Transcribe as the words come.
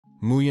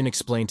Yun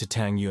explained to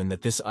Tang Yun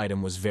that this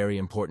item was very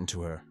important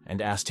to her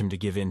and asked him to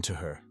give in to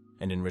her,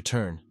 and in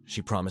return,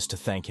 she promised to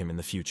thank him in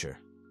the future.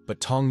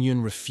 But Tang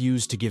Yun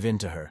refused to give in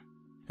to her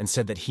and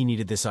said that he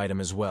needed this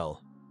item as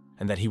well,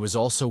 and that he was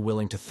also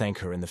willing to thank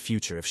her in the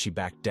future if she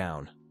backed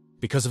down.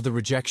 Because of the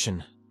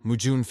rejection,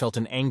 Yun felt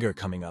an anger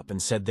coming up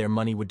and said their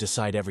money would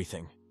decide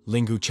everything.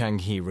 Lingu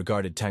Changhe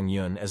regarded Tang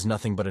Yun as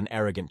nothing but an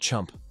arrogant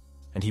chump,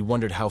 and he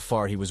wondered how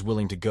far he was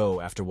willing to go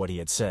after what he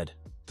had said.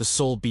 The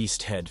soul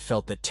beast head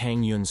felt that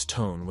Tang Yun's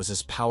tone was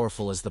as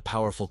powerful as the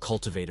powerful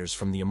cultivators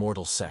from the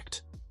immortal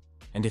sect,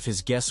 and if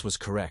his guess was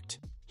correct,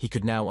 he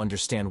could now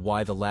understand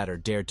why the latter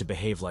dared to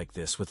behave like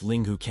this with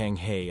Lingu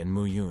Changhe and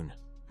Yun.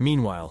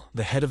 Meanwhile,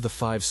 the head of the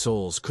 5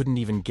 souls couldn't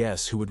even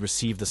guess who would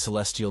receive the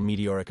celestial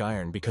meteoric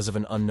iron because of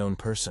an unknown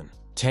person.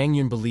 Tang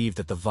Yun believed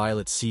that the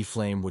violet sea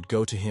flame would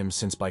go to him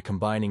since by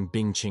combining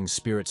Bingqing's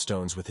spirit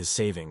stones with his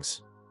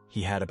savings,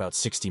 he had about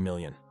 60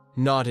 million.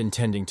 Not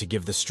intending to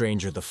give the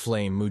stranger the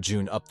flame,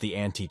 Yun upped the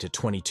ante to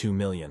 22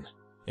 million.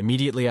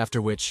 Immediately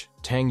after which,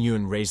 Tang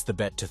Yun raised the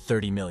bet to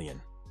 30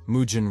 million.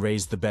 Yun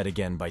raised the bet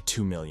again by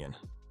 2 million.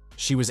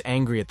 She was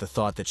angry at the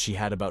thought that she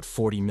had about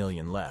 40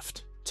 million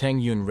left. Tang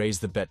Yun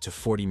raised the bet to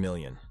 40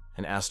 million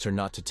and asked her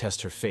not to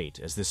test her fate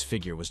as this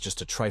figure was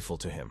just a trifle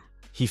to him.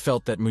 He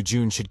felt that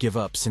Yun should give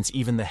up since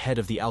even the head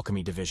of the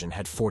alchemy division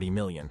had 40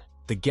 million.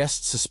 The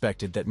guests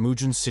suspected that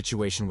Yun's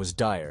situation was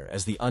dire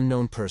as the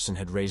unknown person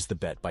had raised the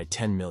bet by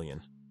 10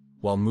 million,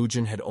 while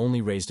Yun had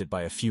only raised it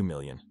by a few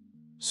million,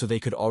 so they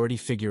could already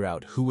figure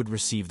out who would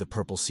receive the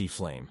purple sea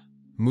flame.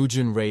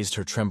 Yun raised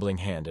her trembling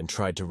hand and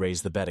tried to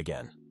raise the bet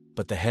again,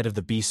 but the head of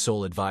the beast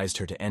soul advised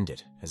her to end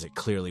it, as it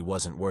clearly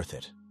wasn't worth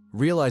it.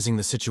 Realizing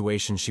the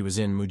situation she was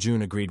in,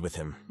 Yun agreed with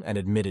him and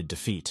admitted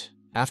defeat,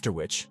 after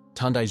which,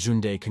 Tandai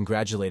Junde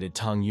congratulated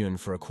Tang Yun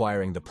for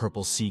acquiring the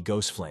purple sea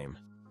ghost flame.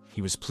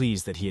 He was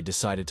pleased that he had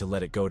decided to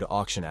let it go to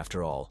auction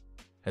after all,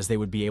 as they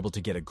would be able to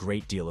get a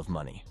great deal of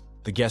money.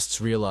 The guests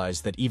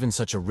realized that even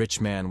such a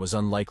rich man was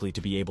unlikely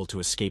to be able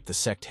to escape the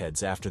sect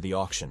heads after the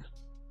auction,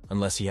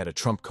 unless he had a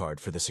trump card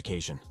for this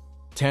occasion.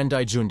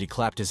 Tandai Jundi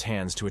clapped his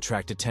hands to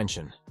attract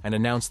attention and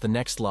announced the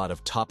next lot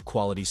of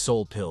top-quality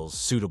soul pills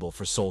suitable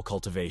for soul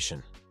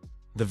cultivation.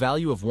 The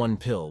value of one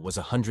pill was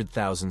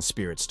 100,000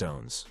 spirit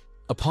stones.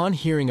 Upon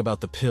hearing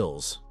about the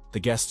pills, the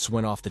guests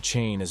went off the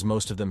chain as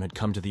most of them had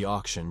come to the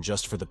auction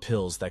just for the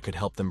pills that could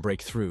help them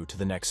break through to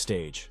the next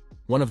stage.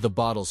 One of the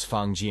bottles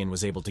Fang Jian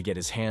was able to get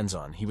his hands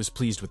on, he was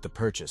pleased with the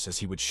purchase as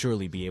he would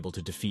surely be able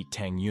to defeat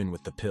Tang Yun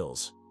with the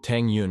pills.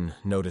 Tang Yun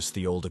noticed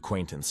the old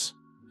acquaintance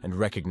and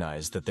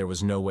recognized that there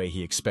was no way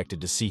he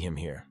expected to see him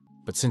here.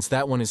 But since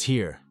that one is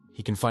here,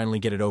 he can finally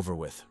get it over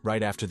with,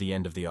 right after the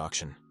end of the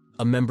auction.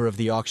 A member of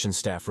the auction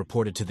staff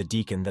reported to the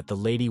deacon that the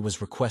lady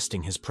was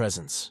requesting his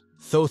presence.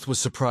 Thoth was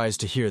surprised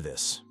to hear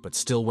this, but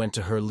still went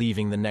to her,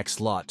 leaving the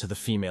next lot to the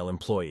female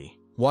employee.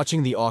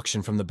 Watching the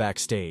auction from the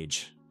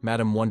backstage,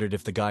 Madame wondered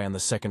if the guy on the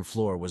second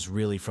floor was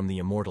really from the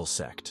immortal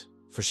sect,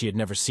 for she had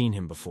never seen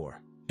him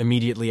before.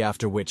 Immediately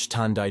after which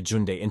Tandai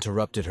Junde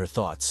interrupted her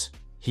thoughts.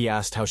 He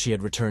asked how she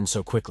had returned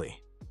so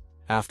quickly.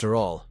 After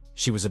all,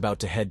 she was about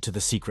to head to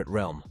the secret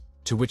realm,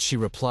 to which she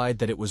replied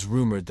that it was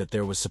rumored that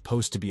there was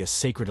supposed to be a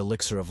sacred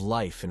elixir of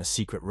life in a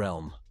secret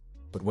realm.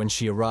 But when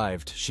she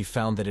arrived, she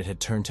found that it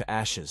had turned to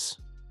ashes.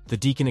 The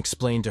deacon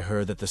explained to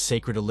her that the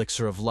sacred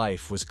elixir of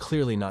life was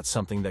clearly not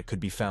something that could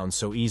be found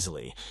so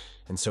easily,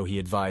 and so he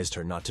advised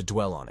her not to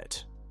dwell on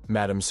it.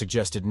 Madame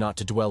suggested not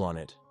to dwell on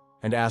it,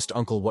 and asked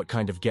Uncle what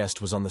kind of guest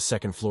was on the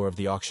second floor of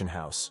the auction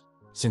house,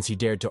 since he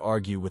dared to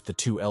argue with the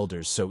two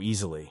elders so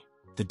easily.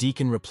 The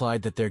deacon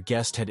replied that their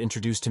guest had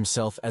introduced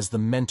himself as the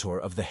mentor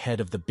of the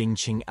head of the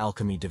Bingqing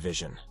alchemy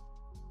division.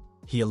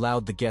 He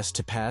allowed the guest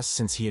to pass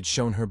since he had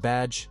shown her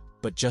badge,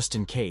 but just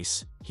in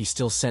case, he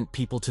still sent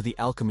people to the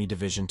alchemy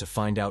division to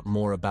find out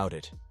more about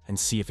it and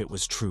see if it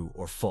was true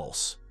or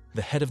false.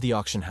 The head of the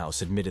auction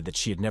house admitted that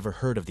she had never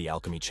heard of the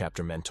alchemy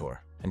chapter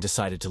mentor and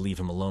decided to leave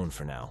him alone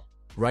for now.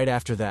 Right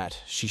after that,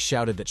 she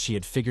shouted that she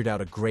had figured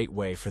out a great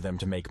way for them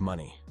to make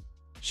money.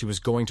 She was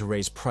going to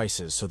raise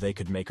prices so they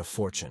could make a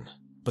fortune.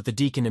 But the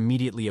deacon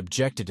immediately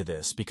objected to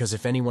this because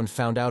if anyone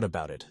found out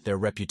about it, their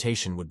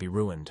reputation would be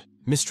ruined.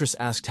 Mistress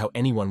asked how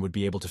anyone would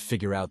be able to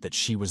figure out that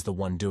she was the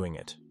one doing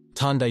it.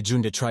 Tandai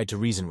Junde tried to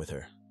reason with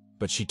her,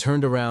 but she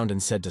turned around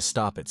and said to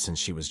stop it since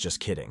she was just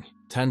kidding.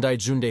 Tandai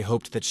Junde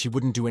hoped that she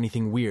wouldn't do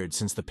anything weird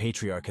since the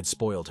patriarch had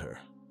spoiled her,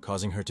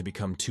 causing her to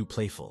become too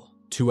playful.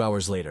 2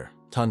 hours later,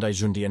 Tandai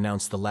Junde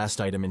announced the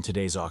last item in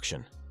today's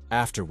auction,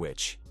 after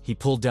which he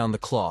pulled down the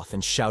cloth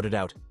and shouted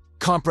out,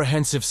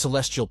 "Comprehensive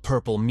celestial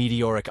purple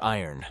meteoric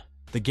iron."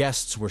 The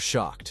guests were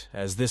shocked,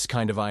 as this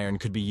kind of iron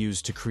could be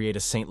used to create a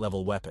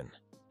saint-level weapon,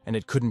 and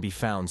it couldn't be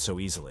found so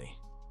easily.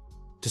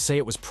 To say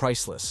it was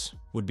priceless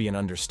would be an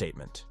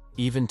understatement.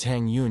 Even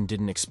Tang Yun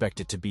didn't expect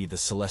it to be the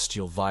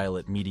celestial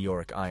violet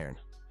meteoric iron.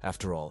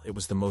 After all, it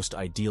was the most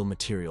ideal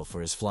material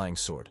for his flying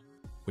sword,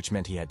 which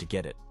meant he had to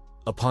get it.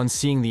 Upon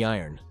seeing the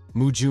iron,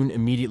 Jun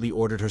immediately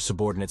ordered her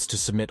subordinates to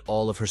submit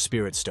all of her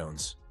spirit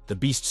stones. The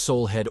beast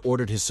soul head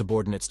ordered his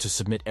subordinates to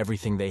submit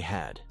everything they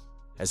had,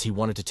 as he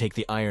wanted to take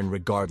the iron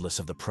regardless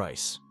of the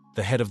price.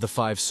 The head of the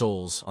 5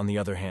 souls, on the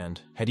other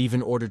hand, had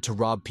even ordered to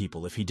rob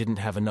people if he didn't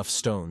have enough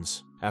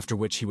stones, after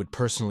which he would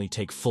personally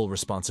take full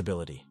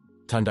responsibility.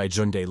 Tandai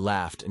Junde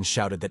laughed and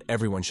shouted that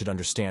everyone should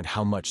understand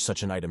how much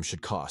such an item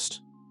should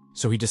cost.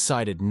 So he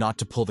decided not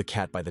to pull the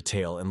cat by the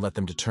tail and let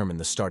them determine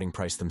the starting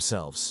price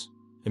themselves.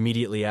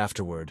 Immediately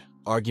afterward,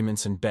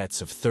 arguments and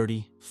bets of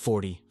 30,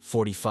 40,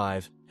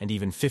 45, and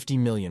even 50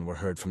 million were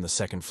heard from the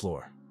second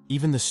floor.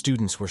 Even the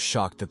students were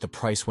shocked that the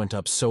price went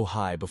up so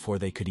high before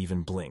they could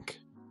even blink.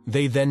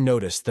 They then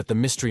noticed that the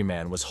mystery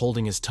man was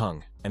holding his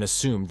tongue and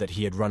assumed that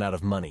he had run out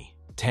of money.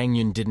 Tang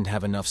Yun didn't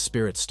have enough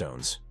spirit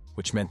stones,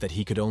 which meant that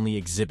he could only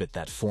exhibit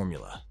that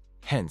formula.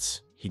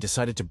 Hence, he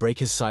decided to break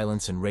his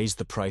silence and raise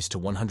the price to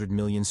 100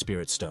 million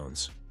spirit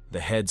stones.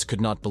 The heads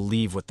could not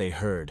believe what they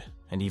heard,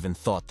 and even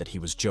thought that he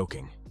was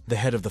joking. The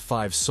head of the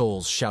 5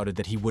 souls shouted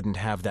that he wouldn't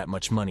have that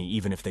much money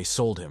even if they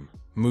sold him.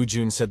 Mu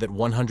Jun said that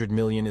 100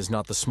 million is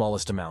not the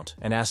smallest amount,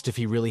 and asked if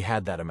he really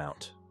had that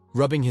amount.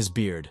 Rubbing his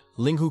beard,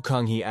 Ling Hu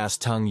Kanghe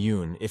asked Tang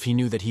Yun if he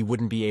knew that he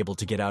wouldn't be able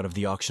to get out of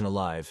the auction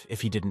alive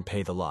if he didn't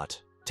pay the lot.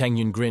 Tang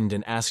Yun grinned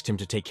and asked him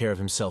to take care of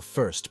himself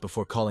first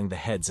before calling the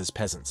heads as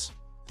peasants.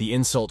 The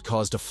insult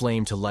caused a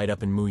flame to light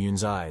up in Mu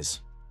Yun's eyes,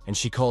 and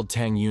she called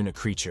Tang Yun a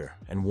creature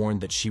and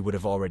warned that she would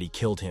have already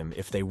killed him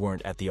if they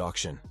weren't at the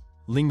auction.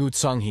 Ling Wu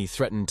Tsanghe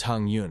threatened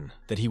Tang Yun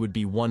that he would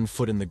be 1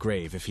 foot in the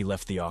grave if he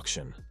left the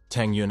auction.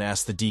 Tang Yun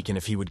asked the deacon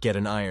if he would get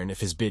an iron if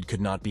his bid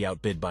could not be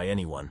outbid by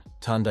anyone.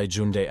 Tandai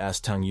Junde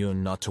asked Tang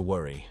Yun not to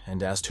worry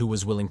and asked who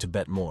was willing to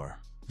bet more.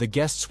 The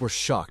guests were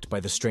shocked by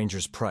the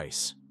stranger's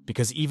price,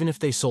 because even if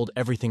they sold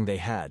everything they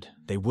had,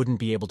 they wouldn't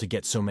be able to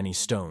get so many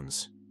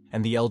stones,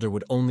 and the elder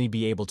would only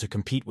be able to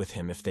compete with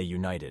him if they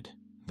united.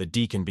 The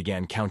deacon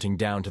began counting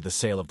down to the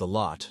sale of the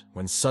lot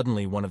when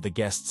suddenly one of the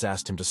guests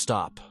asked him to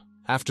stop,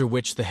 after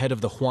which the head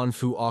of the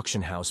Huanfu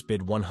auction house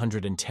bid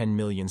 110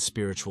 million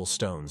spiritual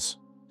stones.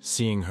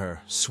 Seeing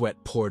her, sweat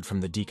poured from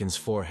the deacon's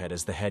forehead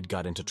as the head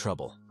got into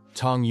trouble.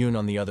 Tang Yun,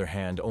 on the other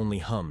hand, only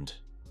hummed.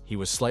 He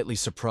was slightly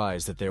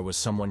surprised that there was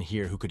someone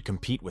here who could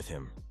compete with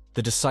him.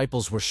 The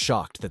disciples were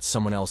shocked that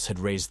someone else had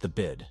raised the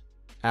bid.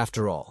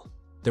 After all,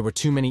 there were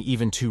too many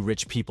even too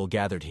rich people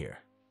gathered here.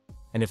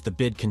 And if the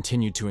bid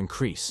continued to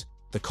increase,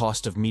 the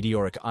cost of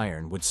meteoric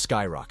iron would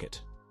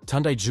skyrocket.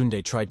 Tandai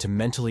Junde tried to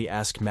mentally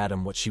ask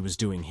Madam what she was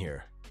doing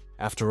here.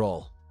 After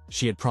all,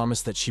 she had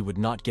promised that she would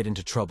not get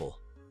into trouble,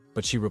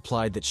 but she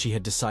replied that she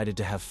had decided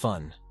to have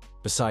fun.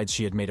 Besides,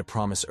 she had made a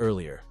promise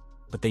earlier,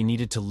 but they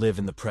needed to live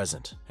in the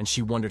present, and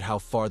she wondered how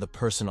far the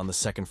person on the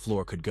second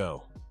floor could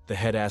go. The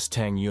head asked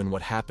Tang Yun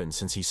what happened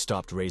since he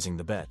stopped raising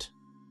the bet.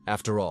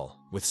 After all,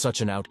 with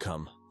such an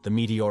outcome, the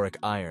meteoric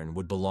iron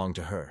would belong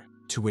to her.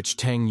 To which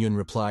Tang Yun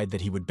replied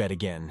that he would bet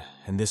again,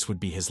 and this would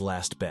be his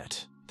last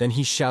bet. Then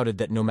he shouted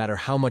that no matter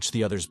how much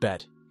the others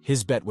bet,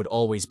 his bet would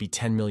always be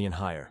 10 million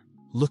higher.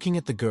 Looking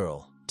at the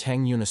girl,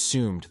 Tang Yun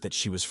assumed that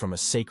she was from a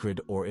sacred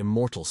or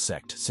immortal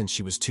sect since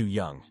she was too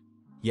young,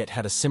 yet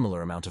had a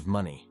similar amount of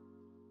money.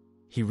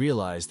 He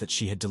realized that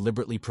she had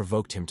deliberately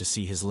provoked him to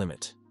see his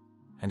limit,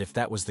 and if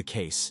that was the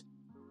case,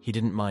 he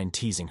didn't mind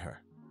teasing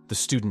her. The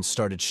students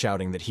started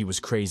shouting that he was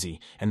crazy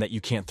and that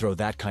you can't throw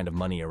that kind of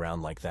money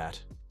around like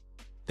that.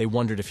 They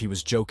wondered if he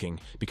was joking,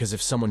 because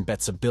if someone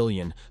bets 1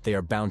 billion, they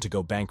are bound to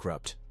go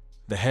bankrupt.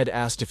 The head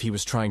asked if he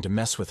was trying to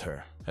mess with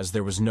her, as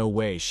there was no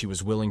way she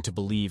was willing to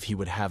believe he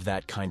would have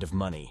that kind of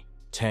money.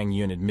 Tang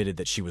Yun admitted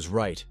that she was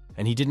right,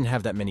 and he didn't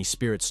have that many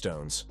spirit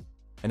stones.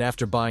 And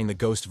after buying the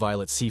Ghost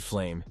Violet Sea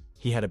Flame,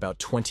 he had about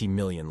 20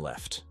 million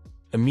left.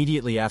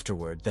 Immediately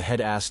afterward, the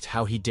head asked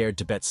how he dared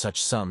to bet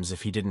such sums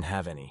if he didn't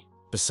have any.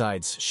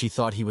 Besides, she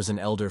thought he was an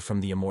elder from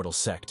the immortal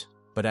sect,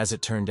 but as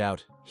it turned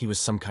out, he was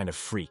some kind of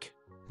freak.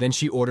 Then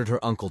she ordered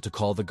her uncle to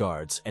call the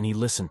guards, and he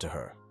listened to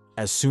her.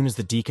 As soon as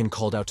the deacon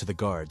called out to the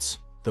guards,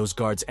 those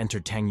guards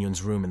entered Tang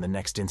Yun's room in the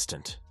next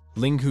instant.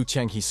 Ling Hu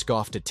Chenghe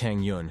scoffed at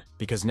Tang Yun,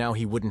 because now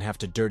he wouldn't have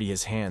to dirty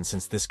his hands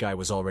since this guy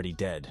was already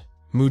dead.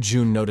 Mu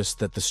Jun noticed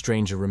that the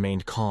stranger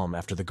remained calm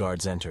after the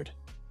guards entered,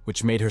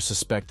 which made her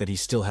suspect that he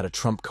still had a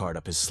trump card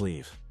up his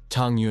sleeve.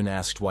 Tang Yun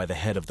asked why the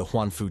head of the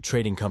Huanfu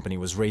Trading Company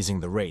was raising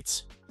the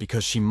rates,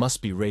 because she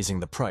must be raising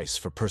the price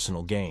for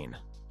personal gain.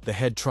 The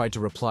head tried to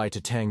reply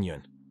to Tang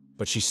Yun,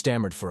 but she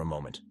stammered for a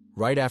moment,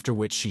 right after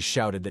which she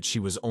shouted that she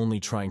was only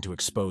trying to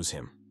expose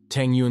him.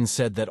 Tang Yun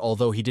said that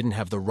although he didn't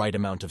have the right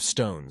amount of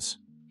stones,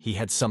 he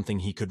had something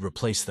he could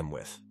replace them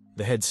with.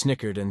 The head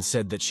snickered and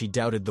said that she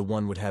doubted the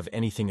one would have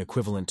anything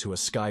equivalent to a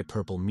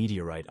sky-purple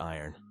meteorite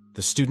iron.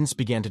 The students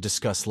began to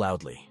discuss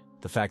loudly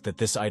the fact that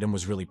this item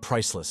was really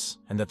priceless,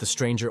 and that the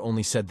stranger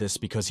only said this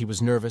because he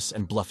was nervous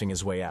and bluffing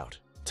his way out.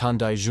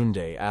 Tandai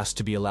Junde asked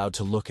to be allowed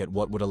to look at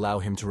what would allow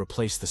him to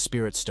replace the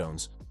spirit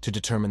stones to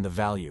determine the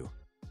value,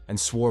 and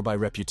swore by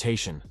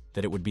reputation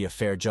that it would be a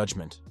fair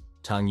judgment.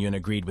 Tang Yun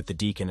agreed with the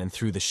deacon and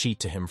threw the sheet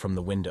to him from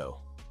the window.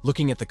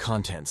 Looking at the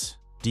contents,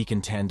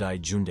 Deacon Tandai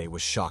Junde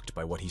was shocked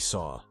by what he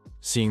saw.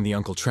 Seeing the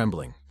uncle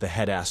trembling, the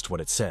head asked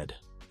what it said,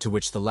 to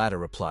which the latter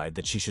replied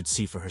that she should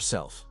see for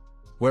herself.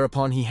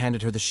 Whereupon he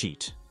handed her the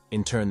sheet,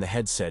 In turn, the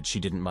head said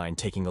she didn't mind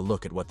taking a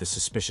look at what this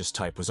suspicious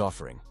type was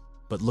offering.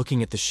 But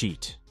looking at the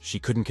sheet, she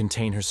couldn't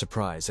contain her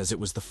surprise as it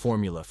was the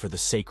formula for the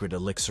sacred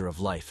elixir of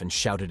life and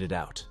shouted it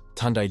out.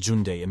 Tandai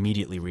Junde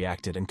immediately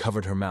reacted and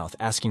covered her mouth,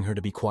 asking her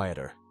to be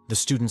quieter. The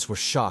students were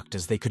shocked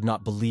as they could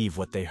not believe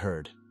what they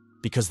heard.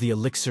 Because the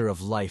elixir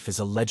of life is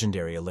a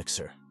legendary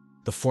elixir,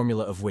 the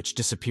formula of which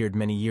disappeared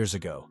many years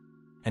ago,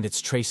 and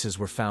its traces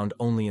were found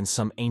only in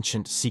some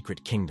ancient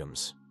secret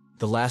kingdoms.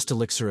 The last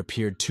elixir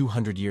appeared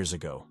 200 years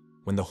ago,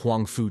 when the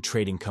Huangfu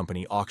Trading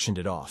Company auctioned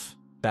it off.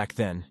 Back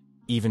then,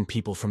 even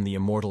people from the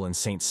Immortal and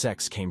Saint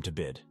sects came to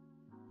bid.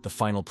 The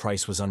final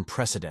price was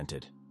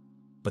unprecedented.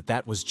 But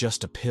that was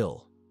just a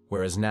pill,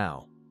 whereas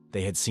now,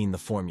 they had seen the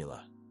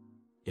formula.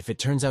 If it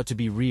turns out to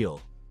be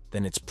real,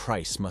 then its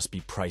price must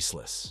be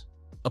priceless.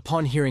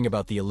 Upon hearing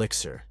about the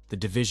elixir, the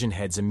division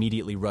heads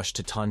immediately rushed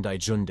to Tandai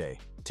Junde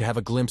to have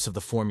a glimpse of the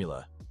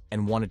formula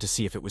and wanted to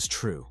see if it was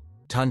true.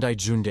 Tandai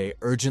Junde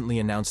urgently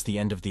announced the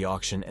end of the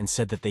auction and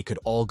said that they could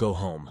all go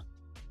home,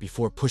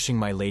 before pushing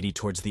my lady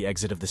towards the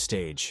exit of the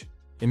stage.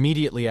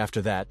 Immediately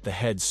after that, the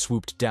heads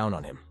swooped down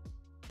on him.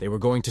 They were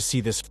going to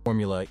see this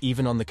formula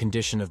even on the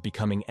condition of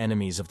becoming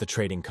enemies of the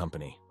trading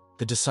company.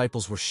 The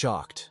disciples were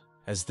shocked,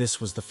 as this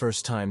was the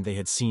first time they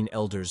had seen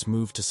elders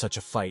move to such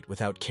a fight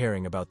without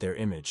caring about their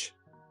image.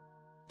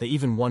 They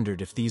even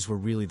wondered if these were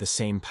really the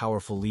same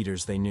powerful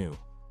leaders they knew.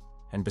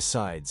 And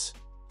besides,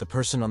 the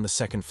person on the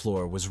second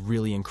floor was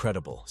really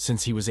incredible,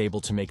 since he was able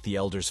to make the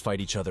elders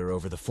fight each other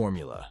over the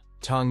formula.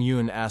 Tang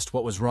Yun asked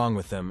what was wrong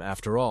with them.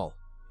 After all,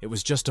 it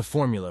was just a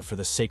formula for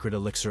the sacred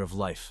elixir of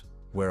life.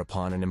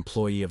 Whereupon an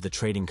employee of the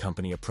trading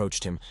company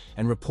approached him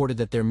and reported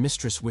that their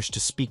mistress wished to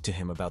speak to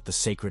him about the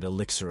sacred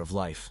elixir of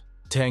life.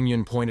 Tang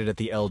Yun pointed at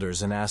the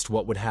elders and asked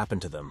what would happen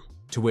to them,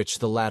 to which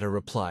the latter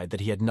replied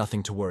that he had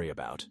nothing to worry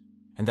about,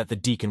 and that the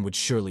deacon would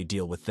surely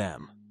deal with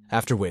them.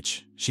 After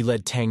which, she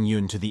led Tang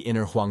Yun to the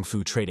inner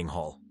Huangfu trading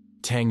hall.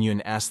 Tang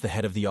Yun asked the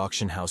head of the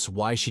auction house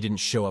why she didn't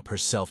show up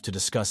herself to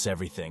discuss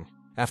everything.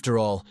 After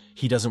all,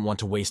 he doesn't want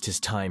to waste his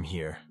time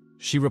here.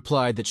 She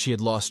replied that she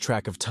had lost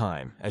track of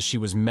time as she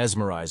was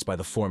mesmerized by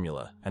the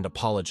formula and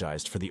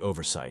apologized for the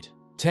oversight.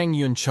 Tang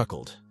Yun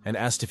chuckled and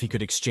asked if he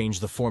could exchange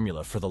the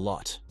formula for the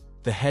lot.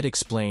 The head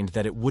explained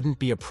that it wouldn't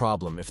be a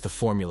problem if the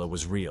formula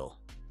was real.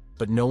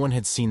 But no one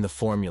had seen the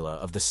formula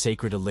of the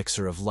sacred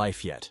elixir of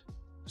life yet,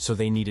 so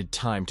they needed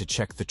time to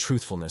check the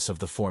truthfulness of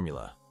the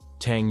formula.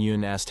 Tang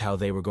Yun asked how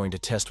they were going to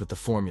test with the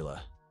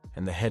formula,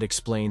 and the head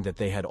explained that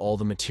they had all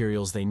the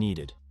materials they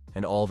needed,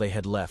 and all they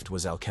had left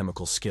was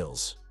alchemical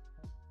skills.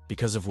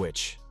 Because of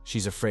which,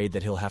 she's afraid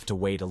that he'll have to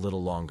wait a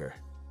little longer.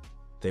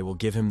 They will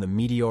give him the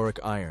meteoric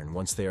iron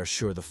once they are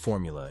sure the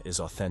formula is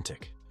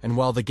authentic. And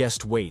while the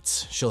guest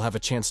waits, she'll have a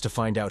chance to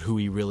find out who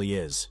he really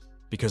is,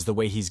 because the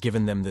way he's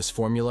given them this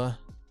formula,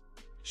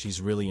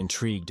 she's really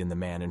intrigued in the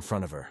man in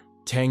front of her.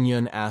 Tang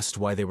Yun asked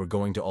why they were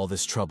going to all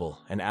this trouble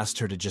and asked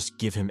her to just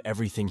give him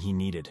everything he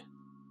needed.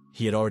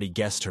 He had already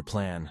guessed her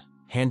plan.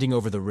 Handing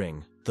over the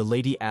ring, the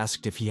lady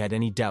asked if he had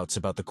any doubts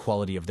about the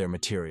quality of their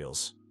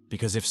materials,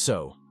 because if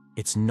so,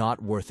 it's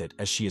not worth it,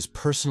 as she is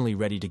personally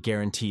ready to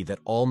guarantee that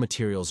all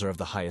materials are of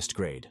the highest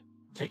grade.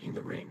 Taking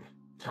the ring,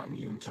 Tang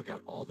Yun took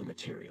out all the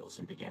materials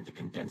and began to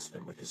condense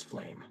them with his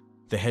flame.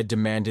 The head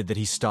demanded that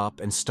he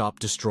stop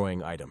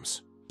destroying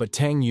items, but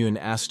Tang Yun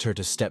asked her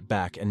to step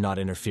back and not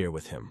interfere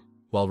with him,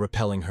 while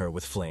repelling her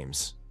with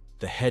flames.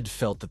 The head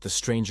felt that the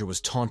stranger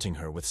was taunting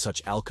her with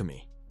such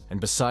alchemy, and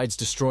besides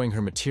destroying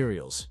her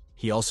materials,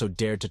 he also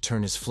dared to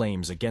turn his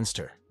flames against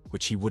her,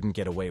 which he wouldn't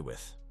get away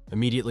with.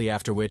 Immediately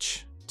after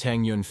which,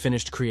 Tang Yun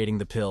finished creating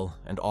the pill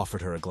and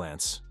offered her a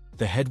glance.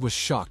 The head was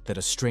shocked that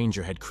a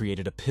stranger had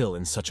created a pill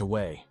in such a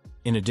way.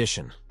 In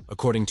addition,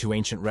 according to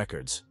ancient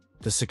records,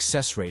 the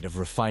success rate of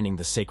refining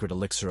the sacred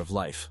elixir of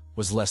life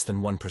was less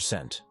than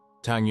 1%.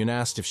 Tang Yun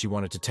asked if she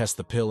wanted to test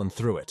the pill and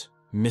threw it.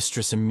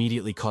 Mistress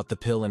immediately caught the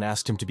pill and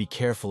asked him to be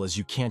careful, as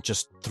you can't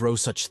just throw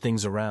such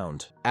things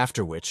around.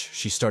 After which,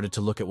 she started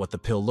to look at what the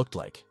pill looked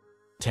like.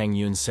 Tang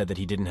Yun said that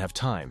he didn't have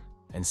time,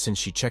 and since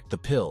she checked the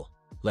pill,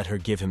 let her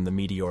give him the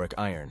meteoric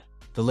iron.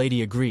 The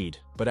lady agreed,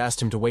 but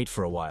asked him to wait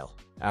for a while,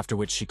 after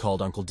which she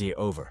called Uncle Dia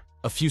over.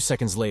 A few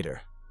seconds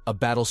later, a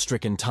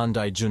battle-stricken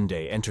Tandai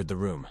Junde entered the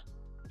room.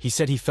 He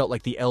said he felt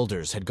like the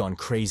elders had gone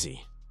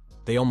crazy.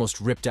 They almost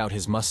ripped out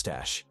his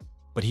mustache,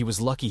 but he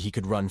was lucky he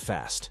could run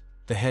fast.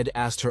 The head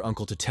asked her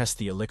uncle to test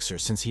the elixir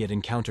since he had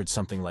encountered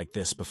something like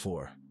this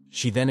before.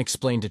 She then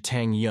explained to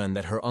Tang Yun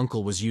that her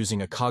uncle was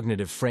using a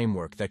cognitive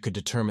framework that could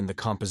determine the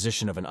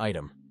composition of an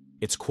item,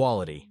 its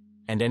quality,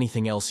 and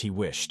anything else he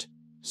wished,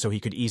 so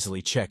he could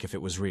easily check if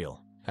it was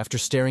real. After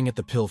staring at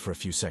the pill for a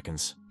few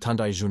seconds,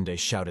 Tandai Junde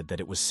shouted that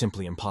it was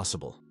simply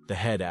impossible. The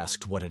head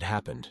asked what had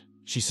happened.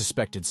 She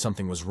suspected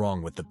something was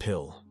wrong with the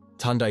pill.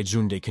 Tandai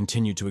Junde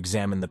continued to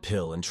examine the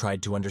pill and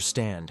tried to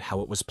understand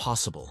how it was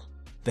possible.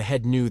 The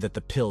head knew that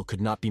the pill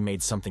could not be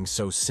made something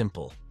so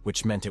simple,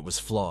 which meant it was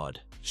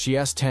flawed. She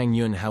asked Tang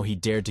Yun how he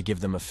dared to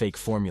give them a fake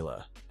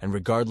formula, and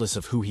regardless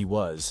of who he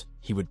was,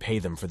 he would pay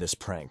them for this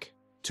prank.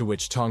 To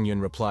which Tang Yun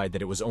replied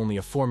that it was only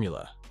a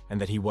formula,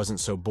 and that he wasn't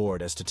so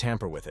bored as to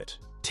tamper with it.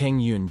 Tang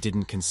Yun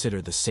didn't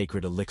consider the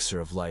sacred elixir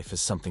of life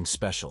as something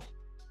special,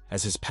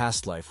 as his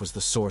past life was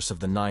the source of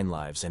the 9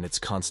 lives and its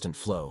constant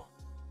flow.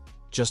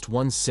 Just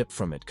one sip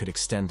from it could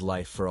extend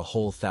life for a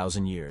whole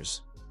 1,000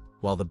 years,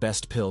 while the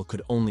best pill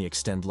could only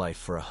extend life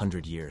for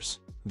 100 years.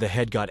 The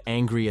head got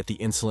angry at the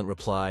insolent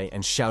reply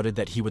and shouted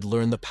that he would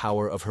learn the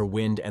power of her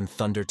wind and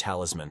thunder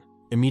talisman.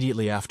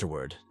 Immediately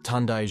afterward,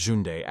 Tandai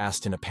Junde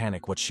asked in a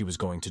panic what she was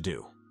going to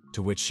do,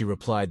 to which she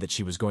replied that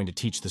she was going to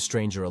teach the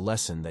stranger a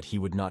lesson that he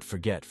would not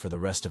forget for the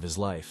rest of his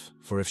life,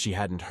 for if she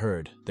hadn't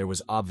heard, there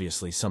was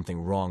obviously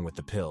something wrong with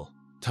the pill.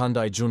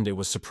 Tandai Junde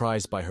was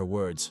surprised by her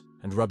words,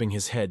 and rubbing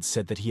his head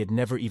said that he had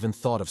never even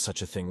thought of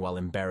such a thing while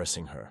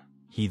embarrassing her.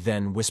 He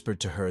then whispered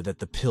to her that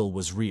the pill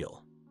was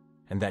real,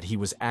 and that he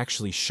was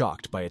actually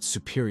shocked by its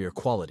superior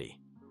quality,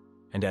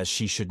 and as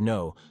she should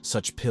know,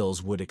 such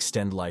pills would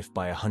extend life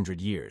by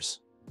 100 years.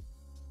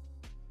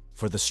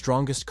 For the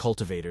strongest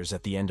cultivators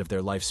at the end of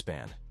their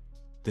lifespan,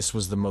 this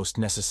was the most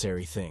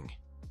necessary thing,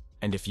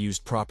 and if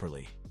used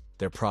properly,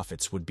 their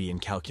profits would be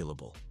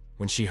incalculable.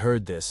 When she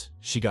heard this,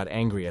 she got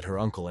angry at her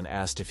uncle and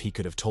asked if he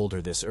could have told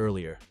her this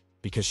earlier,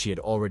 because she had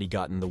already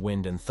gotten the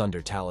wind and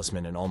thunder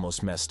talisman and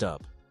almost messed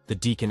up. The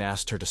deacon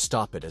asked her to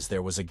stop it as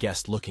there was a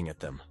guest looking at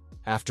them,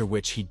 after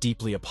which he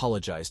deeply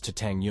apologized to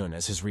Tang Yun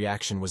as his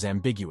reaction was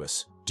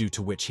ambiguous, due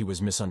to which he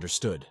was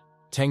misunderstood.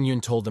 Tang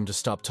Yun told them to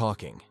stop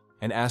talking,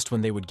 and asked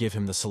when they would give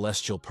him the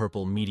celestial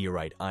purple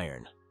meteorite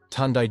iron.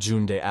 Tandai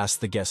Junde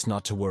asked the guest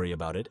not to worry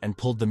about it and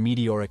pulled the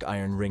meteoric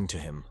iron ring to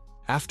him.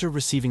 After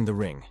receiving the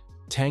ring,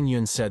 Tang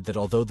Yun said that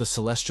although the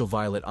celestial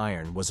violet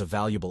iron was a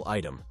valuable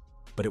item,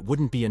 but it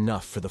wouldn't be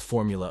enough for the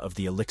formula of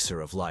the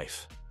elixir of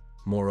life.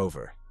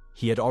 Moreover,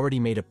 he had already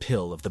made a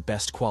pill of the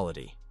best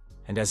quality,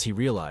 and as he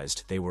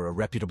realized, they were a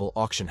reputable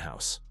auction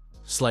house.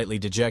 Slightly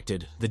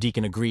dejected, the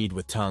deacon agreed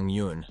with Tang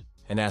Yun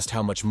and asked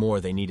how much more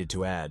they needed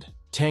to add.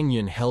 Tang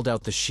Yun held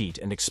out the sheet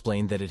and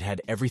explained that it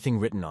had everything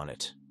written on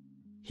it.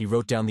 He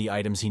wrote down the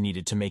items he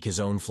needed to make his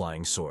own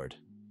flying sword.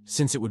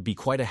 Since it would be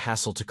quite a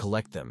hassle to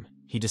collect them,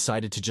 he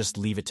decided to just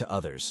leave it to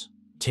others.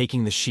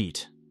 Taking the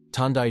sheet,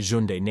 Tandai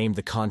Junde named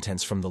the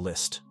contents from the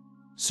list: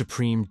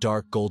 Supreme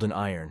Dark Golden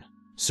Iron,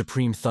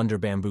 Supreme Thunder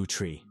Bamboo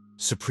Tree,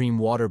 Supreme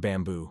Water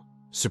Bamboo,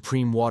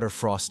 Supreme Water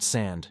Frost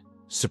Sand,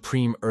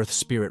 Supreme Earth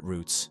Spirit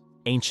Roots,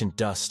 Ancient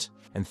Dust,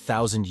 and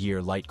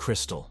 1,000-Year Light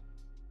Crystal.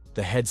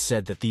 The head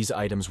said that these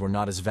items were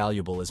not as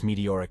valuable as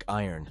meteoric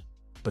iron,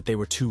 but they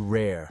were too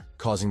rare,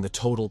 causing the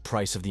total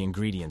price of the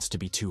ingredients to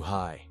be too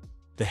high.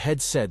 The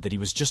head said that he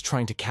was just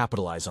trying to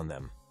capitalize on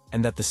them,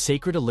 and that the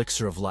sacred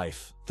elixir of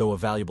life, though a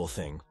valuable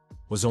thing,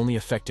 was only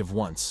effective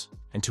once,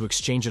 and to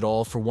exchange it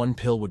all for one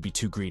pill would be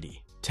too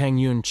greedy. Tang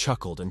Yun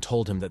chuckled and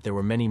told him that there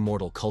were many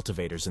mortal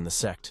cultivators in the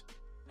sect,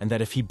 and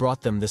that if he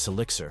brought them this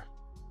elixir,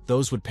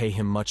 those would pay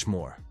him much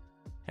more,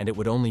 and it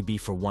would only be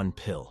for one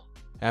pill.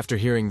 After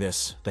hearing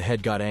this, the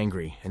head got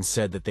angry and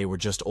said that they were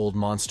just old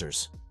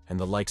monsters, and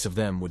the likes of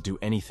them would do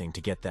anything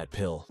to get that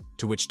pill,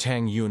 to which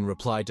Tang Yun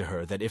replied to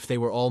her that if they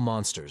were all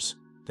monsters,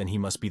 then he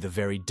must be the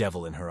very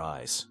devil in her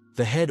eyes.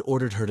 The head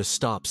ordered her to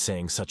stop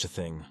saying such a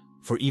thing,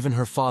 for even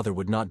her father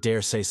would not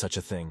dare say such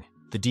a thing.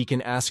 The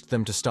deacon asked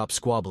them to stop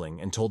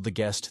squabbling and told the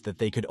guest that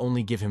they could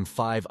only give him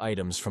 5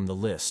 items from the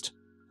list,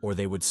 or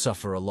they would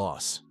suffer a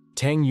loss.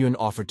 Tang Yun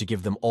offered to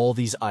give them all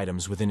these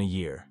items within a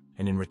year,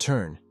 and in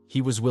return,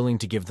 he was willing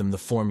to give them the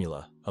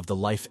formula of the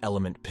life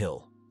element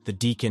pill. The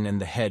deacon and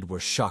the head were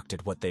shocked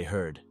at what they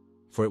heard,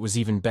 for it was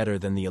even better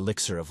than the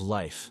elixir of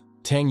life.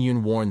 Tang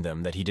Yun warned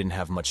them that he didn't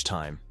have much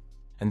time,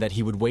 and that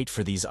he would wait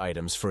for these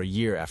items for a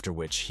year, after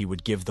which he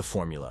would give the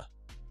formula,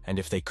 and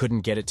if they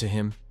couldn't get it to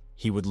him,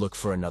 he would look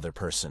for another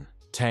person.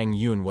 Tang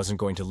Yun wasn't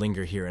going to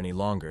linger here any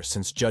longer,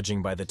 since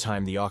judging by the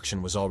time the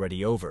auction was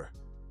already over,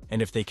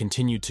 and if they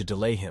continued to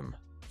delay him,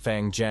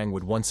 Fang Jiang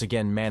would once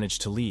again manage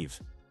to leave,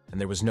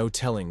 and there was no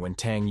telling when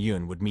Tang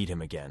Yun would meet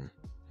him again.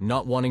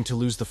 Not wanting to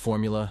lose the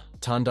formula,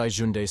 Tandai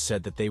Junde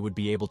said that they would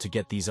be able to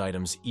get these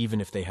items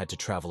even if they had to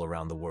travel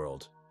around the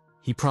world.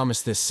 He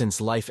promised this since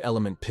life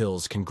element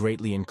pills can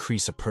greatly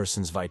increase a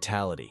person's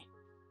vitality.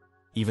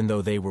 Even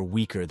though they were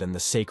weaker than the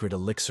sacred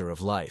elixir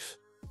of life,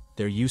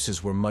 their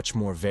uses were much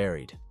more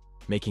varied,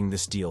 making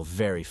this deal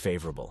very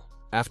favorable.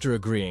 After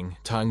agreeing,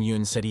 Tang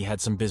Yun said he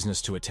had some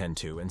business to attend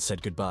to and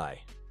said goodbye,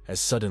 as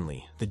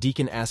suddenly, the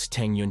deacon asked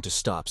Tang Yun to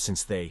stop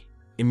since they,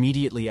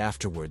 immediately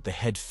afterward, the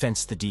head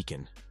fenced the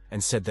deacon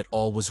and said that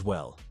all was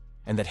well,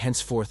 and that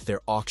henceforth their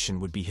auction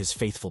would be his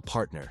faithful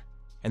partner,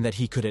 and that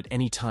he could at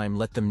any time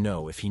let them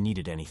know if he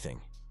needed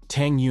anything.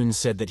 Tang Yun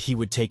said that he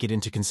would take it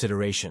into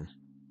consideration,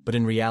 but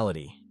in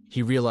reality,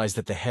 he realized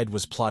that the head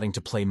was plotting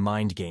to play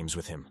mind games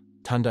with him.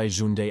 Tandai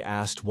Junde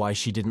asked why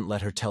she didn't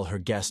let her tell her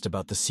guest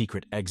about the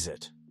secret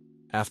exit.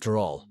 After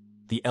all,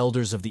 the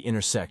elders of the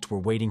inner sect were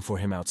waiting for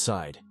him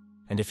outside,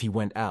 and if he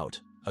went out,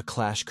 a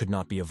clash could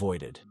not be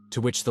avoided.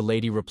 To which the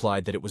lady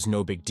replied that it was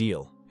no big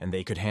deal, and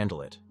they could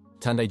handle it.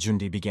 Tandai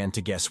Junde began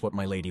to guess what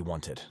my lady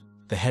wanted.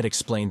 The head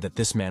explained that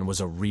this man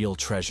was a real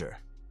treasure,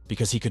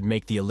 because he could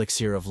make the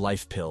elixir of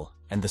life pill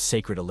and the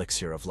sacred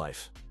elixir of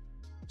life.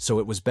 so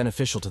it was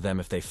beneficial to them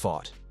if they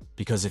fought,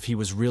 because if he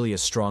was really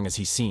as strong as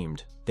he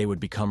seemed, they would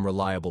become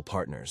reliable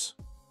partners.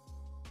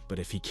 But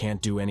if he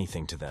can't do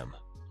anything to them...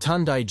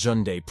 Tandai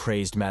Junde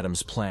praised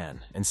Madam's plan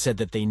and said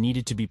that they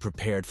needed to be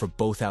prepared for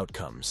both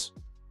outcomes.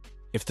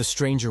 If the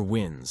stranger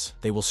wins,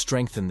 they will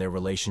strengthen their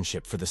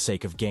relationship for the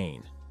sake of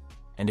gain,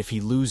 and if he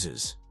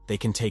loses, they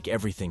can take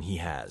everything he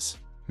has.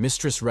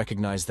 Mistress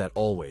recognized that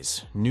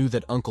always, knew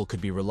that uncle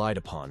could be relied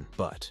upon,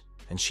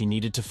 and she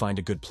needed to find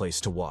a good place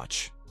to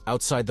watch.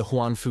 Outside the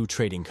Huanfu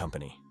Trading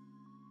Company,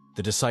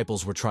 the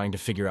disciples were trying to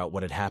figure out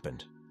what had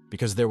happened,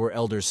 because there were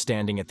elders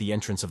standing at the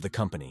entrance of the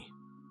company,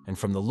 and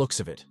from the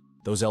looks of it,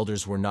 those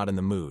elders were not in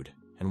the mood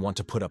and want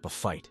to put up a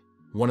fight.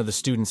 One of the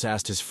students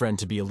asked his friend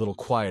to be a little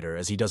quieter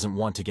as he doesn't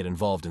want to get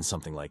involved in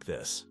something like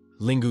this.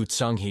 Lingu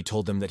Tsanghe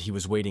told them that he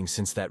was waiting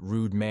since that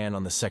rude man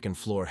on the second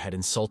floor had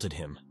insulted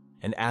him,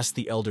 and asked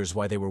the elders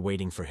why they were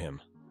waiting for him.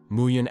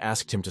 Muyun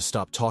asked him to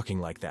stop talking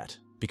like that,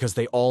 because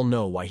they all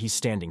know why he's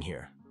standing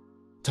here.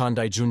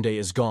 Tandai Junde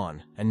is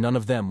gone, and none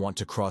of them want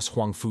to cross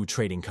Huangfu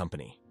Trading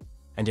Company.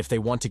 And if they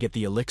want to get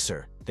the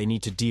elixir, they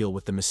need to deal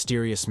with the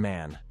mysterious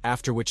man,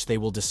 after which they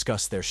will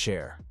discuss their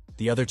share.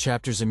 The other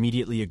chapters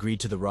immediately agreed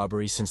to the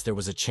robbery since there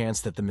was a chance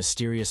that the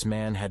mysterious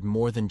man had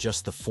more than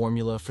just the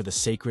formula for the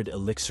sacred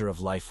elixir of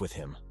life with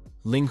him.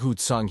 Linghu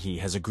Tsanghe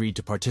has agreed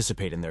to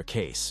participate in their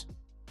case,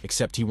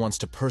 except he wants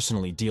to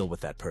personally deal with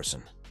that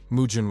person.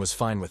 Mujun was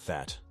fine with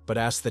that, but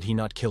asked that he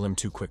not kill him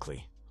too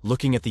quickly.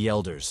 Looking at the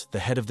elders, the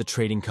head of the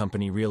trading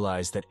company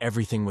realized that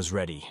everything was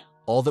ready.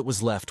 All that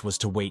was left was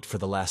to wait for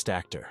the last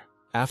actor.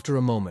 After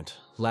a moment,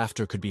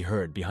 laughter could be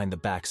heard behind the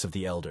backs of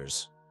the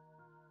elders.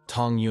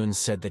 Tong Yun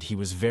said that he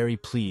was very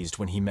pleased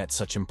when he met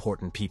such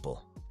important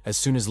people. As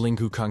soon as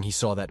Linghu Kanghe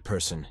saw that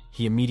person,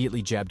 he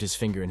immediately jabbed his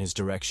finger in his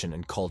direction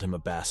and called him a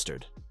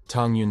bastard.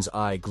 Tong Yun's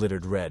eye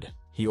glittered red.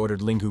 He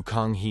ordered Linghu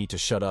Kanghe to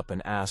shut up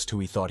and asked who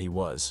he thought he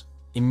was.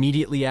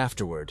 Immediately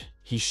afterward,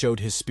 he showed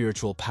his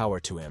spiritual power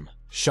to him,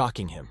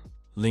 shocking him.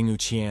 Linghu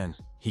Qian,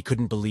 he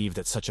couldn't believe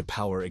that such a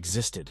power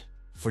existed,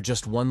 for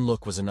just one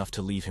look was enough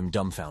to leave him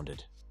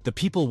dumbfounded. The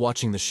people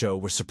watching the show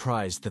were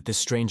surprised that this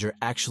stranger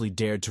actually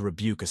dared to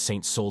rebuke a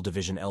Saint Soul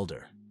Division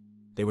elder.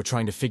 They were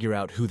trying to figure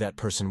out who that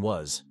person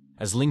was,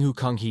 as Linghu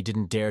Kanghe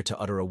didn't dare to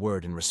utter a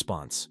word in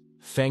response.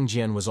 Fang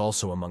Jian was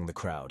also among the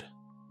crowd.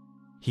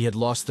 He had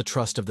lost the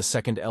trust of the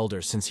second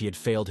elder since he had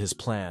failed his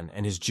plan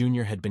and his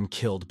junior had been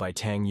killed by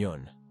Tang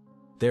Yun.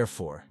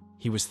 Therefore,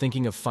 he was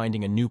thinking of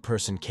finding a new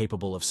person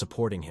capable of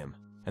supporting him,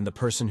 and the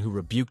person who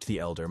rebuked the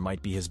elder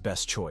might be his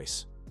best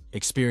choice.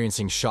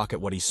 Experiencing shock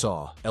at what he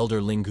saw, Elder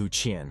Linghu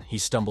Qian, he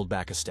stumbled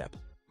back a step.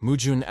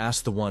 Mujun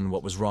asked the one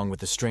what was wrong with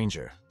the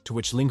stranger, to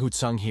which Linghu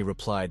Tsanghe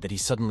replied that he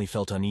suddenly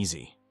felt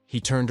uneasy. He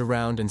turned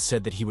around and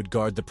said that he would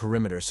guard the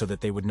perimeter so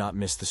that they would not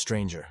miss the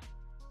stranger.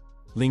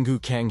 Linghu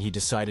Kanghe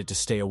decided to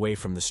stay away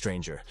from the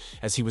stranger,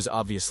 as he was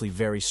obviously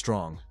very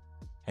strong,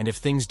 and if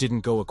things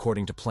didn't go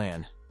according to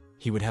plan,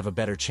 he would have a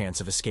better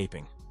chance of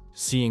escaping.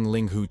 Seeing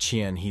Linghu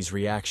Qianhe's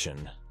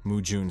reaction,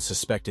 Mujun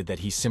suspected that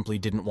he simply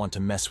didn't want to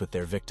mess with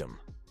their victim.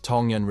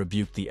 Tongyun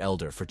rebuked the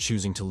elder for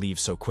choosing to leave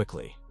so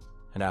quickly,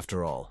 and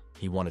after all,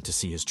 he wanted to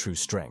see his true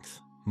strength.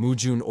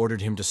 Mujun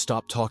ordered him to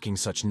stop talking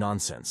such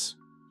nonsense.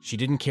 She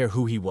didn't care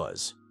who he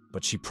was,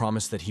 but she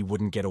promised that he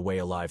wouldn't get away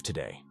alive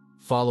today.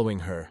 Following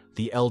her,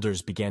 the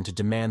elders began to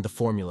demand the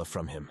formula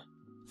from him,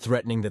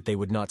 threatening that they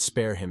would not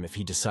spare him if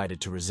he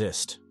decided to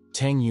resist.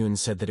 Tang Yun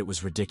said that it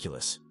was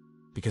ridiculous,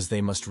 because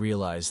they must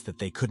realize that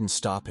they couldn't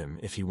stop him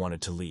if he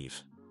wanted to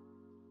leave.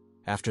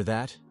 After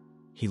that,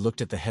 he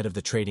looked at the head of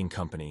the trading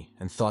company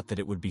and thought that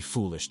it would be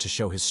foolish to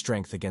show his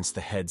strength against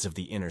the heads of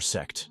the inner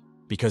sect,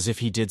 because if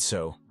he did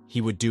so, he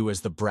would do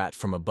as the brat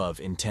from above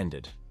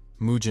intended.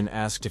 Mujin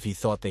asked if he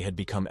thought they had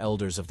become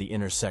elders of the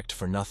inner sect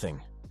for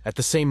nothing. At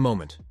the same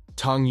moment,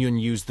 Tang Yun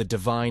used the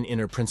divine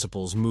inner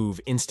principles move,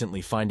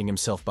 instantly finding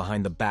himself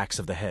behind the backs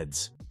of the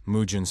heads.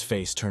 Mujin's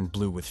face turned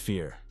blue with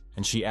fear,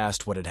 and she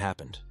asked what had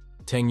happened.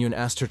 Tang Yun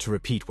asked her to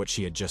repeat what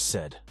she had just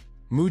said.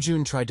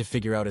 Mujun tried to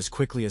figure out as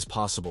quickly as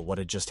possible what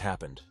had just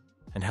happened,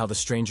 and how the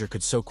stranger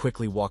could so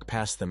quickly walk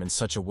past them in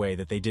such a way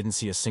that they didn't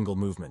see a single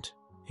movement.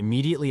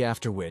 Immediately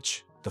after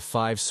which, the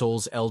Five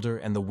Souls Elder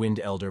and the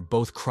Wind Elder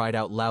both cried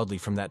out loudly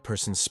from that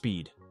person's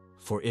speed,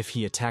 for if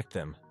he attacked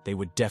them, they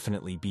would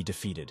definitely be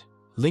defeated.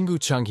 Linghu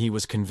Changhe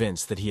was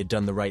convinced that he had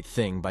done the right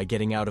thing by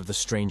getting out of the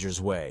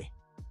stranger's way,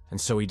 and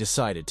so he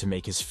decided to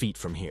make his feet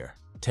from here.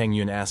 Tang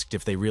Yun asked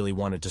if they really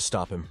wanted to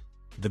stop him.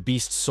 The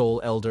Beast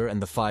Soul Elder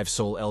and the Five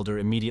Soul Elder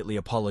immediately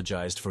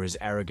apologized for his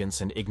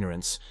arrogance and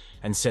ignorance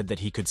and said that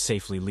he could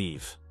safely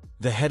leave.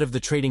 The head of the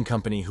trading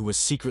company, who was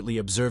secretly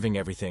observing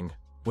everything,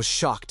 was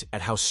shocked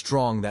at how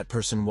strong that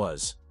person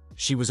was.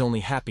 She was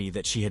only happy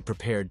that she had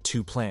prepared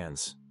 2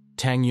 plans.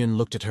 Tang Yun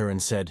looked at her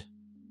and said,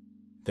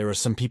 "There are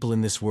some people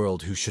in this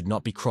world who should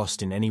not be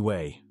crossed in any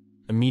way."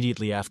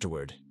 Immediately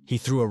afterward, he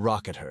threw a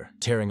rock at her,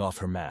 tearing off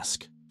her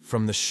mask.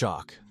 From the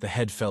shock, the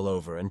head fell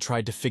over and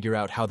tried to figure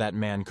out how that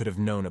man could have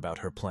known about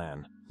her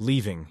plan.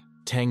 Leaving,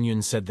 Tang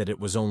Yun said that it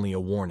was only a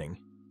warning,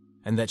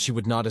 and that she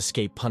would not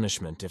escape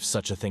punishment if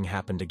such a thing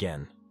happened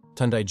again.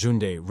 Tandai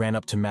Junde ran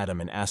up to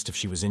Madam and asked if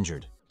she was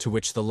injured, to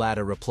which the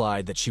latter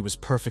replied that she was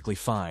perfectly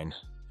fine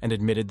and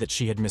admitted that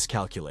she had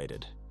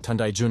miscalculated.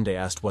 Tandai Junde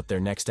asked what their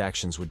next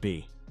actions would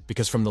be,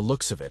 because from the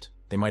looks of it,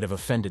 they might have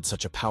offended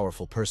such a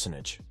powerful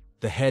personage.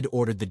 The head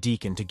ordered the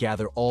deacon to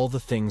gather all the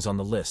things on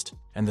the list,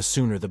 and the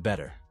sooner the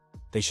better.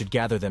 They should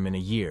gather them in a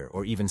year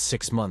or even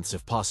 6 months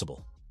if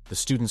possible. The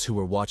students who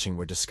were watching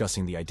were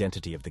discussing the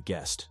identity of the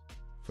guest,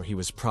 for he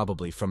was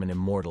probably from an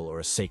immortal or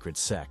a sacred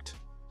sect.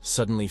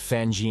 Suddenly,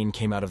 Fan Jian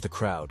came out of the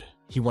crowd.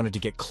 He wanted to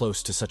get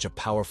close to such a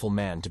powerful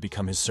man to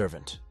become his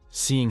servant.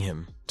 Seeing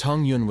him,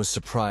 Tong Yun was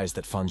surprised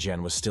that Fan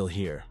Jian was still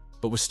here,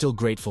 but was still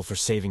grateful for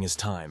saving his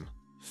time.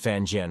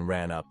 Fan Jian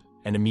ran up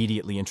and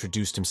immediately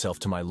introduced himself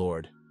to my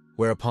lord,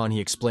 whereupon he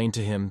explained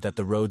to him that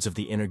the roads of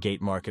the inner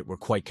gate market were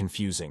quite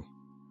confusing,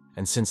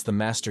 and since the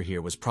master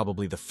here was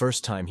probably the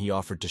first time he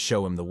offered to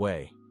show him the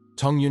way,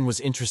 Tong Yun was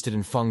interested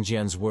in Fang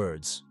Jian's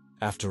words.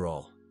 After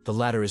all, the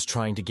latter is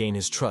trying to gain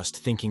his trust,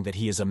 thinking that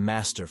he is a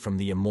master from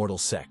the immortal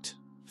sect.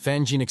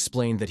 Fan Jian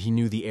explained that he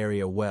knew the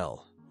area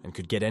well and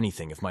could get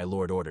anything if my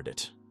lord ordered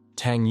it.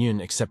 Tang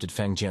Yun accepted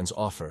Fang Jian's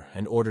offer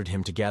and ordered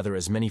him to gather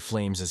as many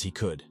flames as he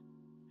could,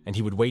 and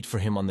he would wait for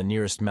him on the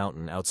nearest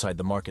mountain outside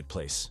the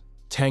marketplace.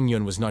 Tang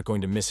Yun was not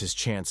going to miss his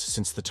chance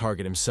since the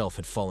target himself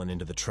had fallen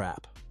into the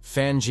trap.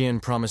 Fan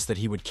Jian promised that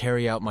he would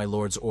carry out my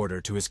lord's order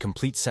to his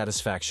complete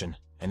satisfaction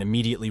and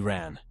immediately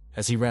ran.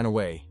 As he ran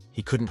away,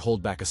 he couldn't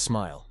hold back a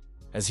smile,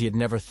 as he had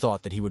never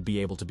thought that he would be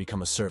able to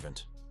become a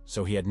servant,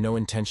 so he had no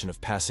intention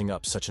of passing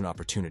up such an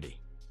opportunity.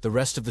 The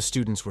rest of the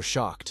students were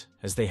shocked,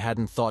 as they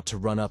hadn't thought to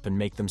run up and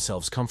make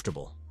themselves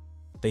comfortable.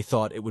 They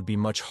thought it would be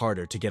much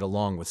harder to get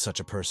along with such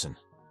a person.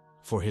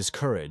 For his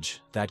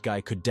courage, that guy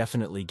could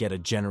definitely get a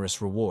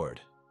generous reward,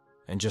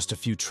 and just a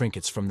few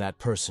trinkets from that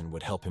person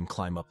would help him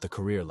climb up the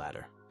career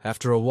ladder.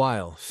 After a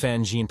while,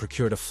 Fan Jian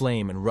procured a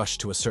flame and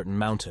rushed to a certain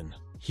mountain.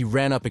 He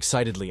ran up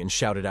excitedly and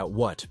shouted out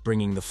what,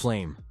 bringing the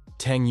flame.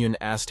 Tang Yun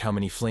asked how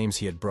many flames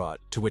he had brought,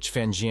 to which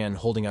Fan Jian,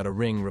 holding out a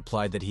ring,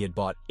 replied that he had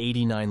bought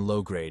 89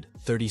 low-grade,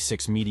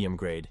 36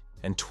 medium-grade,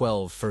 and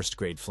 12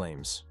 first-grade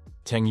flames.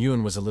 Tang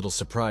Yun was a little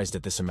surprised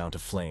at this amount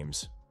of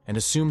flames, and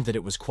assumed that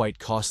it was quite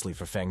costly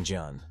for Fan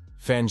Jian.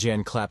 Fan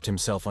Jian clapped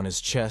himself on his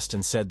chest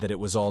and said that it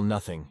was all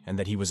nothing, and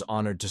that he was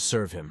honored to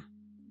serve him.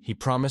 He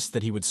promised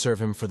that he would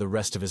serve him for the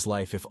rest of his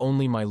life if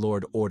only my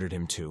lord ordered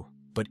him to.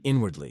 But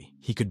inwardly,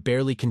 he could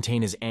barely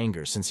contain his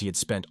anger since he had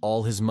spent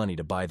all his money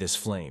to buy this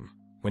flame.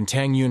 When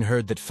Tang Yun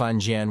heard that Fan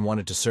Jian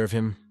wanted to serve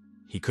him,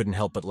 he couldn't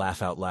help but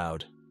laugh out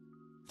loud.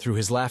 Through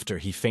his laughter,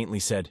 he faintly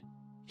said,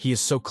 "He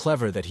is so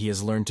clever that he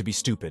has learned to be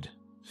stupid."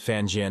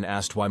 Fan Jian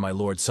asked why my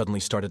lord suddenly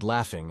started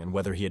laughing and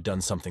whether he had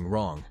done something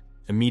wrong.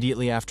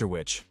 Immediately after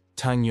which,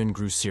 Tang Yun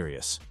grew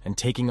serious, and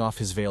taking off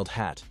his veiled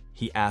hat,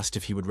 he asked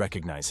if he would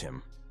recognize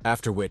him.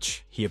 After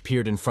which, he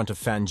appeared in front of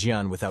Fan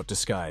Jian without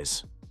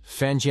disguise.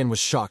 Fan Jian was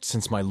shocked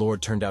since my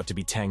lord turned out to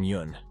be Tang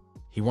Yun.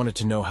 He wanted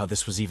to know how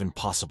this was even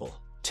possible.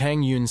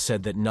 Tang Yun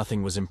said that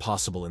nothing was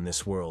impossible in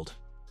this world,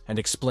 and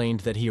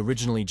explained that he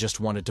originally just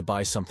wanted to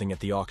buy something at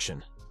the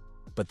auction.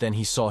 But then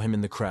he saw him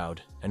in the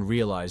crowd, and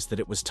realized that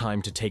it was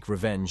time to take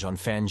revenge on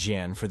Fan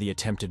Jian for the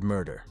attempted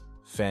murder.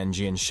 Fan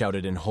Jian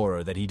shouted in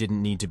horror that he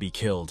didn't need to be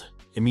killed,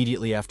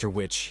 immediately after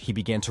which he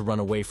began to run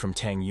away from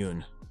Tang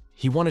Yun.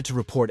 He wanted to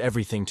report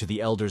everything to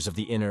the elders of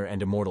the inner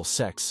and immortal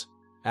sects.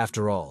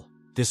 After all,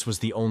 this was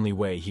the only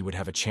way he would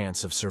have a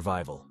chance of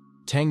survival.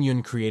 Tang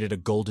Yun created a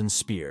golden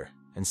spear,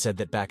 and said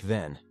that back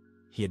then,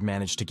 he had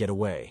managed to get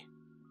away.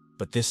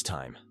 But this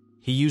time,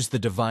 he used the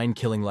divine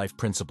killing life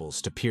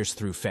principles to pierce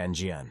through Fan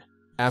Jian.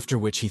 After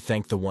which he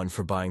thanked the one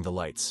for buying the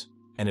lights,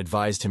 and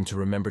advised him to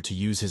remember to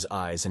use his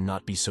eyes and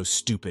not be so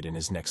stupid in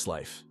his next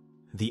life.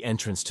 The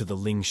entrance to the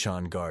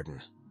Lingshan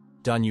garden.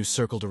 Dan Yu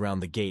circled around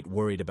the gate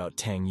worried about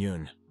Tang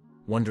Yun,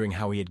 wondering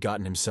how he had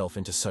gotten himself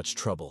into such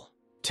trouble.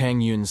 Tang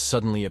Yun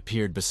suddenly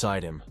appeared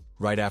beside him,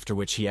 right after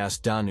which he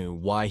asked Danu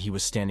why he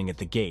was standing at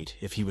the gate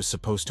if he was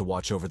supposed to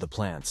watch over the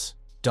plants.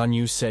 Dan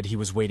Yu said he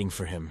was waiting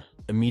for him,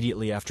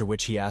 immediately after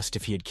which he asked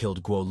if he had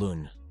killed Guo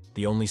Lun,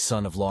 the only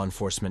son of law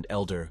enforcement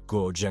elder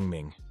Guo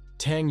Zhengming.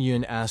 Tang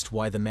Yun asked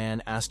why the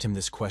man asked him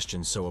this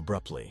question so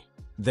abruptly.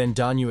 Then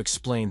Dan Yu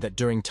explained that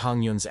during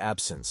Tang Yun's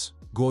absence,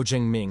 Guo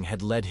Zhengming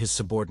had led his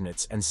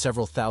subordinates and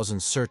several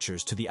thousand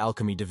searchers to the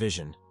alchemy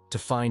division to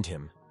find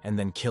him and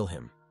then kill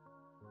him.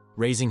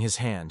 Raising his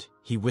hand,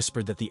 he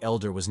whispered that the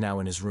elder was now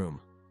in his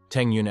room.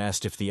 Tang Yun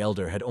asked if the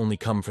elder had only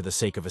come for the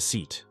sake of a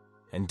seat,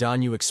 and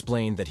Dan Yu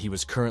explained that he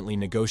was currently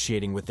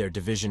negotiating with their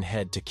division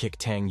head to kick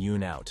Tang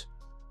Yun out,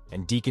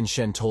 and Deacon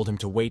Shen told him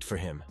to wait for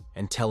him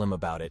and tell him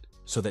about it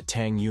so that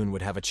Tang Yun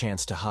would have a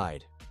chance to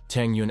hide.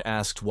 Tang Yun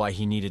asked why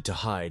he needed to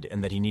hide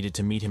and that he needed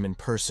to meet him in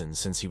person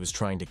since he was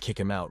trying to kick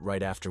him out,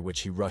 right after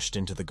which he rushed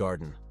into the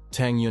garden.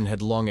 Tang Yun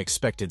had long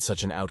expected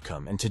such an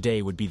outcome, and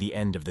today would be the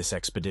end of this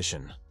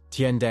expedition.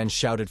 Tian Dan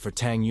shouted for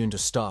Tang Yun to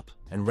stop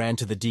and ran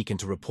to the deacon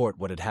to report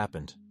what had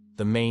happened,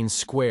 the main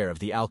square of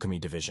the alchemy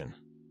division.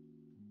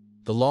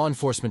 The law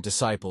enforcement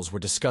disciples were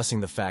discussing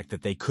the fact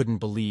that they couldn't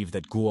believe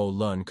that Guo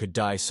Lun could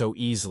die so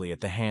easily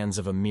at the hands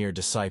of a mere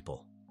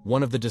disciple.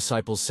 One of the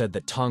disciples said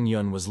that Tang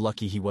Yun was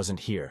lucky he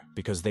wasn't here,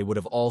 because they would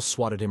have all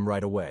swatted him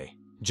right away.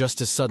 Just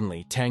as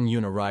suddenly, Tang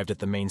Yun arrived at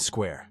the main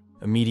square.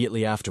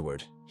 Immediately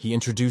afterward, he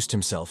introduced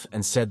himself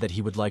and said that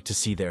he would like to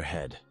see their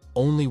head.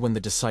 Only when the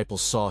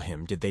disciples saw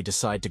him did they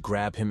decide to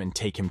grab him and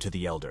take him to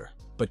the elder.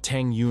 But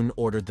Tang Yun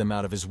ordered them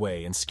out of his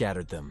way and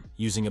scattered them,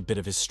 using a bit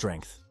of his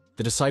strength.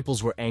 The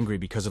disciples were angry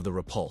because of the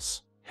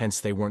repulse, hence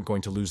they weren't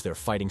going to lose their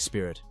fighting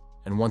spirit,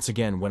 and once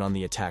again went on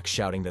the attack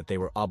shouting that they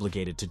were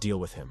obligated to deal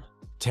with him.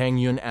 Tang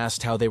Yun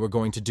asked how they were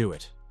going to do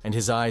it, and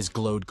his eyes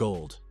glowed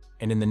gold,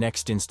 and in the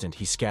next instant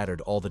he scattered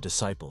all the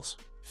disciples.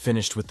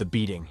 Finished with the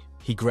beating,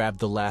 he grabbed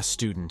the last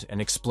student and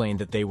explained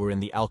that they were in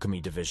the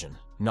alchemy division,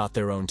 not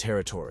their own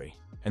territory,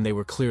 and they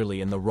were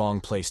clearly in the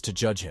wrong place to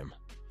judge him.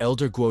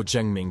 Elder Guo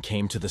Zhengming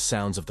came to the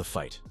sounds of the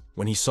fight.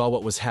 When he saw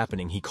what was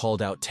happening, he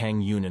called out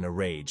Tang Yun in a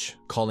rage,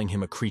 calling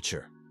him a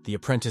creature. The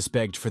apprentice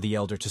begged for the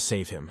elder to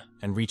save him,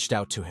 and reached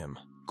out to him.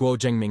 Guo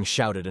Zhengming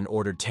shouted and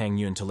ordered Tang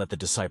Yun to let the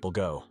disciple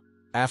go.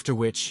 After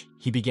which,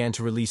 he began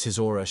to release his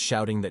aura,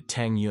 shouting that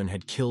Tang Yun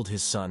had killed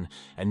his son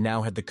and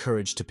now had the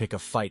courage to pick a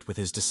fight with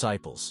his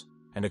disciples.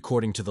 And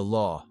according to the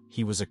law,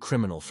 he was a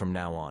criminal from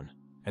now on.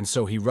 And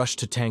so he rushed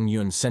to Tang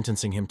Yun,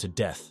 sentencing him to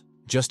death.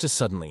 Just as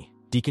suddenly,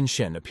 Deacon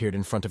Shen appeared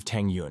in front of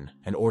Tang Yun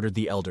and ordered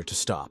the elder to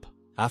stop.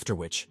 After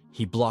which,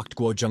 he blocked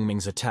Guo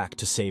Zhengming's attack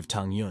to save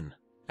Tang Yun.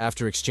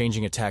 After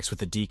exchanging attacks with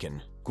the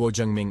deacon, Guo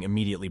Zhengming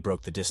immediately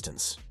broke the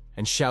distance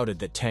and shouted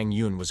that Tang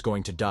Yun was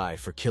going to die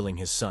for killing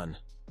his son.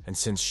 And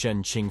since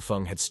Shen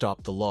Qingfeng had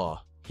stopped the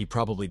law, he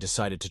probably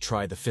decided to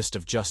try the fist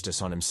of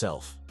justice on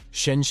himself.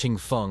 Shen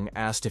Qingfeng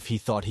asked if he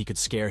thought he could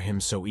scare him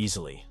so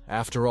easily.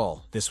 After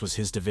all, this was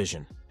his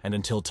division, and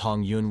until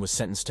Tang Yun was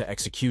sentenced to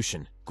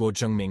execution, Guo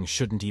Zhengming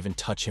shouldn't even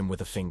touch him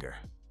with a finger.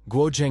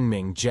 Guo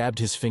Zhengming jabbed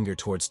his finger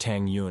towards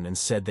Tang Yun and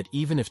said that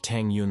even if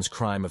Tang Yun's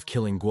crime of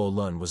killing Guo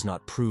Lun was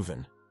not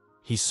proven,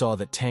 he saw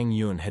that Tang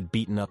Yun had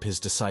beaten up his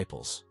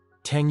disciples.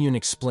 Tang Yun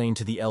explained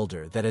to the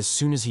elder that as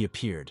soon as he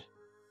appeared,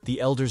 the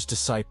elder's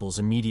disciples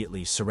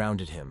immediately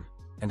surrounded him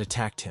and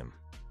attacked him.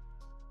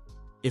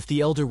 If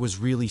the elder was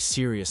really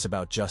serious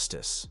about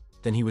justice,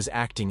 then he was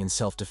acting in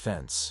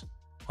self-defense.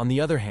 On the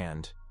other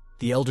hand,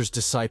 the elder's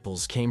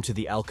disciples came to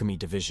the alchemy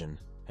division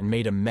and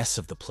made a mess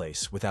of the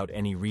place without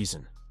any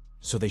reason,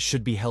 so they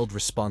should be held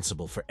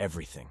responsible for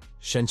everything.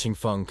 Shen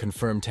Qingfeng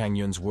confirmed Tang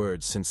Yun's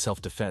words, since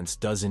self-defense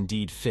does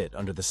indeed fit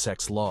under the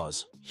sect's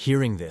laws.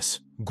 Hearing this,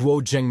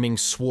 Guo Zhengming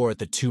swore at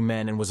the two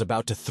men and was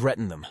about to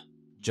threaten them.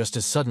 Just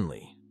as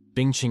suddenly,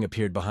 Bingqing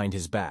appeared behind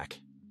his back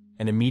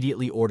and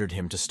immediately ordered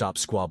him to stop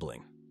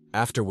squabbling.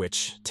 After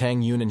which,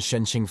 Tang Yun and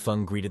Shen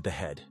Qingfeng greeted the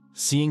head.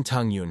 Seeing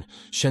Tang Yun,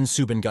 Shen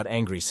Subin got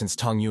angry since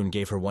Tang Yun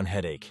gave her one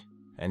headache,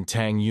 and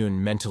Tang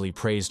Yun mentally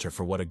praised her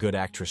for what a good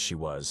actress she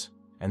was,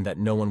 and that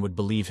no one would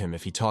believe him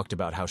if he talked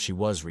about how she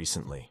was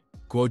recently.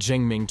 Guo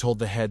Zhengming told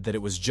the head that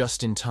it was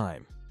just in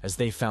time, as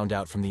they found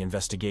out from the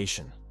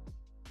investigation.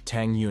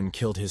 Tang Yun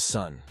killed his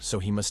son, so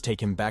he must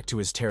take him back to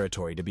his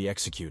territory to be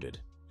executed.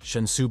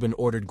 Shen Subin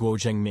ordered Guo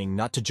Zhengming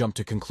not to jump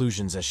to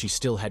conclusions, as she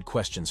still had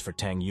questions for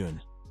Tang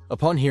Yun.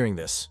 Upon hearing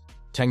this,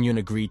 Tang Yun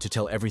agreed to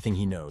tell everything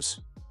he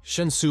knows.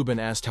 Shen Subin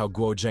asked how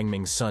Guo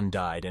Zhengming's son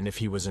died and if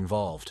he was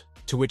involved,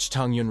 to which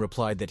Tang Yun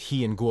replied that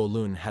he and Guo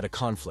Lun had a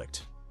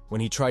conflict. When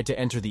he tried to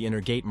enter the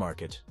inner gate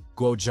market,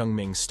 Guo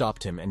Zhengming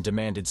stopped him and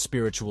demanded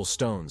spiritual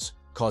stones,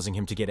 causing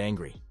him to get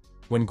angry.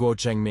 When Guo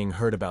Zhengming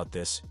heard about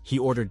this, he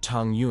ordered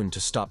Tang Yun to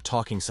stop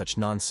talking such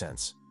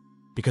nonsense,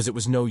 because it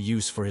was no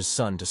use for his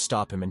son to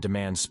stop him and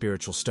demand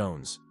spiritual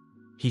stones.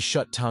 He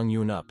shut Tang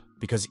Yun up,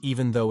 because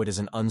even though it is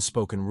an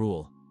unspoken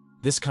rule,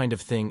 this kind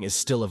of thing is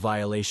still a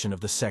violation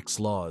of the sect's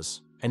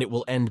laws, and it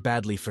will end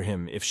badly for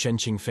him if Shen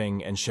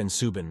Qingfeng and Shen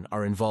Subin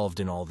are involved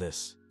in all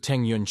this.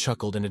 Tang Yun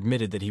chuckled and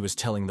admitted that he was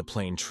telling the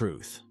plain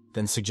truth,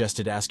 then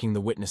suggested asking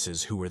the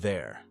witnesses who were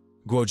there.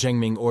 Guo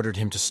Zhengming ordered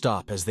him to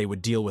stop, as they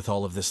would deal with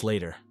all of this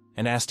later,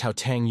 and asked how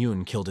Tang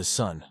Yun killed his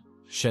son.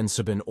 Shen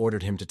Subin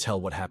ordered him to tell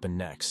what happened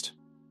next.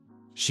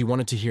 She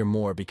wanted to hear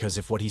more, because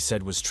if what he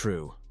said was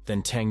true,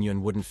 then Tang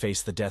Yun wouldn't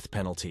face the death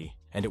penalty,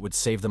 and it would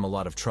save them a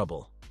lot of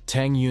trouble.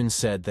 Tang Yun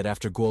said that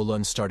after Guo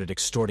Lun started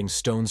extorting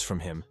stones from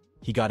him,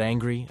 he got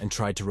angry and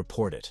tried to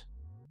report it.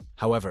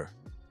 However,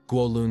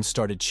 Guo Lun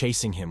started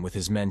chasing him with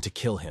his men to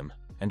kill him,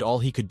 and all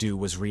he could do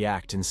was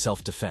react in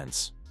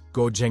self-defense.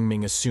 Guo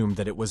Zhengming assumed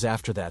that it was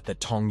after that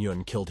Tang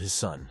Yun killed his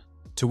son,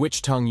 to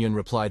which Tang Yun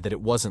replied that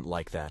it wasn't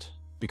like that,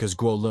 because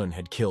Guo Lun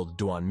had killed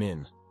Duan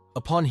Min.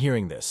 Upon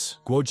hearing this,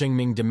 Guo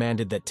Zhengming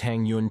demanded that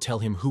Tang Yun tell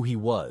him who he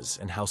was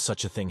and how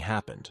such a thing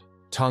happened.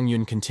 Tang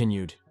Yun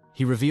continued.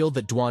 He revealed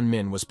that Duan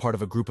Min was part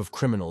of a group of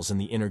criminals in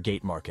the inner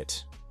gate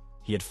market.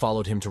 He had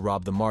followed him to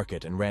rob the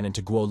market and ran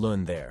into Guo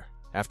Lun there,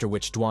 after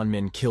which Duan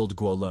Min killed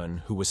Guo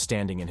Lun, who was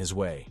standing in his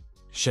way.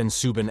 Shen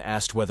Subin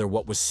asked whether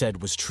what was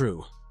said was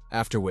true,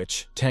 after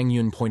which Tang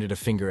Yun pointed a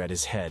finger at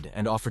his head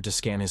and offered to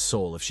scan his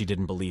soul if she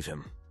didn't believe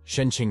him.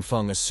 Shen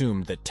Qingfeng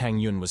assumed that Tang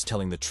Yun was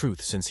telling the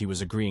truth, since he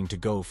was agreeing to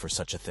go for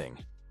such a thing,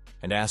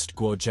 and asked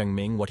Guo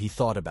Zhengming what he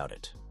thought about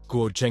it.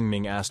 Guo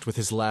Zhengming asked with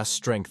his last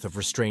strength of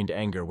restrained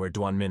anger where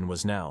Duan Min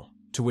was now.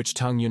 to which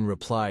Tang Yun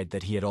replied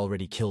that he had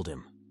already killed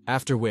him.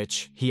 After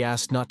which, he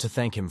asked not to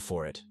thank him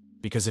for it,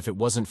 because if it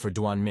wasn't for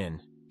Duan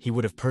Min, he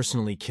would have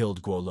personally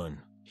killed Guo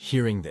Lun.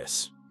 Hearing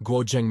this,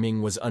 Guo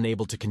Zhengming was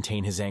unable to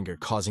contain his anger,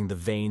 causing the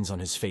veins on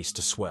his face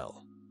to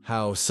swell.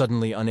 How,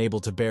 suddenly unable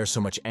to bear so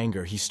much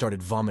anger, he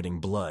started vomiting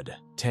blood.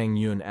 Tang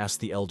Yun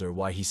asked the elder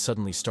why he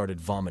suddenly started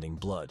vomiting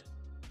blood.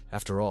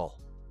 After all,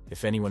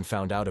 if anyone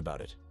found out about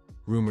it,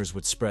 rumors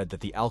would spread that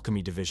the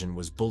alchemy division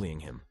was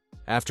bullying him.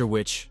 After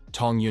which,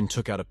 Tang Yun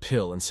took out a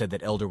pill and said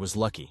that elder was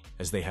lucky,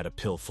 as they had a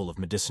pill full of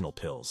medicinal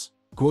pills.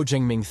 Guo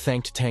Zhengming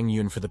thanked Tang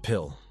Yun for the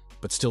pill,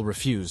 but still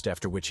refused,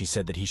 after which he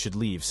said that he should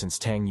leave since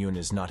Tang Yun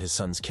is not his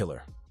son's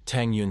killer.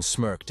 Tang Yun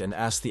smirked and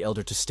asked the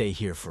elder to stay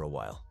here for a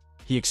while.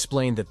 He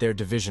explained that their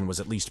division was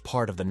at least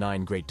part of the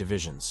 9 great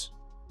divisions,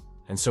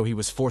 and so he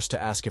was forced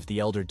to ask if the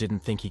elder didn't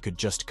think he could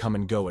just come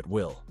and go at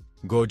will.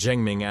 Guo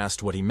Zhengming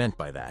asked what he meant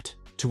by that,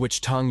 to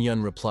which Tang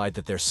Yun replied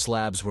that their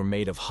slabs were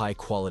made of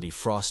high-quality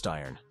frost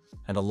iron,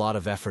 and a lot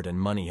of effort and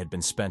money had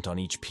been spent on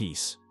each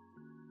piece.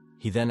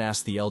 He then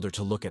asked the elder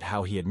to look at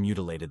how he had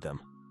mutilated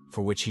them,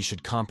 for which he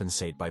should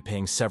compensate by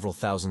paying several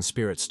thousand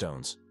spirit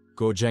stones.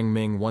 Guo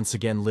Zhengming once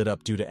again lit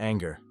up due to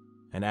anger,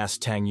 and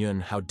asked Tang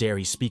Yun how dare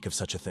he speak of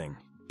such a thing.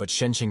 But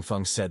Shen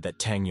Qingfeng said that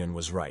Tang Yun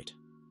was right,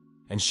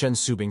 and Shen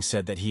Subing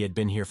said that he had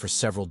been here for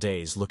several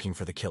days looking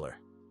for the killer,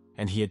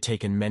 and he had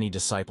taken many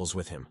disciples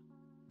with him.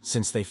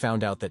 Since they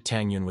found out that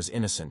Tang Yun was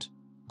innocent,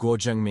 Guo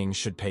Zhengming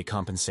should pay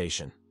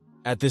compensation.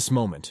 At this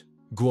moment,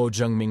 Guo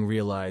Zhengming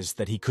realized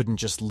that he couldn't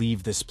just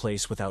leave this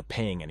place without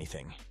paying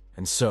anything,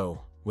 and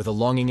so, with a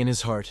longing in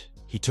his heart,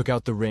 he took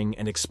out the ring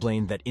and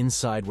explained that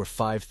inside were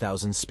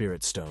 5,000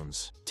 spirit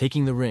stones.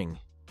 Taking the ring,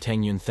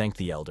 Tang Yun thanked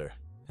the elder,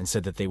 and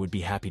said that they would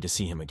be happy to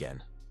see him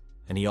again.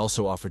 And he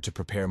also offered to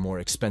prepare more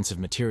expensive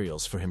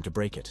materials for him to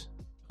break it.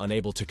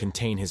 Unable to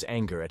contain his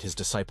anger at his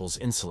disciples'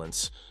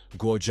 insolence,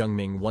 Guo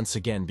Zhengming once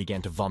again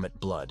began to vomit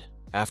blood,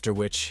 after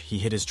which he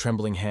hid his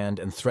trembling hand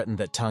and threatened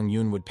that Tang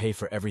Yun would pay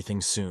for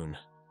everything soon.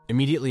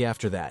 Immediately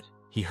after that,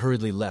 he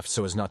hurriedly left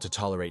so as not to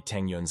tolerate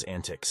Tang Yun's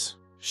antics.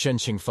 Shen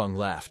Qingfeng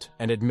laughed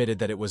and admitted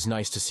that it was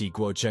nice to see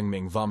Guo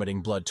Zhengming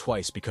vomiting blood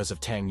twice because of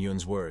Tang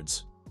Yun's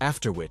words.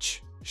 After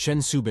which, Shen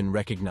Subin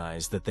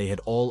recognized that they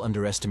had all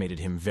underestimated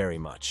him very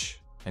much.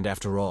 And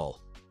after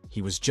all,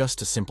 he was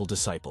just a simple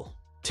disciple.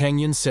 Tang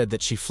Yun said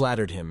that she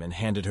flattered him and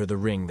handed her the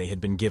ring they had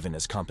been given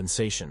as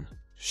compensation.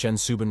 Shen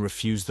Subin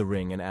refused the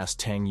ring and asked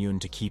Tang Yun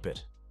to keep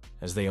it,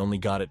 as they only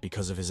got it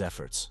because of his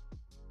efforts.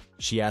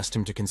 She asked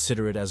him to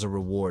consider it as a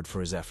reward for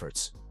his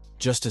efforts.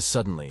 Just as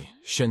suddenly,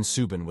 Shen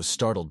Subin was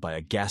startled by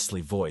a ghastly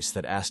voice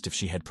that asked if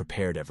she had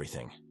prepared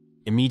everything.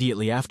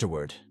 Immediately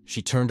afterward,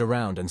 she turned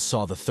around and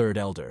saw the third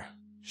elder.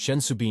 Shen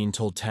Subin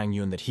told Tang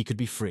Yun that he could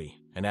be free,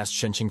 and asked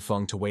Shen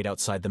Qingfeng to wait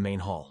outside the main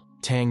hall.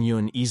 Tang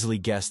Yun easily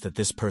guessed that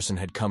this person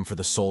had come for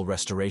the soul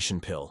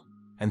restoration pill,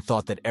 and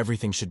thought that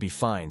everything should be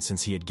fine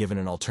since he had given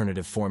an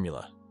alternative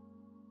formula.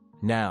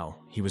 Now,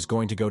 he was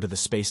going to go to the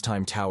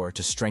space-time tower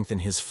to strengthen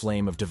his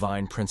flame of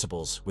divine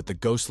principles with the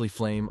ghostly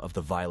flame of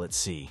the Violet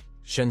Sea.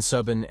 Shen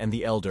Subin and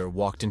the elder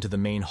walked into the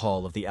main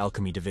hall of the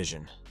alchemy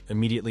division,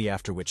 immediately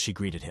after which she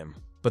greeted him.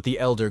 But the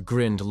elder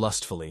grinned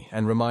lustfully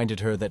and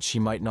reminded her that she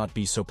might not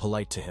be so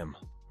polite to him.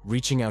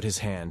 Reaching out his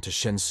hand to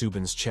Shen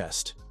Subin's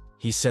chest,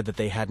 he said that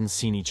they hadn't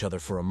seen each other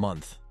for a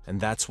month, and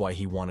that's why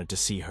he wanted to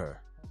see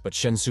her. But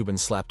Shen Subin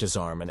slapped his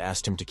arm and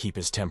asked him to keep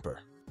his temper.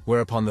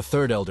 Whereupon the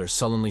third elder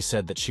sullenly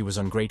said that she was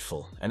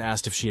ungrateful and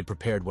asked if she had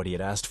prepared what he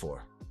had asked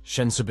for.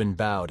 Shen Subin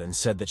bowed and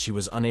said that she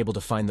was unable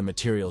to find the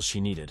materials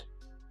she needed,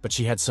 but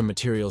she had some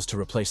materials to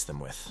replace them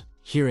with.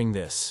 Hearing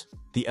this,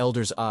 the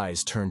elder's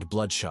eyes turned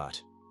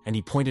bloodshot, and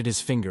he pointed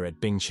his finger at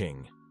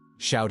Bingqing,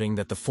 shouting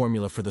that the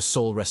formula for the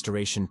soul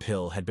restoration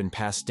pill had been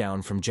passed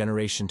down from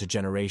generation to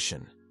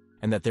generation,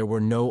 and that there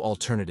were no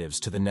alternatives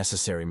to the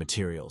necessary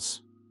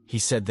materials. He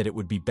said that it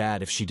would be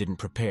bad if she didn't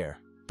prepare,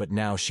 but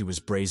now she was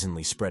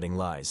brazenly spreading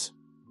lies,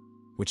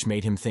 which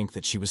made him think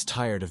that she was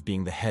tired of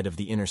being the head of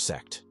the inner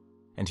sect,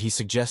 and he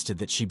suggested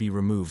that she be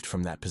removed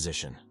from that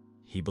position.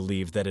 He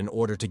believed that in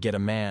order to get a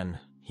man,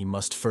 he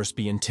must first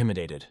be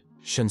intimidated.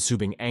 Shen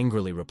Subing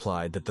angrily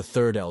replied that the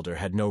third elder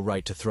had no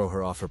right to throw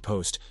her off her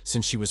post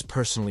since she was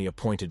personally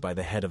appointed by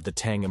the head of the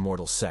Tang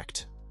Immortal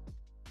sect.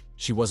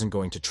 She wasn't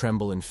going to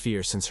tremble in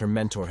fear since her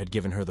mentor had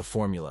given her the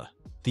formula.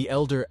 The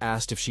elder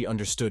asked if she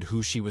understood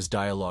who she was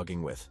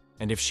dialoguing with,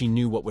 and if she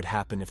knew what would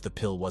happen if the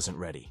pill wasn't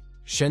ready.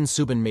 Shen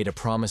Subin made a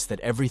promise that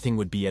everything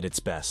would be at its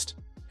best,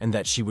 and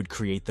that she would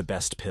create the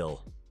best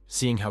pill.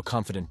 Seeing how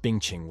confident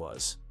Bingqing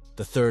was,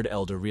 the third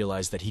elder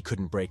realized that he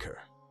couldn't break her,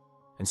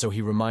 and so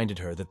he reminded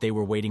her that they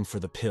were waiting for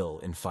the pill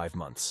in 5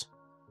 months.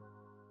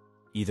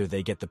 Either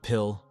they get the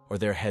pill, or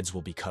their heads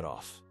will be cut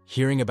off.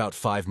 Hearing about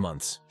 5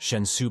 months,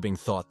 Shen Subing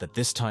thought that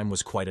this time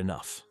was quite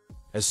enough.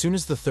 As soon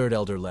as the third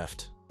elder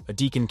left, a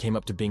deacon came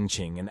up to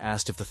Bingqing and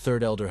asked if the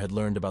third elder had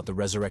learned about the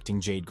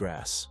resurrecting jade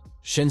grass.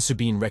 Shen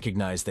Subin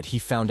recognized that he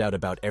found out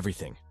about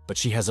everything, but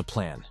she has a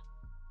plan.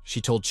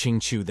 She told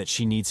Qing Chu that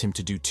she needs him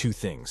to do 2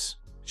 things.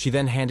 She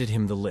then handed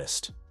him the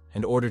list,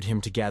 and ordered him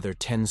to gather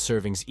 10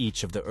 servings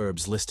each of the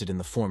herbs listed in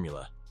the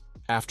formula.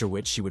 after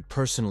which she would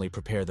personally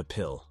prepare the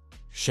pill.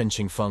 Shen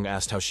Qingfeng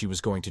asked how she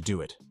was going to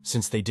do it,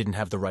 since they didn't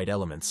have the right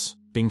elements.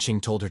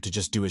 Bingqing told her to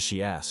just do as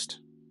she asked,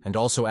 and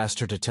also asked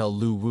her to tell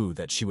Lu Wu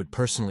that she would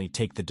personally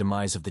take the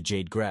demise of the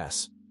jade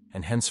grass,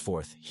 and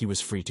henceforth he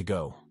was free to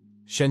go.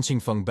 Shen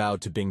Qingfeng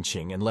bowed to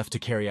Bingqing and left to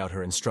carry out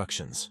her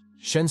instructions.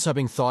 Shen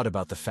Subing thought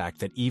about the fact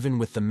that even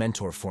with the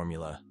mentor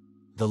formula,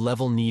 the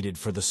level needed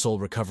for the soul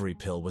recovery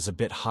pill was a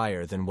bit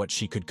higher than what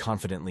she could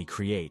confidently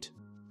create,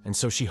 and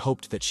so she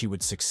hoped that she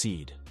would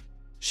succeed.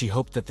 She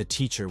hoped that the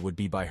teacher would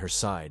be by her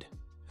side.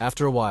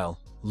 After a while,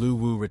 Lu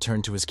Wu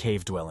returned to his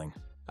cave dwelling,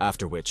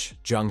 after which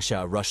Zhang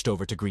Xia rushed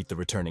over to greet the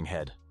returning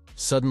head.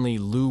 Suddenly,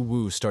 Lu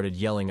Wu started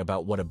yelling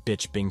about what a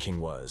bitch Bingqing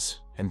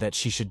was, and that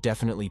she should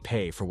definitely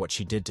pay for what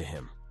she did to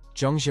him.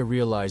 Zhang Xia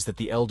realized that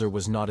the elder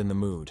was not in the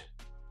mood,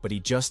 but he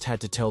just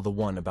had to tell the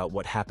one about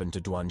what happened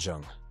to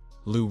Duanzheng.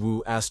 Lu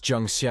Wu asked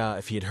Zhang Xia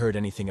if he had heard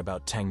anything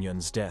about Tang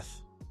Yun's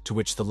death, to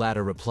which the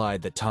latter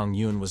replied that Tang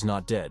Yun was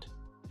not dead,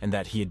 and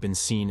that he had been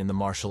seen in the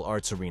martial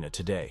arts arena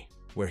today,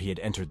 where he had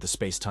entered the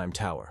space-time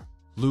tower.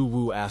 Lu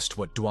Wu asked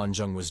what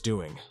Duanzheng was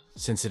doing,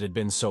 since it had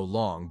been so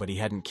long but he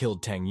hadn't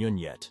killed Tang Yun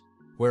yet,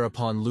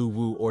 whereupon Lu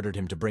Wu ordered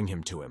him to bring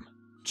him to him.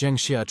 Zhang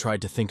Xia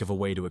tried to think of a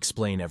way to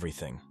explain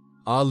everything.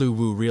 Lu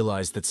Wu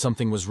realized that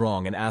something was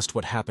wrong and asked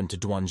what happened to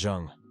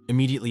Duanzheng.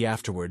 Immediately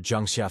afterward,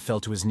 Zhang Xia fell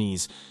to his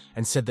knees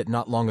and said that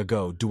not long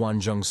ago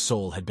Duanzheng's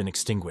soul had been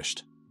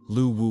extinguished.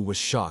 Lu Wu was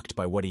shocked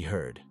by what he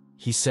heard.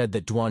 He said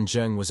that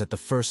Duanzheng was at the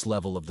first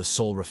level of the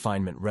soul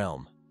refinement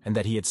realm, and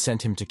that he had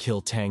sent him to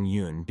kill Tang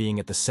Yun, being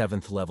at the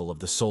 7th level of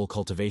the soul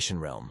cultivation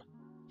realm.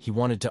 He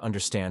wanted to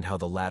understand how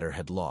the latter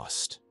had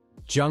lost.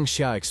 Zhang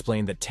Xia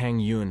explained that Tang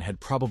Yun had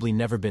probably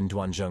never been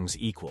Duanzheng's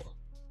equal.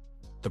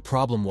 The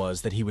problem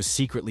was that he was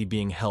secretly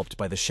being helped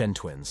by the Shen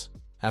twins.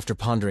 After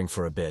pondering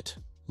for a bit,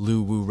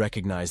 Lu Wu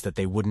recognized that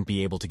they wouldn't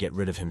be able to get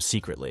rid of him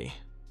secretly.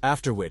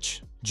 After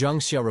which, Zhang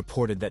Xia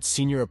reported that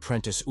senior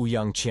apprentice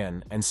Ouyang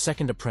Qian and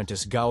second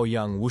apprentice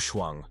Gaoyang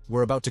Wushuang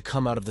were about to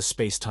come out of the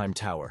space-time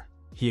tower.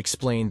 He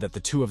explained that the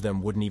two of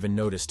them wouldn't even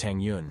notice Tang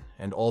Yun,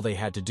 and all they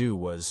had to do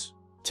was...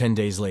 10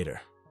 days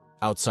later,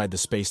 outside the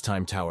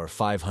space-time tower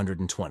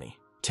 520,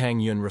 Tang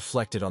Yun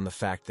reflected on the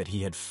fact that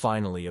he had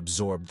finally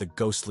absorbed the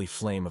ghostly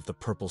flame of the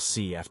Purple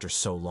Sea after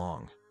so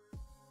long.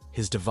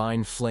 His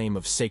divine flame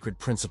of sacred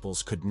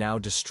principles could now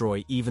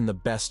destroy even the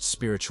best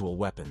spiritual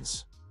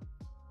weapons.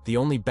 The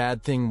only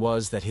bad thing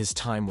was that his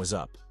time was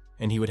up,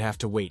 and he would have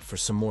to wait for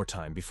some more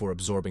time before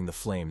absorbing the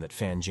flame that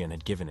Fan Jian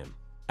had given him.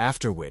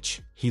 After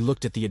which, he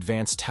looked at the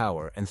advanced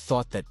tower and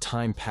thought that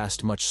time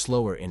passed much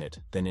slower in it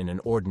than in an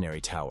ordinary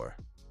tower,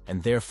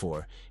 and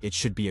therefore it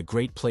should be a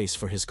great place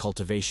for his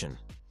cultivation,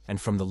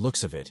 and from the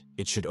looks of it,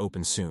 it should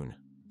open soon.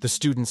 The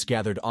students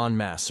gathered en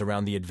masse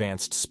around the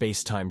advanced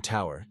space-time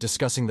tower,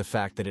 discussing the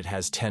fact that it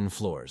has 10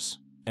 floors.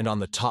 And on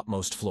the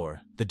topmost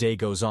floor, the day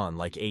goes on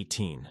like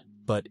 18.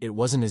 But it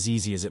wasn't as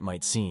easy as it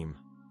might seem,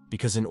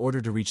 because in order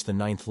to reach the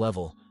 9th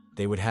level,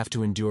 they would have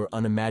to endure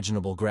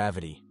unimaginable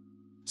gravity,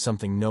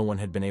 something no one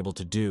had been able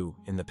to do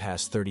in the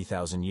past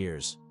 30,000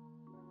 years.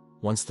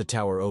 Once the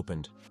tower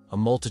opened, a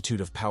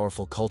multitude of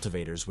powerful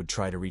cultivators would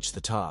try to reach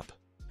the top.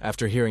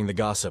 After hearing the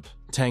gossip,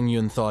 Tang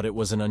Yun thought it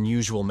was an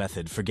unusual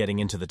method for getting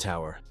into the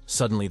tower.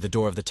 Suddenly, the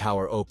door of the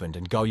tower opened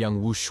and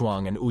Gaoyang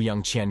Wushuang and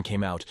Ouyang Qian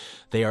came out.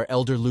 They are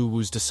Elder Lu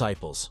Wu's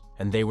disciples,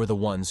 and they were the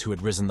ones who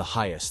had risen the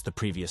highest the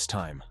previous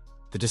time.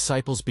 The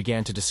disciples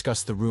began to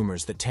discuss the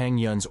rumors that Tang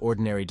Yun's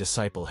ordinary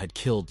disciple had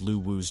killed Lu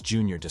Wu's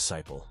junior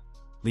disciple,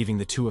 leaving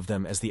the two of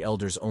them as the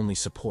elder's only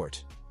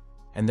support.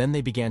 And then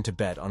they began to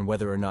bet on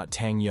whether or not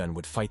Tang Yun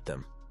would fight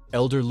them.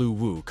 Elder Lu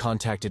Wu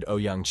contacted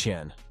Ouyang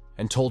Qian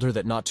and told her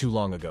that not too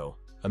long ago,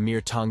 a mere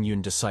Tang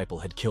Yun disciple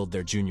had killed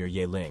their junior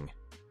Ye Ling.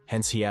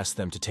 Hence he asked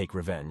them to take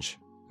revenge.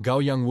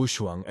 Gaoyang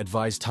Wushuang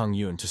advised Tang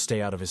Yun to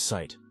stay out of his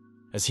sight,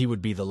 as he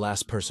would be the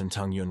last person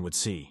Tang Yun would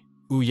see.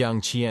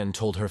 Ouyang Qian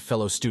told her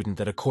fellow student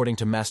that according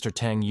to Master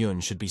Tang Yun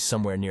should be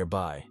somewhere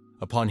nearby.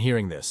 Upon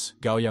hearing this,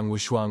 Gaoyang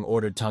Wushuang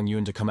ordered Tang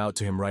Yun to come out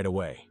to him right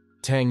away.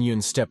 Tang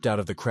Yun stepped out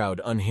of the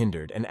crowd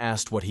unhindered and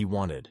asked what he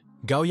wanted.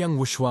 Gaoyang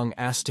Wushuang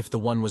asked if the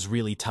one was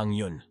really Tang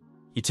Yun.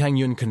 Tang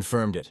Yun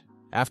confirmed it,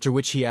 after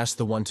which he asked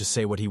the one to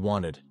say what he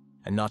wanted,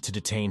 and not to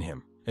detain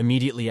him.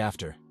 Immediately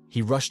after,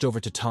 he rushed over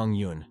to Tang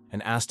Yun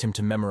and asked him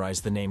to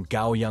memorize the name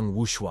Gaoyang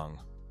Wushuang,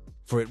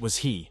 for it was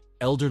he,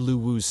 Elder Lu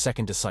Wu's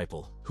second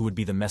disciple, who would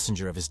be the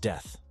messenger of his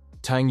death.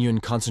 Tang Yun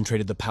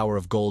concentrated the power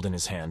of gold in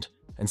his hand,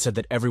 and said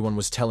that everyone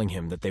was telling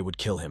him that they would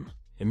kill him.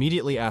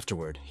 Immediately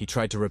afterward, he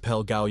tried to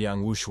repel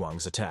Gaoyang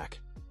Wushuang's attack,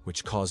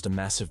 which caused a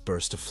massive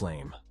burst of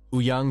flame.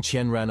 Ouyang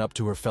Qian ran up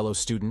to her fellow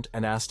student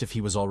and asked if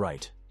he was all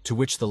right, to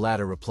which the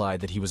latter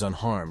replied that he was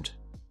unharmed,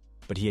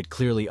 but he had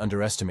clearly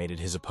underestimated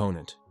his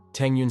opponent.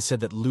 Tang Yun said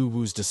that Lu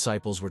Wu's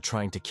disciples were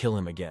trying to kill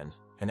him again,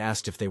 and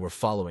asked if they were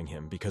following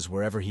him because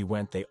wherever he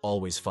went they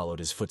always followed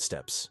his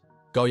footsteps.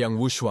 Gaoyang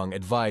Wushuang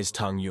advised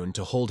Tang Yun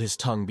to hold his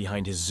tongue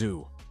behind his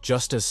zu.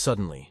 Just as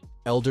suddenly,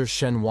 Elder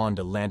Shen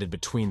Wanda landed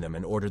between them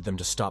and ordered them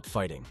to stop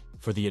fighting,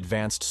 for the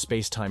advanced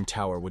space-time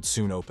tower would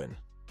soon open.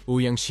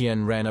 Ouyang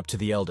Qian ran up to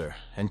the elder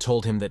and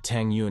told him that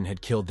Tang Yun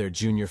had killed their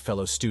junior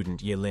fellow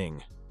student Ye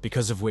Ling,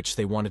 because of which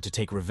they wanted to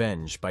take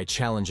revenge by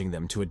challenging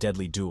them to a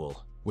deadly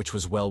duel, which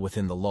was well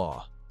within the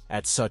law.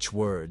 At such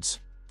words,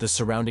 the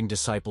surrounding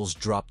disciples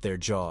dropped their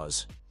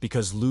jaws,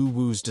 because Lu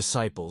Wu's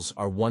disciples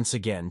are once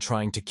again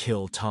trying to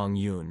kill Tang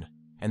Yun,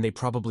 and they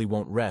probably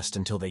won't rest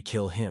until they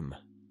kill him.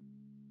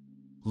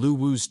 Lu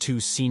Wu's 2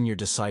 senior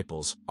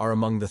disciples are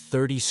among the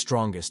 30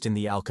 strongest in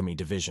the alchemy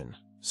division,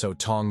 so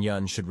Tang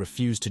Yun should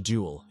refuse to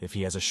duel if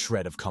he has a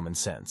shred of common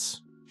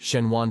sense.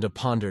 Shen Wanda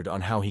pondered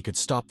on how he could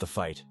stop the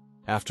fight.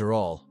 After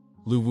all,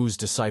 Lu Wu's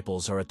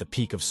disciples are at the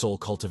peak of soul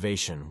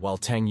cultivation, while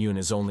Tang Yun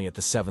is only at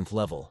the 7th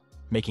level,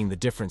 making the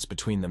difference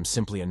between them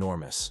simply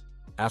enormous.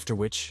 After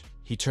which,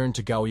 he turned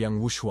to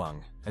Gaoyang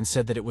Wushuang and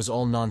said that it was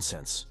all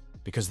nonsense,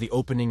 because the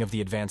opening of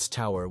the advanced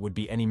tower would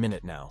be any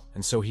minute now,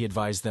 and so he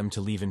advised them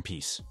to leave in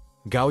peace.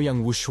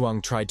 Gaoyang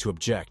Wushuang tried to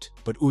object,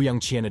 but Ouyang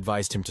Qian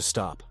advised him to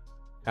stop.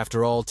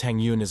 After all, Tang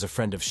Yun is a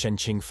friend of Shen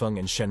Qingfeng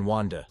and Shen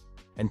Wanda,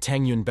 and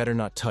Tang Yun better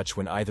not touch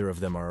when either of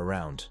them are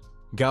around.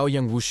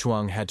 Gaoyang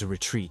Wushuang had to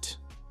retreat,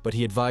 but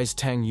he advised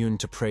Tang Yun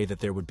to pray that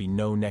there would be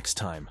no next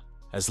time,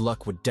 as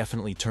luck would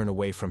definitely turn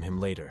away from him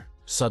later.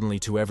 Suddenly,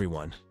 to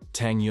everyone,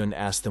 Tang Yun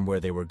asked them where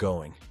they were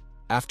going.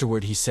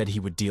 Afterward, he said he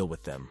would deal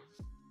with them.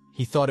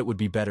 He thought it would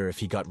be better if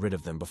he got rid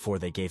of them before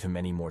they gave him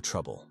any more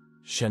trouble.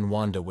 Shen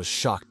Wanda was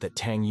shocked that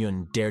Tang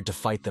Yun dared to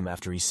fight them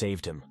after he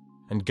saved him,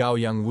 and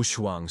Gaoyang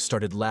Wushuang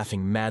started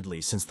laughing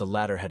madly since the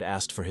latter had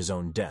asked for his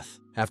own death.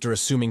 After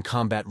assuming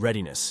combat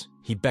readiness,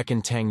 he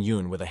beckoned Tang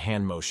Yun with a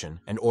hand motion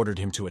and ordered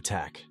him to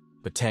attack.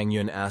 But Tang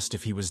Yun asked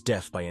if he was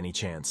deaf by any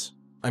chance.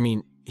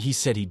 He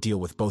said he'd deal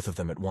with both of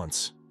them at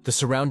once. The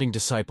surrounding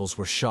disciples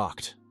were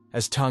shocked,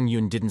 as Tang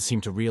Yun didn't seem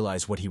to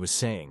realize what he was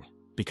saying,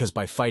 because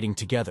by fighting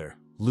together,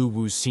 Lu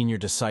Wu's senior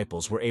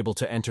disciples were able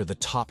to enter the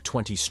top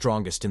 20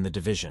 strongest in the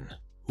division.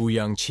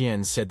 Ouyang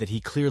Qian said that he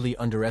clearly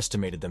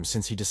underestimated them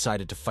since he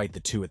decided to fight the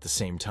two at the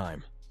same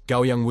time.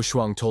 Gaoyang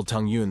Wushuang told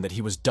Tang Yun that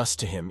he was dust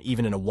to him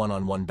even in a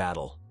one-on-one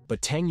battle,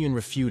 but Tang Yun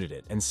refuted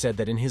it and said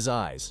that in his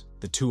eyes,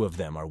 the two of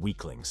them are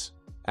weaklings.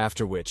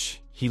 After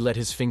which, he let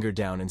his finger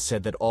down and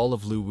said that all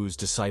of Lu Wu's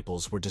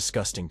disciples were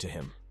disgusting to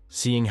him.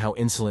 Seeing how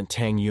insolent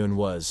Tang Yun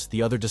was,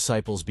 the other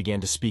disciples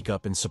began to speak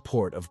up in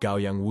support of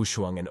Gaoyang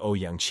Wushuang and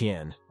Ouyang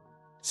Qian.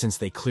 Since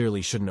they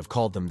clearly shouldn't have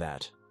called them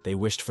that, they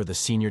wished for the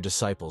senior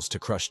disciples to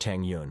crush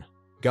Tang Yun.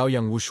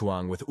 Gaoyang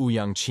Wushuang with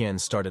Ouyang Qian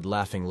started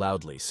laughing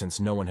loudly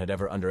since no one had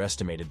ever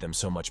underestimated them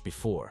so much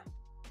before.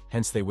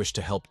 Hence they wished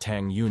to help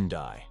Tang Yun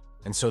die,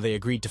 and so they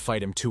agreed to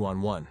fight him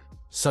 2-on-1.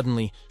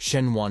 Suddenly,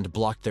 Shen Wanda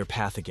blocked their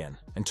path again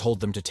and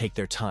told them to take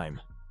their time,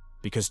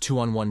 because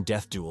 2-on-1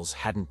 death duels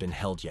hadn't been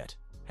held yet,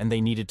 and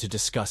they needed to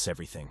discuss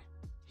everything.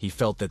 He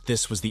felt that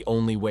this was the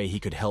only way he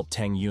could help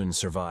Tang Yun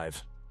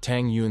survive.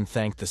 Tang Yun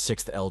thanked the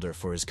 6th elder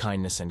for his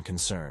kindness and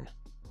concern,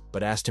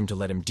 but asked him to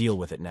let him deal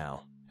with it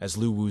now, as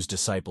Lu Wu's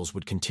disciples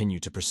would continue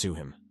to pursue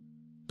him.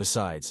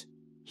 Besides,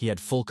 he had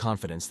full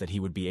confidence that he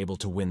would be able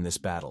to win this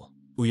battle.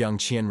 Ouyang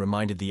Qian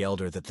reminded the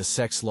elder that the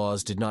sex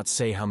laws did not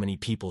say how many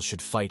people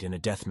should fight in a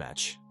death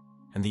match,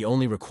 and the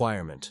only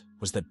requirement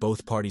was that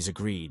both parties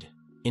agreed,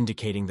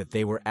 indicating that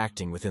they were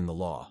acting within the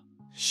law.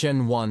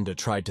 Shen Wanda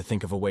tried to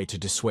think of a way to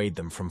dissuade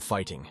them from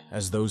fighting,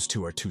 as those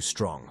two are too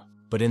strong.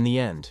 But in the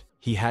end,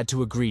 he had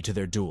to agree to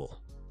their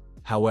duel.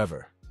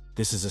 However,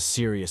 this is a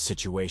serious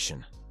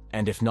situation,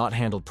 and if not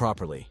handled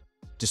properly,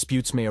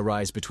 disputes may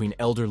arise between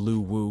Elder Lu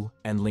Wu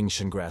and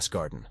Lingshan Grass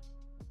Garden.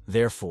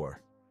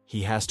 Therefore,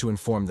 he has to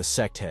inform the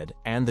sect head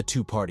and the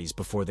two parties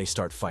before they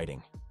start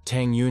fighting.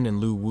 Tang Yun and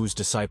Lu Wu's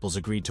disciples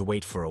agreed to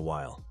wait for a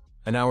while.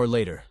 An hour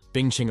later,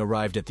 Bingqing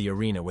arrived at the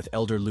arena with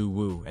Elder Lu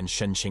Wu and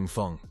Shen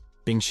Qingfeng.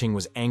 Bingqing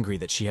was angry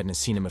that she hadn't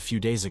seen him a few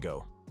days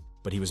ago,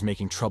 but he was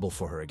making trouble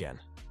for her again.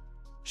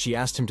 She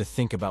asked him to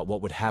think about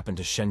what would happen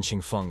to Shen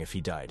Qingfeng if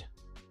he died.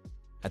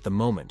 At the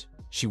moment,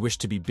 she wished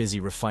to be busy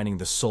refining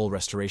the soul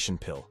restoration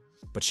pill,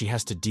 but she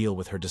has to deal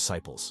with her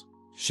disciples.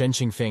 Shen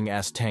Qingfeng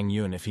asked Tang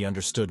Yun if he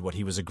understood what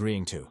he was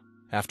agreeing to.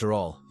 After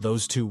all,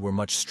 those two were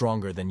much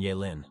stronger than Ye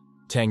Lin.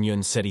 Tang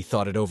Yun said he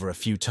thought it over a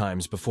few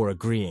times before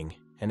agreeing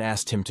and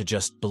asked him to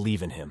just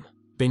believe in him.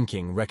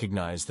 Bingqing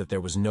recognized that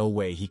there was no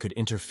way he could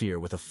interfere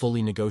with a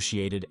fully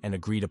negotiated and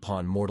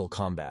agreed-upon mortal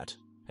combat,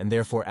 and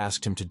therefore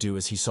asked him to do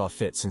as he saw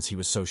fit since he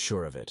was so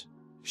sure of it.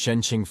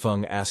 Shen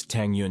Qingfeng asked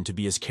Tang Yun to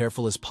be as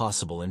careful as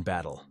possible in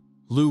battle.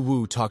 Lu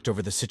Wu talked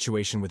over the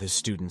situation with his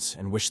students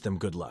and wished them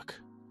good luck.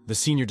 The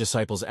senior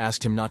disciples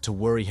asked him not to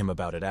worry him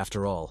about it.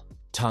 After all,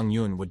 Tang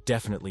Yun would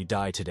definitely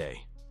die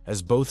today.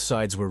 As both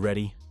sides were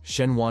ready,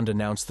 Shen Wanda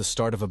announced the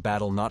start of a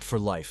battle not for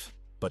life,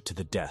 but to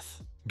the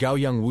death.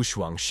 Gaoyang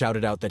Wushuang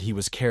shouted out that he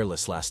was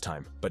careless last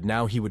time, but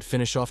now he would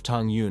finish off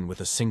Tang Yun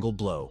with a single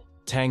blow.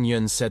 Tang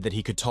Yun said that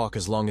he could talk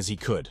as long as he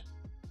could,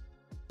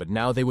 but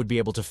now they would be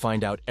able to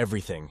find out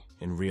everything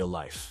in real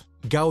life.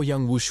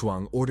 Gaoyang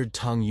Wushuang ordered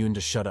Tang Yun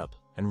to shut up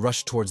and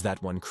rushed towards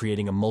that one,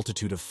 creating a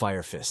multitude of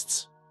fire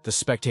fists. The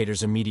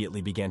spectators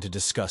immediately began to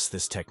discuss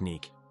this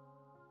technique.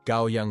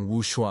 Gaoyang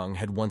Wushuang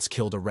had once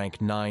killed a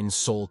rank 9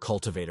 soul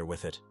cultivator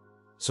with it,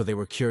 so they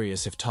were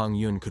curious if Tong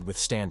Yun could